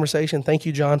end the conversation. Thank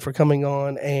you, John, for coming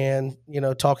on and,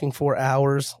 talking for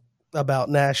hours about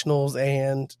nationals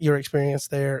and your experience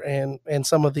there, and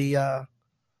some of the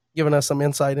giving us some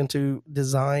insight into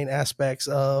design aspects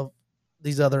of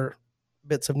these other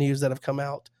bits of news that have come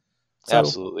out. So,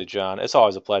 absolutely, John. It's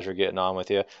always a pleasure getting on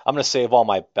with you. I'm going to save all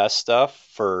my best stuff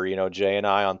for, Jay and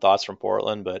I on Thoughts from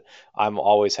Portland, but I'm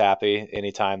always happy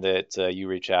anytime that you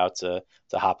reach out to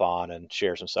hop on and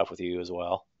share some stuff with you as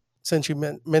well. Since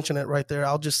you mentioned it right there,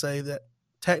 I'll just say that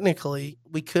technically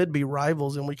we could be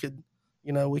rivals, and we could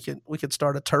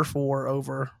start a turf war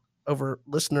over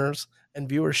listeners and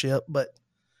viewership. But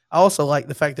I also like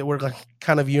the fact that we're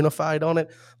kind of unified on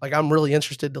it. Like, I'm really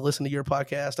interested to listen to your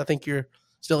podcast. I think you're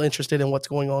still interested in what's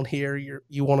going on here.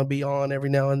 You want to be on every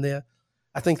now and then.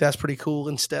 I think that's pretty cool.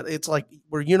 Instead, it's like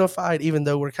we're unified, even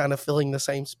though we're kind of filling the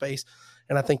same space.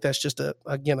 And I think that's just a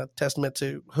testament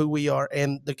to who we are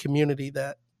and the community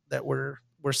that we're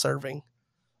serving.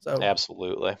 So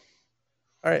absolutely.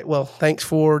 All right. Well, thanks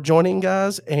for joining,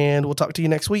 guys, and we'll talk to you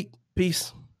next week.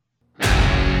 Peace.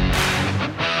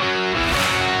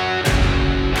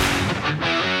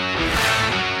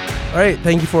 All right.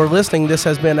 Thank you for listening. This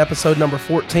has been episode number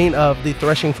 14 of the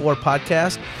Threshing Floor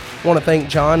podcast. I want to thank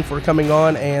John for coming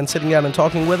on and sitting down and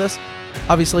talking with us.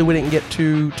 Obviously, we didn't get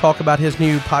to talk about his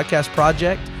new podcast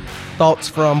project, Thoughts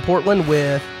from Portland,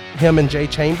 with him and Jay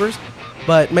Chambers.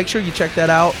 But make sure you check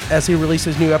that out as he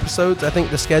releases new episodes. I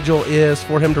think the schedule is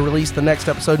for him to release the next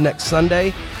episode next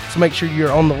Sunday. So make sure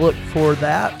you're on the look for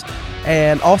that.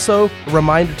 And also, a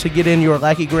reminder to get in your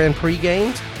Lackey Grand Prix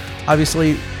games.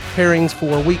 Obviously, pairings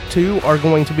for week 2 are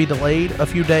going to be delayed a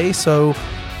few days. So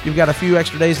you've got a few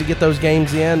extra days to get those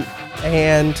games in.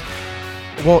 And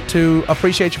want to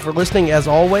appreciate you for listening as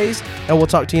always. And we'll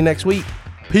talk to you next week.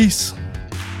 Peace.